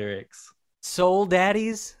great lyrics. Soul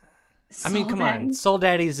Daddies. I mean, So come bad. on. Soul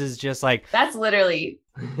Daddies is just like That's literally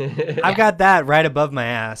I've got that right above my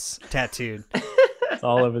ass tattooed. It's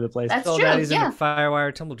all over the place. That's Soul true, Daddies yeah. in a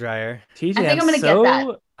Firewire tumble dryer. TJ, I think I'm gonna get so,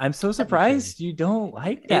 that. I'm so surprised you don't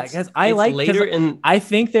like that It's- because I it's like later in I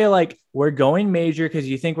think they're like, we're going major because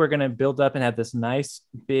you think we're going to build up and have this nice,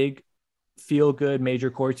 big, feel good major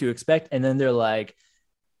chord to expect. And then they're like,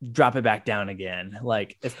 drop it back down again.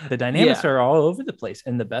 Like, the dynamics are all over the place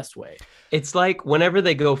in the best way. It's like whenever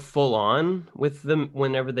they go full on with them,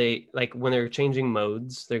 whenever they like when they're changing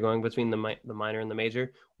modes, they're going between the minor and the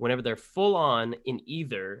major. Whenever they're full on in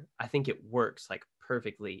either, I think it works like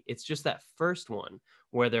perfectly. It's just that first one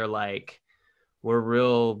where they're like, we're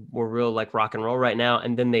real like rock and roll right now,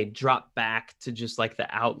 and then they drop back to just like the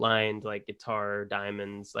outlined like guitar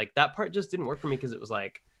diamonds. Like that part just didn't work for me because it was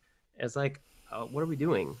like, what are we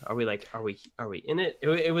doing? Are we in it?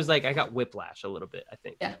 It was like I got whiplash a little bit, I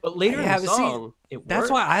think. Yeah. But later Yeah, in the but see, song, it That's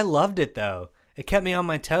works. why I loved it though. It kept me on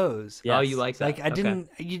my toes. Oh, Yes. you like that? Like I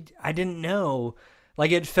Okay. didn't know.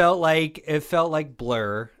 Like it felt like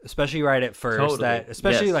Blur, especially right at first. Totally. That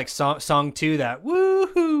especially Yes. like song 2, that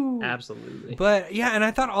woohoo. Absolutely. But yeah, and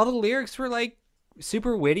I thought all the lyrics were like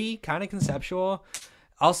super witty, kind of conceptual.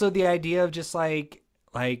 Also, the idea of just like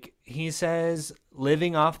he says,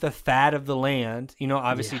 living off the fat of the land. You know,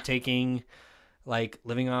 obviously taking like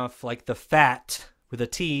living off like the fat with a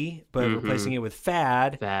T, but replacing it with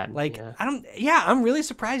fad. Like I'm really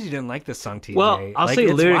surprised you didn't like this song, TJ. Well, I'll like, say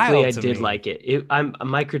lyrically, I to did me. like it.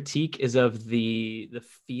 My critique is of the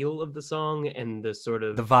feel of the song and the sort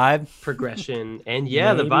of The vibe, progression, and the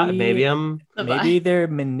vibe. Maybe they're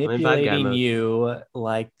guy manipulating mode. you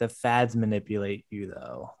like the fads manipulate you,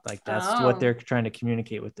 though. Like that's what they're trying to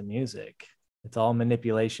communicate with the music. It's all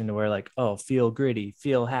manipulation to where like, oh, feel gritty,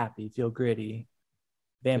 feel happy, feel gritty.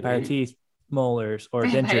 Vampire teeth, molars, or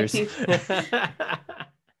dentures.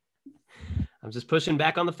 I'm just pushing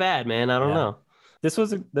back on the fad, man. I don't know. This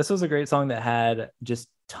was a great song that had just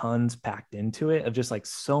tons packed into it of just like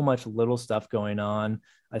so much little stuff going on.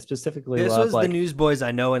 I specifically this love was like the Newsboys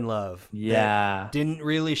I know and love. Yeah, that didn't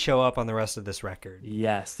really show up on the rest of this record.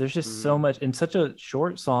 Yes, there's just so much in such a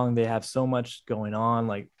short song. They have so much going on,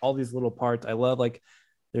 like all these little parts. I love like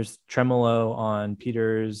there's tremolo on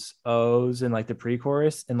Peter's O's and like the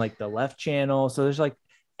pre-chorus and like the left channel. So there's like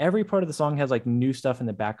every part of the song has like new stuff in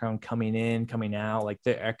the background coming in, coming out, like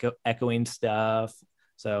the echoing stuff.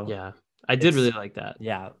 So yeah, I did really like that.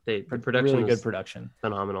 Yeah, the production, really good production,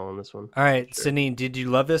 phenomenal on this one. All right, Sydney, did you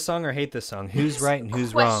love this song or hate this song? Who's right and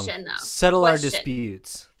who's wrong? Settle our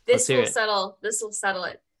disputes. This will settle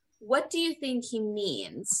it. What do you think he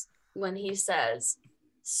means when he says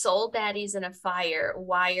soul daddies in a fire,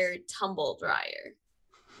 wire tumble dryer?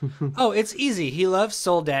 Oh, it's easy. He loves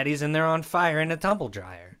soul daddies and they're on fire in a tumble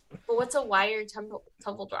dryer. But what's a wire tumble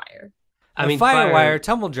dryer? I mean, firewire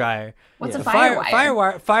tumble dryer. What's a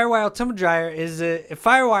firewire? Firewire tumble dryer is a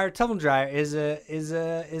firewire tumble dryer is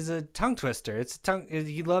a tongue twister. It's a tongue.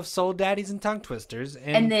 You love soul daddies and tongue twisters.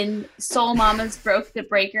 And then soul mamas broke the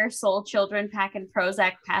breaker. Soul children packing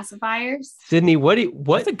Prozac pacifiers. Sydney,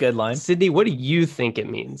 what's a good line? Sydney, what do you think it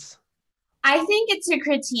means? I think it's a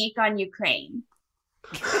critique on Ukraine.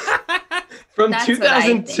 From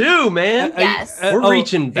 2002, man. Yes. We're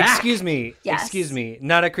reaching back. Excuse me. Yes. Excuse me.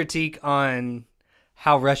 Not a critique on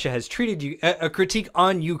how Russia has treated you. A critique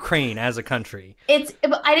on Ukraine as a country. I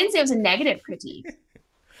didn't say it was a negative critique.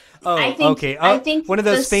 Oh, okay. I think one of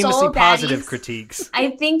those famously positive critiques. I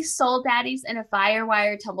think soul daddies and a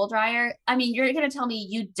firewire tumble dryer. I mean, you're gonna tell me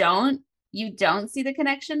you don't see the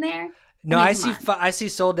connection there? No, I see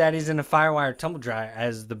soul daddies in a firewire tumble dryer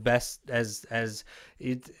as the best as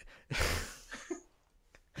it.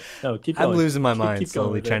 No, keep going. I'm losing my mind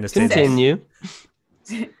slowly trying to say continue.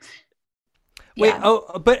 Wait,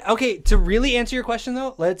 but okay, to really answer your question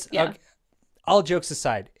though, let's all jokes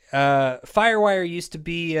aside. Firewire used to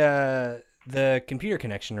be the computer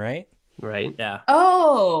connection, right? Right. Yeah.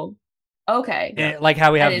 Oh. Okay. And like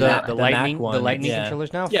how we have the lightning yeah.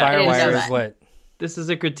 controllers now. Yeah, Firewire is what? This is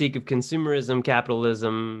a critique of consumerism,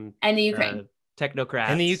 capitalism, and the Ukraine, technocrats,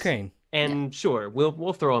 and the Ukraine. And sure,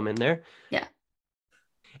 we'll throw them in there. Yeah.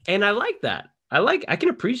 And I like that. I can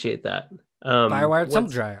appreciate that. Firewire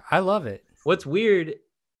tumble dryer. I love it. What's weird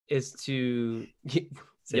is to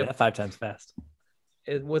say that 5 times fast.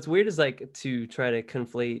 What's weird is like to try to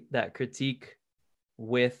conflate that critique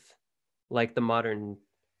with like the modern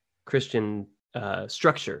Christian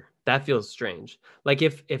structure. That feels strange. Like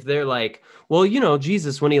if they're like, well, you know,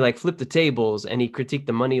 Jesus, when he like flipped the tables and he critiqued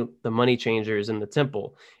the money changers in the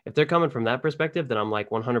temple, if they're coming from that perspective, then I'm like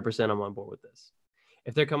 100% I'm on board with this.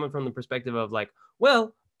 If they're coming from the perspective of like,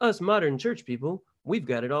 well, us modern church people, we've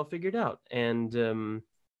got it all figured out. And,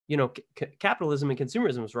 you know, capitalism and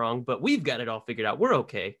consumerism is wrong, but we've got it all figured out. We're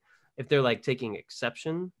okay. If they're like taking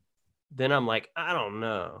exception, then I'm like, I don't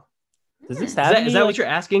know. Does this is that what you're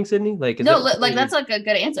asking, Sydney? Like, that's like a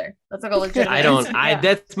good answer. That's like a legit answer.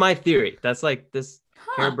 That's my theory. That's like this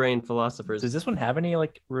harebrained philosophers. Does this one have any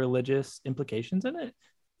like religious implications in it?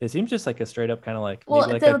 It seems just like a straight up kind of like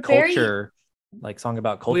maybe like a culture, like song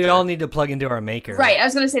about culture. We all need to plug into our maker. Right. I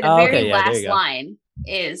was going to say the very last line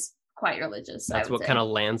is quite religious. That's what kind of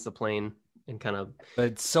lands the plane and kind of.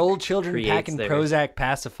 But soul children packing Prozac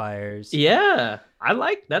pacifiers. Yeah,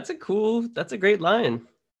 that's a great line.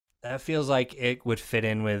 That feels like it would fit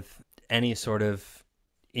in with any sort of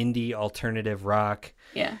indie alternative rock.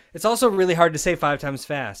 Yeah. It's also really hard to say 5 times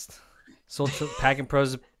fast. Soul packing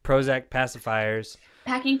Prozac pacifiers.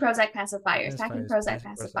 Packing Prozac pacifiers. Packing Prozac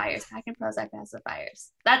pacifiers. Packing Prozac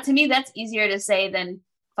pacifiers. That to me, that's easier to say than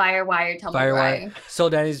firewire tumble dryer.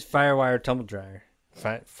 Soul daddies firewire tumble dryer.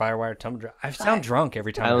 Firewire tumble dryer. I sound drunk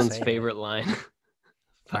every time. Alan's favorite line.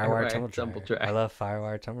 Firewire tumble dryer. I love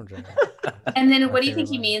firewire tumble dryer. And then what do you think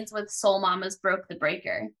he means with soul mamas broke the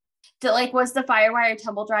breaker? Was the Firewire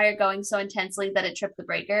tumble dryer going so intensely that it tripped the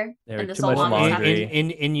breaker? There And was the too much Soul Mamas laundry.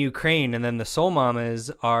 happened? in Ukraine, and then the Soul Mamas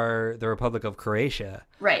are the Republic of Croatia,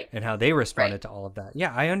 Right. and how they responded Right. to all of that.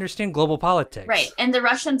 Yeah, I understand global politics. Right. And the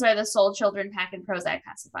Russians are the Soul Children packing Prozac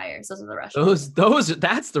pacifiers. Those are the Russians.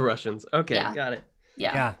 That's the Russians. Okay, Yeah. got it.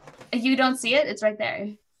 Yeah. Yeah. If you don't see it, it's right there.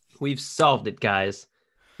 We've solved it, guys.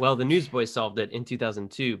 Well, the Newsboys solved it in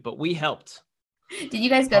 2002, but we helped. Did you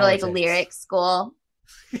guys go to like a Politics. lyric school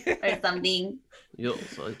or something?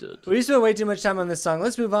 Yes, I did. We spent way too much time on this song.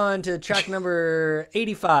 Let's move on to track number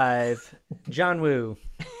 85, John Woo.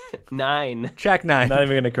 9. Track 9. I'm not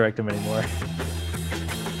even gonna correct him anymore.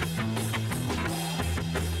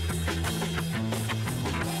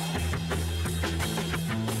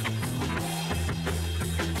 Roll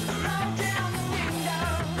down the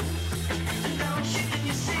windows, and don't you can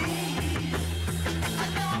you see? I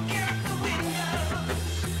don't care if the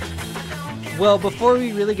windows. I don't care. Well, before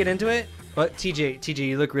we really get into it, TJ,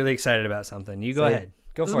 you look really excited about something. You go Say it. ahead.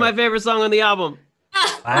 Go This for is my it. favorite song on the album.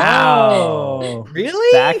 Wow.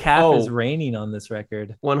 Really? Back half Oh. is raining on this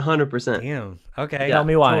record. 100%. Damn. Okay. Tell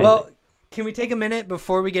me why. Well, can we take a minute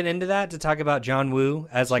before we get into that to talk about John Woo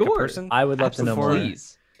as like a Sure. person? I would love to know more.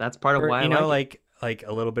 Please. That's part of Or, why you I know, like it. like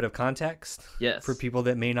a little bit of context Yes. for people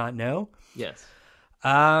that may not know. Yes.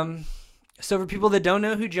 So for people that don't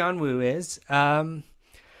know who John Woo is,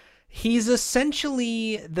 he's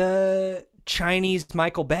essentially the Chinese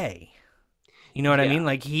Michael Bay. You know what I Yeah. mean?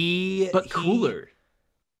 Like But cooler.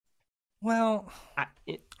 Well,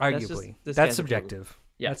 arguably, this that's guy's subjective.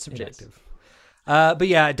 Yeah, That's it is. subjective. But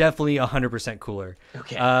yeah, definitely 100% cooler.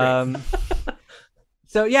 Okay.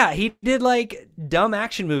 So yeah, he did like dumb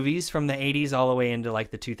action movies from the 80s all the way into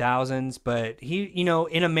like the 2000s, but he, you know,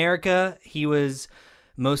 in America, he was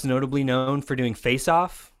most notably known for doing Face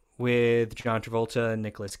Off with John Travolta and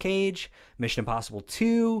Nicolas Cage, Mission Impossible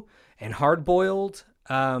 2, and Hard Boiled.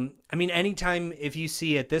 I mean, anytime if you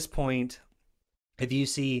see at this point, if you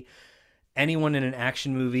see anyone in an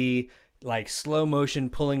action movie like slow motion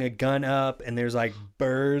pulling a gun up and there's like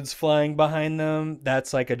birds flying behind them,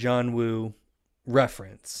 that's like a John Woo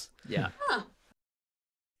reference. Yeah. I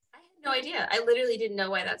had no idea. I literally didn't know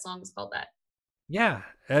why that song was called that. Yeah.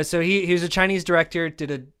 So he was a Chinese director, did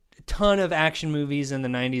a ton of action movies in the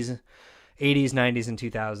 90s, 80s, 90s, and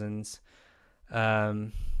 2000s.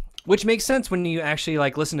 Which makes sense when you actually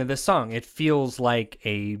like listen to this song. It feels like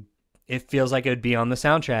it would be on the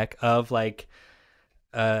soundtrack of like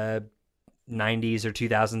 90s or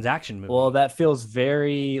 2000s action movie. Well, that feels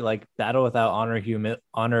very like Battle Without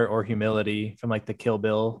Honor or Humility from like the Kill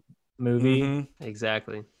Bill movie. Mhm.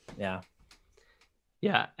 Exactly. Yeah.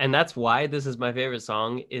 Yeah, and that's why this is my favorite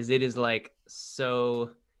song. It is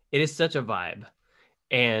such a vibe,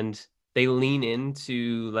 and they lean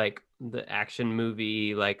into like the action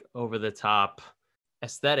movie, like over the top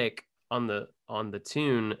aesthetic on the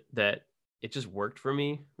tune that it just worked for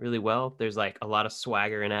me really well. There's like a lot of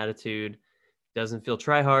swagger and attitude. Doesn't feel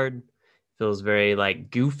try hard. Feels very like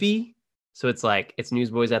goofy. So it's like it's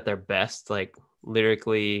Newsboys at their best, like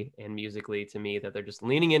lyrically and musically to me, that they're just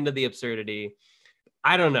leaning into the absurdity.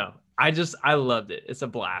 I don't know. I loved it. It's a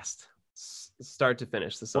blast. Start to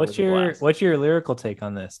finish. The song is a blast. What's your lyrical take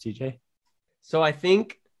on this, TJ? So I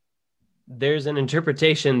think there's an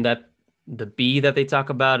interpretation that the bee that they talk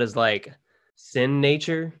about is like sin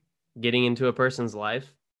nature getting into a person's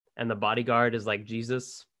life, and the bodyguard is like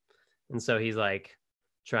Jesus. And so he's like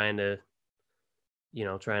trying to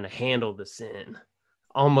handle the sin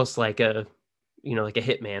almost like a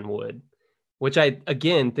hitman would, which I,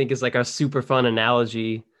 again, think is like a super fun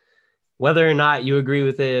analogy, whether or not you agree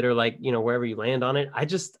with it or like, wherever you land on it. I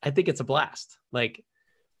think it's a blast. Like,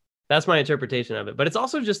 that's my interpretation of it. But it's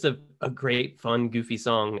also just a great, fun, goofy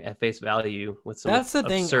song at face value with some That's the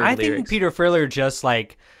thing. absurd I lyrics. think Peter Friller just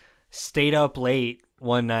like stayed up late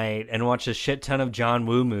one night and watched a shit ton of John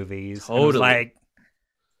Woo movies. And was Totally. like,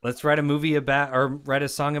 let's write a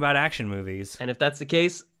song about action movies. And if that's the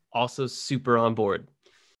case, also super on board.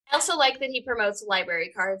 I also like that he promotes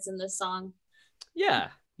library cards in this song. Yeah.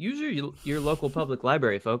 Use your local public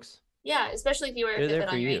library, folks. Yeah, especially if you wear a They're there Fitbit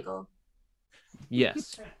for on your you. ankle.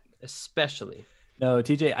 Yes. Especially. No,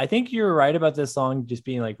 TJ, I think you're right about this song just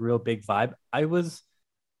being like real big vibe. I was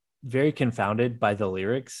very confounded by the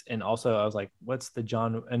lyrics, and also I was like, what's the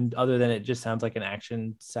John, and other than it just sounds like an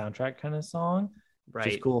action soundtrack kind of song, which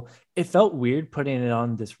is Right. cool. It felt weird putting it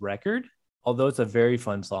on this record, although it's a very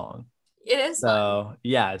fun song. It is fun. So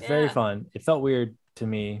yeah, it's very Yeah. fun. It felt weird to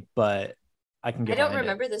me, but I can I get don't behind it.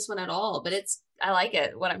 remember this one at all, but I like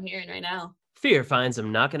it, what I'm hearing right now. Fear finds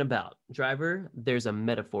him knocking about. Driver, there's a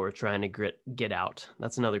metaphor trying to get out.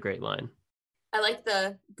 That's another great line. I like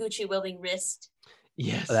the Gucci wielding wrist.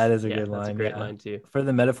 Yes, That is a yeah, good that's line. a great yeah. line too. For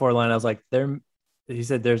the metaphor line, I was like, there. He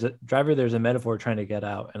said, "There's a driver. There's a metaphor trying to get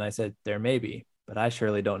out," and I said, "There may be, but I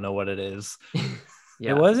surely don't know what it is."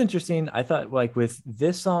 Yeah, It was interesting. I thought like with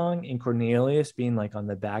this song and Cornelius being like on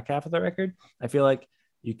the back half of the record, I feel like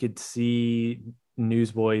you could see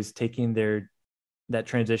Newsboys taking that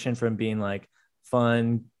transition from being like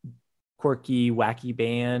fun, quirky, wacky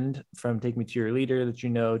band from Take Me to Your Leader that you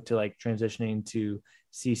know to like transitioning to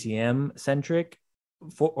CCM centric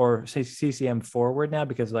or say CCM forward now,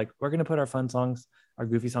 because like we're gonna put our fun songs, our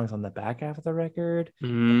goofy songs on the back half of the record.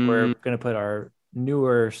 We're gonna put our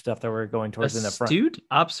newer stuff that we're going towards in the front. Astute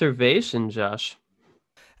observation, Josh.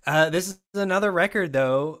 This is another record,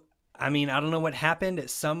 though. I mean, I don't know what happened at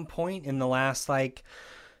some point in the last like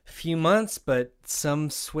few months, but some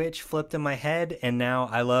switch flipped in my head, and now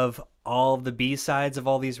I love all the B sides of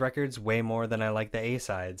all these records way more than I like the A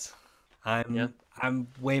sides. I'm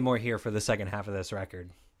way more here for the second half of this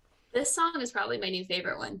record. This song is probably my new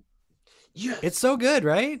favorite one. Yes. It's so good,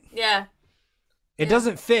 right? Yeah. It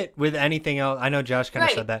doesn't fit with anything else. I know Josh kind of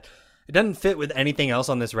Right. said that. It doesn't fit with anything else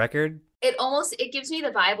on this record. It gives me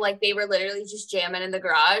the vibe like they were literally just jamming in the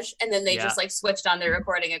garage, and then they Yeah. just like switched on their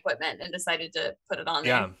recording equipment and decided to put it on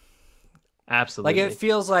there. Yeah. Absolutely. Like it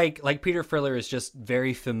feels like Peter Friller is just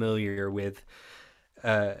very familiar with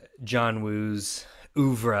John Woo's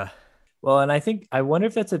oeuvre. Well, and I wonder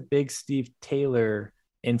if that's a big Steve Taylor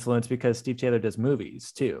influence, because Steve Taylor does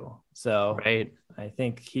movies too. So right. I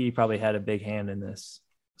think he probably had a big hand in this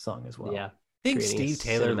song as well. Yeah. I think Creating a Steve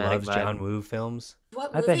Taylor cinematic loves vibe. John Woo films.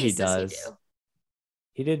 What I bet he movies does he does. do?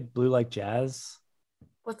 He did Blue Like Jazz.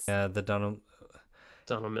 What's Yeah, the Donald.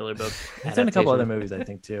 Donald Miller book. He's done a couple other adaptation. movies, I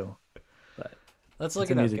think, too. But Let's look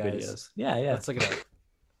it's it up, music guys. videos. Yeah, yeah. Let's look it up.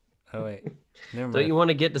 Oh wait, never Don't you mind. want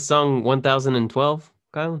to get to song 1012,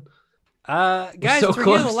 Kylan? Guys, so we're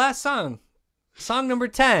getting the close. last song. Song number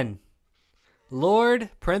 10. Lord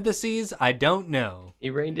 (parentheses) I don't know. He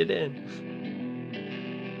reined it in.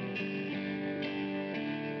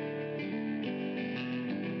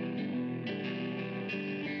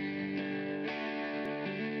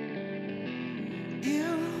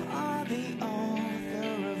 You are the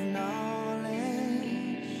author of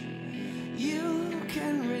knowledge. You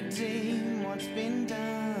can redeem what's been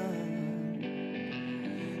done.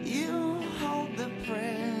 You hold the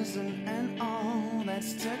present and all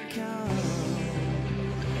that's to come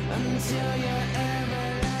until your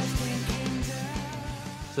everlasting kingdom.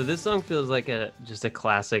 So this song feels like just a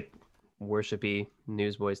classic worshipy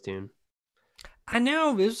Newsboys tune. I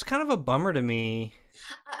know, it was kind of a bummer to me.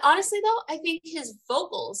 honestly though, I think his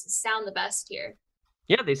vocals sound the best here.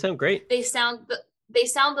 Yeah, they sound great. They sound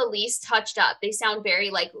the least touched up. They sound very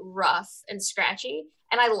like rough and scratchy,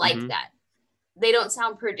 and I like Mhm. that. They don't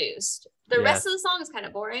sound produced. The Yeah. rest of the song is kind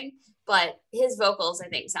of boring, but his vocals I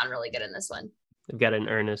think sound really good in this one. They've got an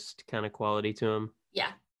earnest kind of quality to them.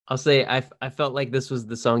 Yeah. I'll say I felt like this was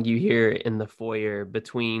the song you hear in the foyer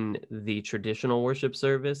between the traditional worship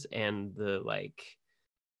service and the like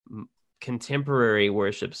contemporary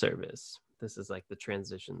worship service. This is like the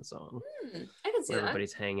transition song I can see where that.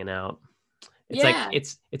 everybody's hanging out. It's Yeah. like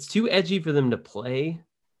it's too edgy for them to play,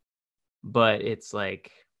 but it's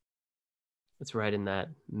like it's right in that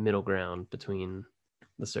middle ground between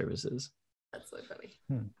the services. That's so funny.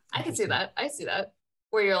 Hmm. I can see that. I see that.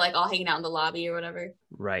 Where you're like all hanging out in the lobby or whatever.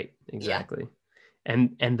 Right, exactly.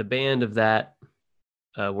 And the band of that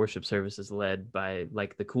worship service is led by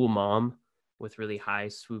like the cool mom with really high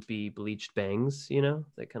swoopy bleached bangs, you know,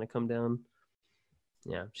 that kind of come down.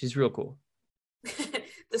 Yeah, she's real cool.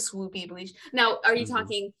 The swoopy bleach. Now, are you Mhm.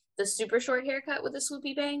 talking the super short haircut with the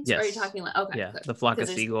swoopy bangs? Or are you Yes. talking like okay? Yeah, good. the flock of 'Cause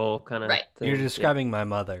there's- seagull kind of Right. thing. You're describing my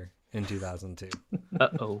mother in 2002.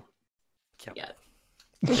 Uh-oh. Yeah.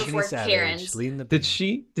 Kenny Before Savage Karen's. leading the Did band.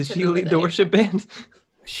 she Took lead over the the worship band?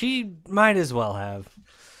 She might as well have.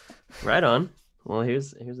 Right on. Well,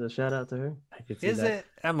 here's a shout out to her. I could see Is that. it?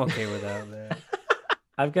 I'm okay without that.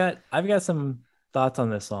 I've got some thoughts on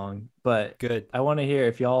this song, but Good. I want to hear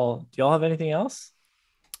if do y'all have anything else?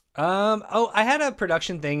 Oh, I had a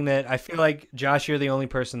production thing that I feel like, Josh, you're the only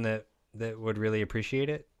person that would really appreciate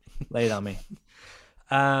it. Lay it on me.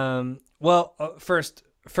 Well, first,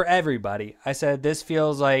 for everybody, I said this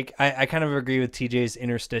feels like, I kind of agree with TJ's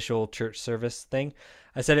interstitial church service thing.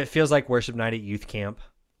 I said it feels like worship night at youth camp.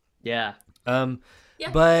 Yeah.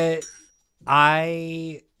 Yeah. But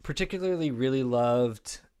I particularly really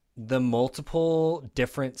loved the multiple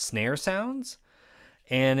different snare sounds,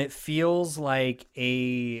 and it feels like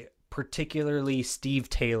a particularly Steve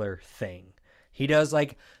Taylor thing. He does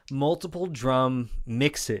like multiple drum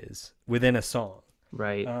mixes within a song.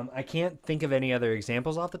 Right. I can't think of any other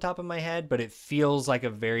examples off the top of my head, but it feels like a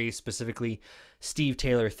very specifically Steve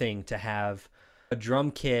Taylor thing to have a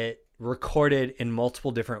drum kit recorded in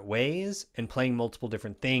multiple different ways and playing multiple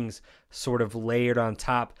different things sort of layered on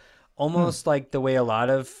top, almost like the way a lot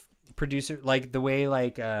of producers, like the way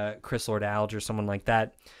like Chris Lord-Alge or someone like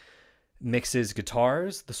that mixes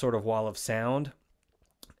guitars, the sort of wall of sound.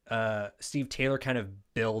 Steve Taylor kind of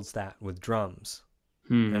builds that with drums.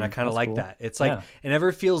 And I kind of like cool. that. It's like, it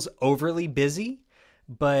never feels overly busy,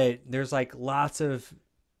 but there's like lots of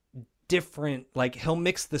different, like he'll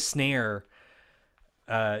mix the snare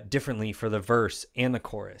differently for the verse and the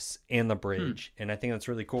chorus and the bridge. And I think that's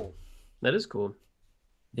really cool. That is cool.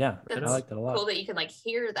 Yeah, That's I like that a lot. cool that you can like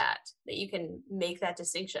hear that you can make that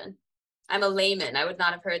distinction. I'm a layman. I would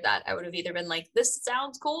not have heard that. I would have either been like, this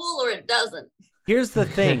sounds cool or it doesn't. Here's the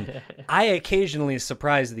thing. I occasionally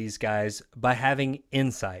surprise these guys by having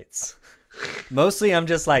insights. Mostly I'm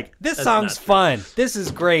just like, this song's fun. This is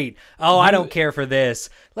great. Oh, I don't care for this.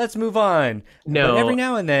 Let's move on. No. But every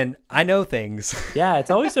now and then I know things. Yeah, it's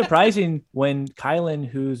always surprising when Kylan,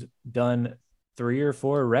 who's done 3 or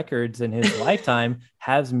 4 records in his lifetime,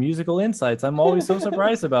 has musical insights. I'm always so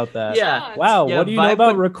surprised about that. Yeah. Wow, Yeah, what do you know Vibe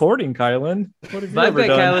about by- recording, Kylan? What have you Vibe ever by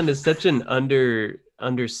done? Kylan is such an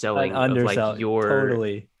underselling of like your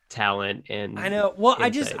totally. talent and I know. Well, I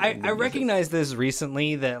insight into I music. recognize this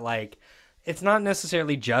recently that like it's not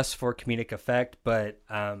necessarily just for comedic effect, but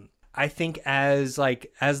I think as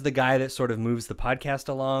the guy that sort of moves the podcast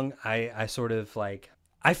along, I sort of like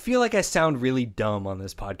I feel like I sound really dumb on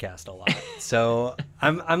this podcast a lot. So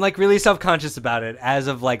I'm like really self-conscious about it as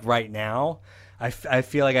of like right now. I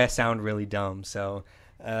feel like I sound really dumb. So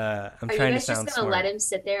I'm Are you trying to guys sound just gonna smart. let him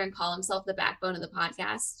sit there and call himself the backbone of the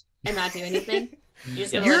podcast and not do anything? You're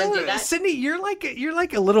just gonna Yeah. let him do that? Sydney, you're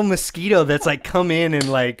like a little mosquito that's like come in and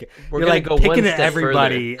like We're you're gonna like go one picking at step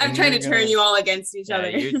everybody. I'm and trying to you're turn gonna- you all against each Yeah, other.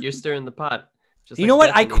 you're stirring the pot. Just You like know what?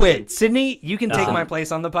 I Bethany quit. did. Sydney, you can take Uh-huh. my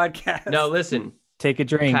place on the podcast. No, listen. Take a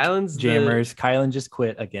drink, Kylan's the- jammers. Kylan just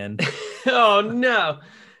quit again. Oh no.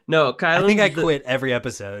 No, Kylan's I think I the- quit every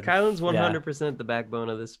episode. Kylan's 100% the backbone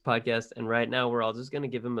of this podcast, and right now we're all just gonna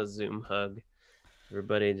give him a Zoom hug.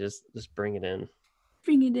 Everybody, just bring it in.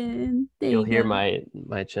 Bring it in. There You'll you hear go.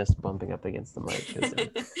 my chest bumping up against the mic because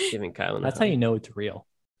I'm giving Kylan. a That's how hug. you know it's real.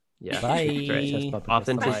 Yeah, Bye. that's right. Chest bump against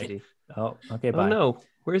the mic. Authenticity. Oh, okay, Oh bye. no,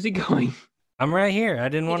 where's he going? I'm right here. I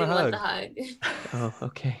didn't He want to didn't hug. want the hug. Oh,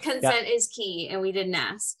 okay. Consent is key, and we didn't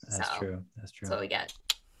ask. That's so true. That's true. That's what we get.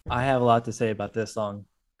 I have a lot to say about this song.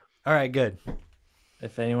 All right, good.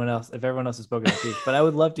 If everyone else has spoken, I'll speak. But I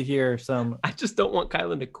would love to hear some. I just don't want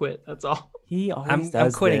Kylan to quit. That's all. He always I'm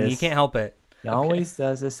does quitting. this. You can't help it. He always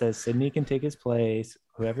does this. Says Sydney can take his place.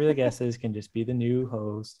 Whoever the guest is can just be the new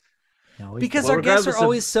host. He always Because does Well, our guests are regardless of-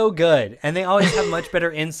 always so good, and they always have much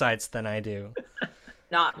better insights than I do.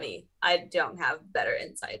 Not me. I don't have better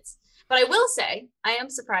insights. But I will say, I am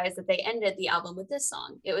surprised that they ended the album with this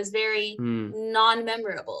song. It was very Hmm.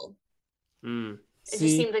 non-memorable. Hmm. It just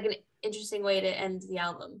See- seemed like an interesting way to end the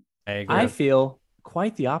album. I agree. I feel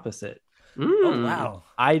quite the opposite. Oh Hmm. wow.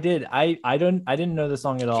 I did. I didn't know the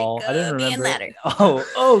song at all. I didn't Jacob and remember. Ladder.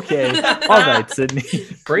 Oh, okay. All right, Sydney.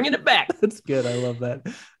 Bringing it back. That's good. I love that.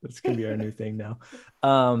 That's gonna be our new thing now.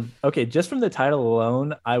 Okay, just from the title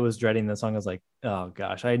alone, I was dreading the song. I was like, oh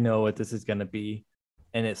gosh, I know what this is gonna be.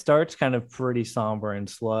 And it starts kind of pretty somber and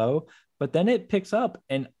slow, but then it picks up,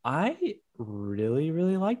 and I really,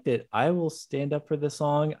 really liked it. I will stand up for this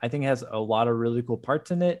song. I think it has a lot of really cool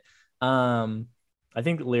parts in it. I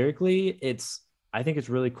think lyrically, it's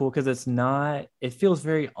really cool because it feels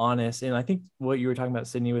very honest. And I think what you were talking about,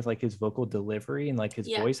 Sydney, with like his vocal delivery and like his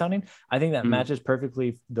Yeah. voice sounding, I think that Mhm. matches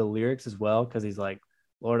perfectly the lyrics as well. Cause he's like,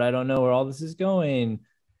 Lord, I don't know where all this is going,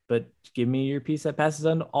 but give me your peace that passes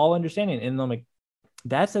all understanding. And I'm like,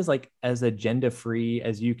 that's as agenda free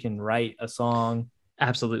as you can write a song.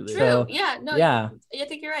 Absolutely. True. So, yeah. No. yeah. I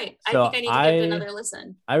think you're right. So I think I need to give it another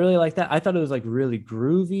listen. I really like that. I thought it was like really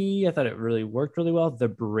groovy. I thought it really worked really well. The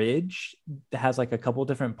bridge has like a couple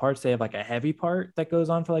different parts. They have like a heavy part that goes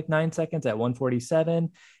on for like 9 seconds at 147.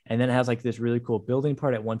 And then it has like this really cool building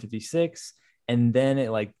part at 156. And then it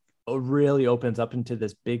like really opens up into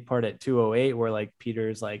this big part at 208 where like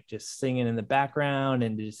Peter's like just singing in the background,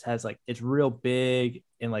 and it just has like, it's real big,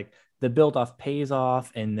 and like the build off pays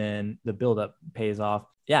off, and then the build up pays off.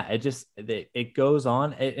 Yeah, it goes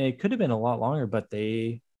on. It could have been a lot longer, but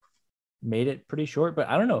they made it pretty short. But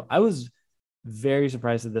I don't know. I was very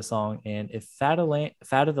surprised at this song, and if Fat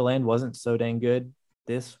of the Land wasn't so dang good,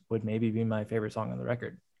 this would maybe be my favorite song on the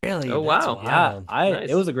record. Really? Oh, That's wow. Yeah, wild. Nice.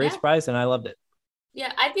 it was a great Yeah. surprise, and I loved it.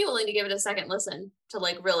 Yeah, I'd be willing to give it a second listen to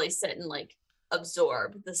like really sit and like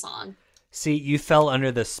absorb the song. See, you fell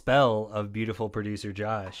under the spell of beautiful producer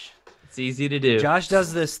Josh. It's easy to do. Josh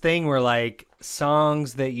does this thing where like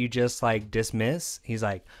songs that you just like dismiss, he's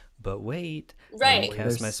like, but wait, Right. cast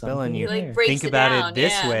There's my spell on something you. in Like there. breaks Think it about down, it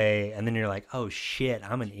this yeah. way, and then you're like, oh shit,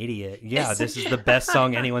 I'm an idiot. Yeah, this is the best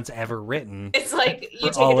song anyone's ever written. It's like you For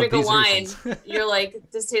take a all of drink of these wine, reasons. you're like,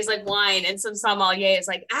 this tastes like wine, and some sommelier is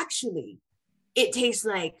like, actually, it tastes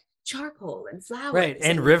like charcoal and flowers. Right,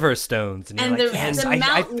 and river stones, and, and you're like, the- yes, the I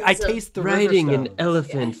mountains of- taste the Riding river an stones.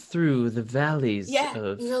 elephant through the valleys Yeah,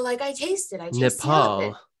 of you're like, I taste it. I taste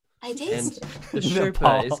Nepal, I and taste the Sherpa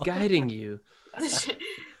Nepal. is guiding you. it.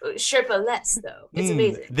 Sherpa less though. It's Mm,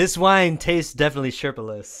 amazing. This wine tastes definitely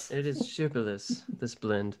Sherpa-less. It is Sherpa-less, this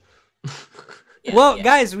blend. Yeah, Well, yeah.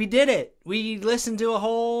 guys, we did it. We listened to a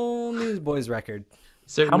whole Newsboys record.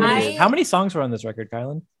 Certainly. How many songs were on this record,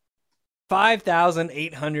 Kylan?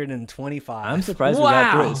 5,825. I'm surprised we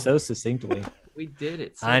got through Wow. it so succinctly. We did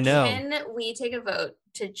it. I know. Can we take a vote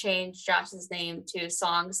to change Josh's name to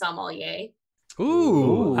Song Sommelier?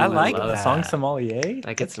 Ooh, I I like love that. Song sommelier.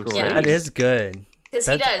 That gets some Yeah. That praise. is good. Because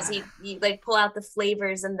he That's- does. He like pull out the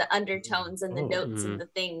flavors and the undertones and the Oh. notes Mhm. and the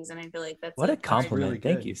things, and I feel like that's What a like, compliment. really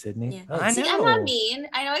Thank good. you, Sydney. Yeah. Oh, I See, know. I'm not mean.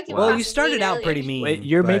 I know I can. Well, cross you as started mean out earlier. pretty mean. Wait,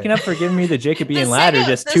 you're but- making up for giving me the Jacobean The ladder second-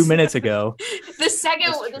 just the 2 s- minutes ago. The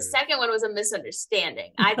second, That's the true. second one was a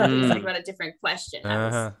misunderstanding. I thought he was talking about a different question. I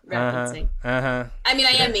was Uh-huh, referencing. uh-huh. I mean,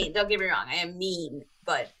 I am mean. Don't get me wrong. I am mean,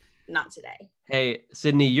 but not today. Hey,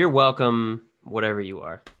 Sydney, you're welcome, whatever you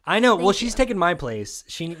are. I know. Well, Thank she's you. taking my place.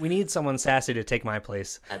 We need someone sassy to take my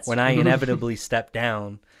place That's when true. I inevitably step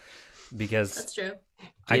down because That's true.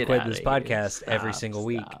 I Get quit outta this here. podcast every Stop, single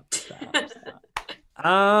week. stop.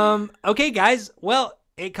 Okay, guys. Well,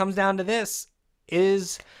 it comes down to this: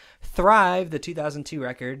 is Thrive, the 2002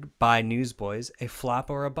 record by Newsboys, a flop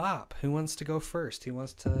or a bop? Who wants to go first? Who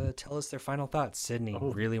wants to tell us their final thoughts? Sydney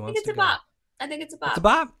Oh. really I wants think it's to a go. bop. I think it's a bop. It's a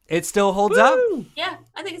bop. It still holds up. Yeah,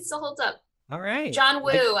 I think it still holds up. All right. John Woo.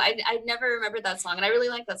 I never remembered that song, and I really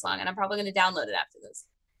like that song, and I'm probably going to download it after this.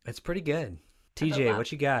 It's pretty good. I love TJ, that.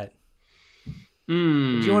 what you got?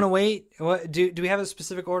 Hmm. Do you want to wait? What do we have a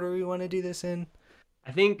specific order we want to do this in?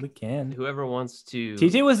 I think We can. whoever wants to.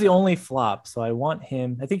 TJ was the only flop, so I want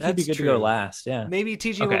him. I think he'd be That's good to go true. last. Yeah. Maybe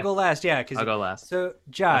TJ Okay. will go last. Yeah, because I'll go last. So,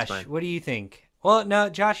 Josh, fine. what do you think? Well, no,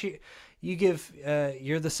 Josh, you give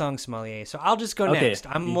you're the song sommelier, so I'll just go Okay, next.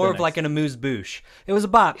 I'm you more go of like next. an amuse bouche. It was a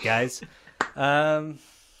bop, guys. I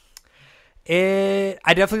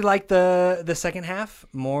definitely like the second half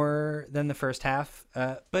more than the first half,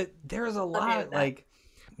 but there was a agree lot with that. like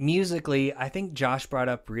musically. I think Josh brought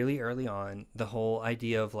up really early on the whole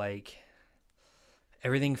idea of like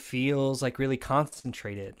everything feels like really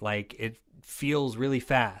concentrated, like it feels really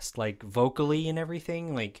fast, like vocally and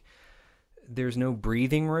everything, like there's no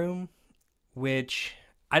breathing room, which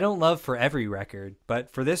I don't love for every record,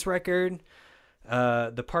 but for this record,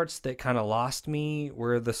 the parts that kind of lost me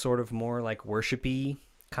were the sort of more like worshipy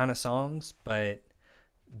kind of songs, but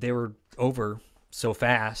they were over so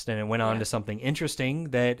fast and it went on Yeah. to something interesting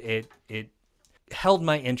that it held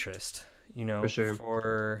my interest, you know, For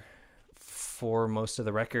sure. for most of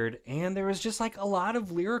the record. And there was just like a lot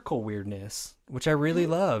of lyrical weirdness, which I really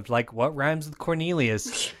loved. Like what rhymes with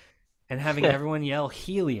Cornelius and having everyone yell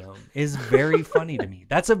helium is very funny to me.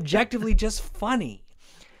 That's objectively just funny.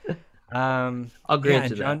 I'll grant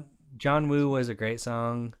you that. John Woo was a great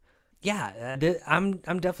song. Yeah, I'm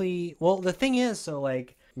definitely. Well, the thing is, so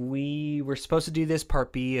like we were supposed to do this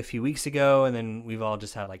part B a few weeks ago, and then we've all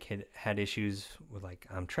just had like had issues with like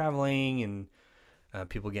I'm traveling and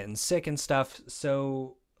people getting sick and stuff.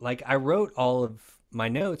 So like I wrote all of my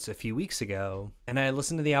notes a few weeks ago, and I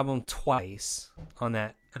listened to the album twice on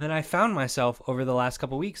that, and then I found myself over the last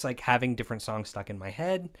couple weeks like having different songs stuck in my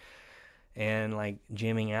head and like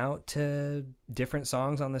jamming out to different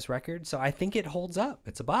songs on this record. So I think it holds up.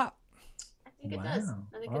 It's a bop. I think it does.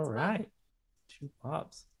 I think All it's a bop. right. 2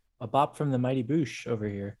 bops. A bop from the Mighty Boosh over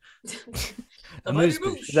here. A moose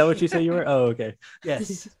boosh. Is that what you say you were? Oh, okay.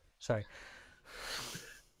 Yes. Sorry.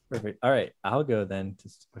 Perfect. All right. I'll go then.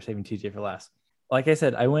 We're saving TJ for last. Like I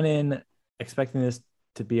said, I went in expecting this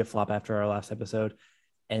to be a flop after our last episode.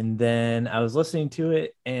 And then I was listening to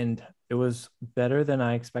it and it was better than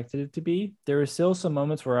I expected it to be. There were still some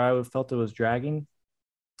moments where I felt it was dragging.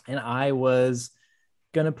 And I was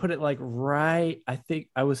going to put it like right. I think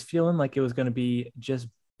I was feeling like it was going to be just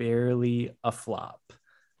barely a flop.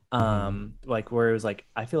 Like where it was like,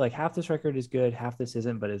 I feel like half this record is good, half this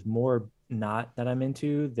isn't, but it's more not that I'm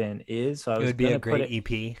into than is. So I It was would be gonna a put great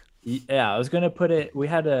it, EP. yeah, I was gonna put it. We've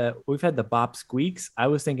had the bop squeaks. I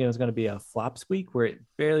was thinking it was gonna be a flop squeak where it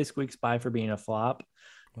barely squeaks by for being a flop.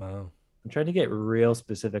 Wow. I'm trying to get real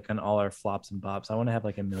specific on all our flops and bops. I want to have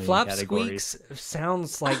like a million Flop categories. squeaks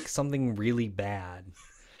sounds like something really bad.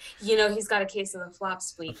 You know, he's got a case of the flop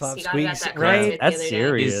squeaks. Flop He got it at squeaks, that right? concert the That's other day.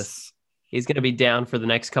 serious. He's gonna be down for the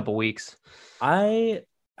next couple weeks. I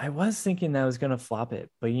was thinking that I was gonna flop it,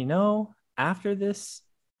 but after this,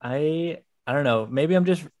 I don't know. Maybe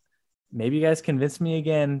you guys convinced me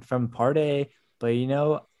again from part A, but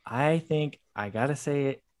I think I gotta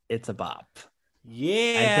say it's a bop.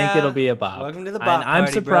 Yeah. I think it'll be a bop. Welcome to the And bop I'm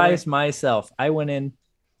party, surprised myself. I went in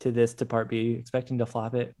to this to part B expecting to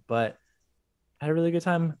flop it, but I had a really good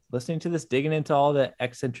time listening to this, digging into all the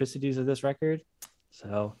eccentricities of this record.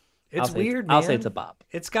 So It's weird, man. I'll say it's a bop.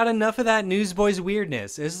 It's got enough of that Newsboys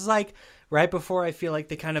weirdness. This is like right before I feel like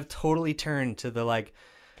they kind of totally turned to the like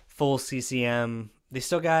full CCM. They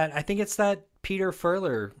still got, I think it's that Peter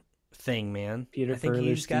Furler thing, man. Peter I think Furler,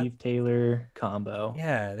 he's got, Steve Taylor combo.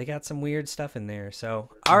 yeah, they got some weird stuff in there. So,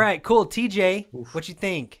 all right, cool. TJ, what you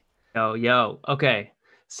think? Yo. Okay.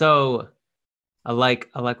 So I like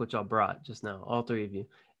what y'all brought just now, all three of you.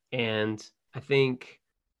 And I think,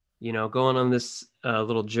 going on this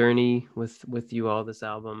little journey with you all, this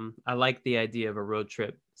album, I like the idea of a road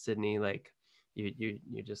trip, Sydney. Like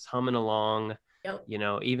you're just humming along. Yep.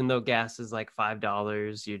 Even though gas is like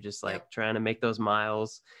 $5, you're just like Yep. trying to make those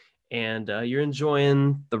miles, and you're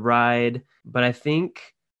enjoying the ride. But I think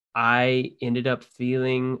I ended up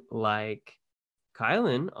feeling like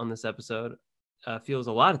Kylan on this episode feels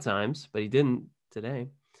a lot of times, but he didn't today,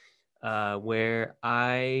 where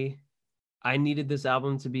I needed this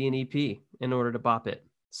album to be an EP in order to bop it.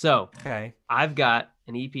 So Okay. I've got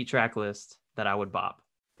an EP track list that I would bop,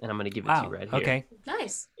 and I'm going to give it to you right here. Okay.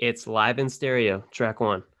 Nice. It's Live in Stereo, track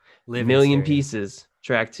 1. Live in Million Stereo. Pieces,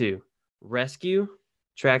 track 2. Rescue,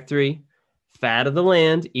 track 3. Fat of the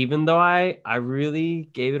Land, even though I really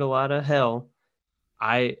gave it a lot of hell,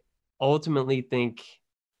 I ultimately think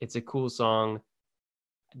it's a cool song.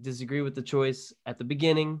 I disagree with the choice at the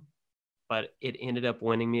beginning, but it ended up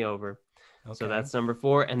winning me over. Okay. So that's number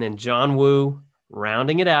 4. And then John Woo,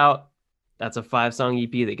 rounding it out. That's a 5-song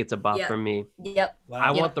EP that gets a bop Yep. from me. Yep. Wow.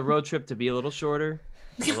 I want the road trip to be a little shorter,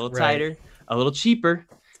 a little Right. tighter, a little cheaper.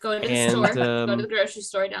 Let's go to the And, store. Go to um, the grocery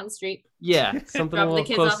store down the street. Yeah, something a Drop the little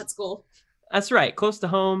kids close. off at school. That's right. Close to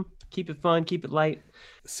home. Keep it fun. Keep it light.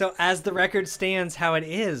 So as the record stands how it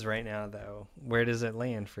is right now, though, where does it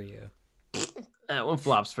land for you? That one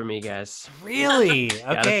flops for me, guys. Really? say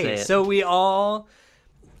Okay. it. So we all,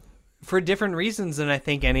 for different reasons than I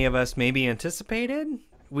think any of us maybe anticipated,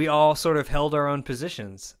 we all sort of held our own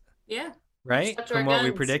positions, Yeah. right? Stuck to our From what we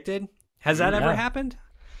guns. predicted. Has that ever Yeah. happened?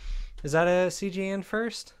 Is that a CGN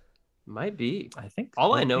first? Might be. I think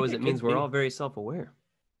All I know think is it could means we're be. all very self-aware.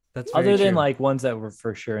 That's very Other than true. like ones that were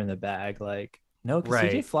for sure in the bag, like no, because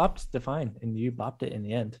Right. CJ flopped Define and you bopped it in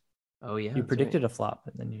the end. Oh yeah. You that's predicted a flop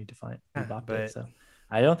and then you Yeah, bopped but- it. So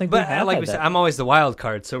I don't think we But have like had we said, that. I'm always the wild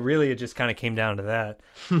card, so really it just kind of came down to that.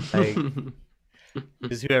 right.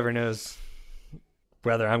 Because whoever knows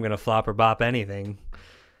whether I'm gonna flop or bop anything.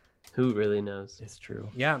 Who really knows? It's true.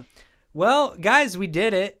 Yeah. Well, guys, we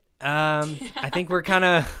did it. I think we're kind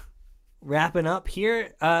of wrapping up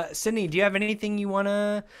here. Sydney, do you have anything you want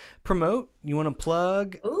to promote? You want to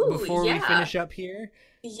plug Ooh, before we yeah. finish up here?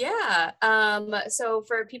 Yeah. So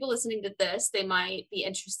for people listening to this, they might be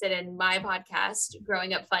interested in my podcast,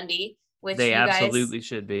 Growing Up Fundy, which They you guys, absolutely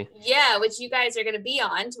should be. yeah, which you guys are going to be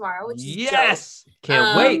on tomorrow, which is dope. Yes.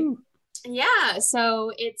 Can't wait. Yeah,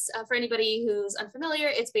 so it's for anybody who's unfamiliar,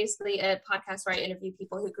 it's basically a podcast where I interview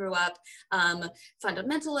people who grew up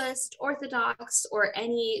fundamentalist, orthodox, or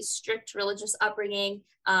any strict religious upbringing.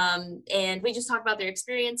 And we just talk about their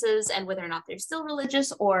experiences and whether or not they're still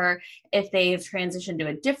religious, or if they've transitioned to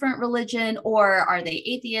a different religion, or are they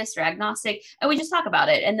atheist or agnostic. And we just talk about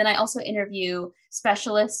it. And then I also interview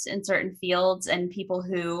specialists in certain fields and people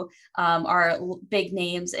who are big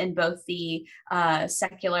names in both the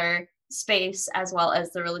secular space as well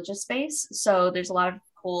as the religious space. So there's a lot of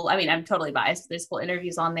cool, I mean, I'm totally biased. There's cool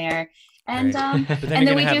interviews on there. And Right. But then and you're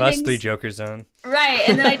then we gonna have do us things, three jokers on. right.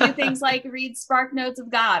 And then I do things like read Spark Notes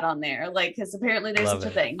of God on there, like, because apparently there's Love such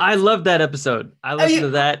a it. thing. I love that episode. I listened you- to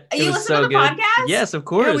that. It you was listen so to the good. podcast? Yes, of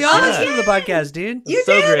course. Yeah, we all Oh, listen to the podcast, dude. You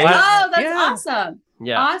so did? great. Oh, that's Yeah. awesome.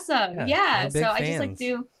 Yeah. Awesome. Yeah, Yeah. we're So big I just like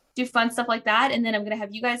fans. do fun stuff like that. And then I'm gonna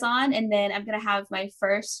have you guys on, and then I'm gonna have my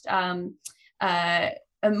first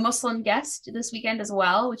a Muslim guest this weekend as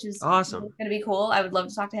well, which is Awesome. gonna be cool. I would love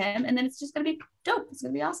to talk to him. And then it's just gonna be dope. It's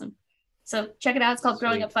gonna be awesome. So check it out. It's called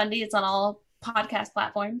Growing Sweet. Up Fundy. It's on all podcast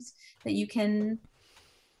platforms that you can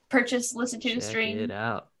purchase, listen to, Check stream. it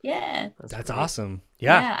out. Yeah. That's great. awesome.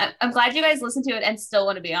 Yeah. I'm glad you guys listen to it and still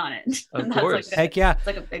want to be on it. Of And that's course. like Heck yeah. it's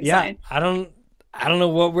like a big Yeah. sign. I don't know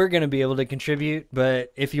what we're going to be able to contribute,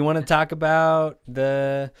 but if you want to talk about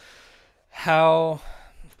how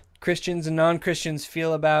Christians and non-Christians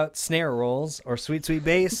feel about snare rolls or sweet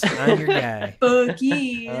bass, I'm your guy.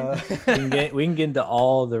 Boogie. We can get into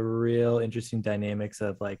all the real interesting dynamics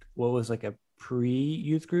of like what was like a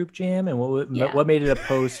pre-youth group jam and Yeah. what made it a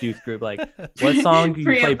post-youth group. Like what song do you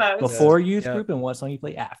Pre play and post. before youth Yeah. group and what song you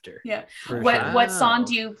play after. Yeah. For What sure. what song Wow.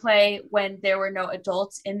 do you play when there were no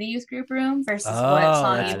adults in the youth group room versus what Oh,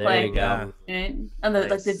 song yeah, you there play you go. right? On the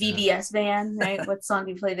like the Nice. VBS band, right? What song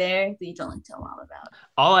do you play there that you don't like tell all about?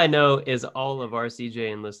 All I know is all of our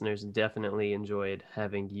CJ and listeners definitely enjoyed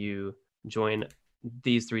having you join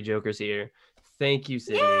these three jokers here. Thank you,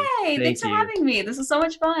 Sydney. Yay! Thanks for you. having me. This was so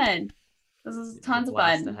much fun. This is tons of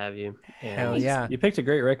Blast to fun. have you. Hell And yeah. You picked a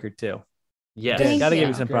great record too. Yes. Thank Gotta give you.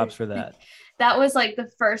 you some props for that. That was like the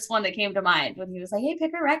first one that came to mind when he was like, "Hey,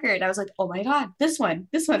 pick a record." I was like, "Oh my god, this one,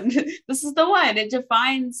 this is the one." It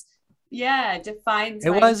defines, defines. It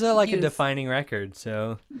my was like a youth. defining record,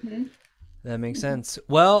 so Mhm. that makes sense.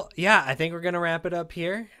 Well, yeah, I think we're going to wrap it up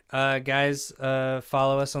here. Guys,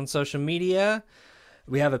 follow us on social media.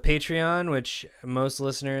 We have a Patreon, which most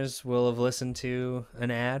listeners will have listened to an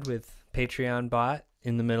ad with Patreon bot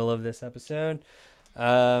in the middle of this episode.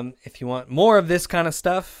 If you want more of this kind of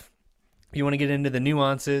stuff, you want to get into the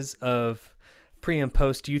nuances of pre and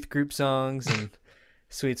post youth group songs and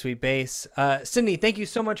sweet bass. Sydney, thank you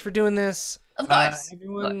so much for doing this. Of course.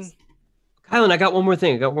 Everyone, Kylan, I got one more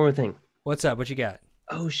thing. what's up? What you got?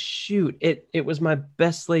 Oh shoot! It was my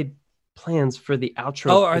best laid plans for the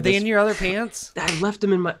outro. Oh, for are they this- in your other pants? I left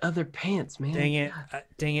them in my other pants, man. Dang it.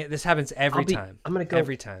 Dang it. This happens every I'll be- time. I'm gonna go.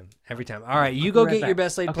 Every time. All right. You I'll go be right get your back.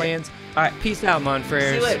 best laid Okay. plans. All right. Peace out, Monfreres.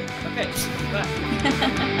 See you later. Okay.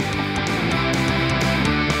 Bye.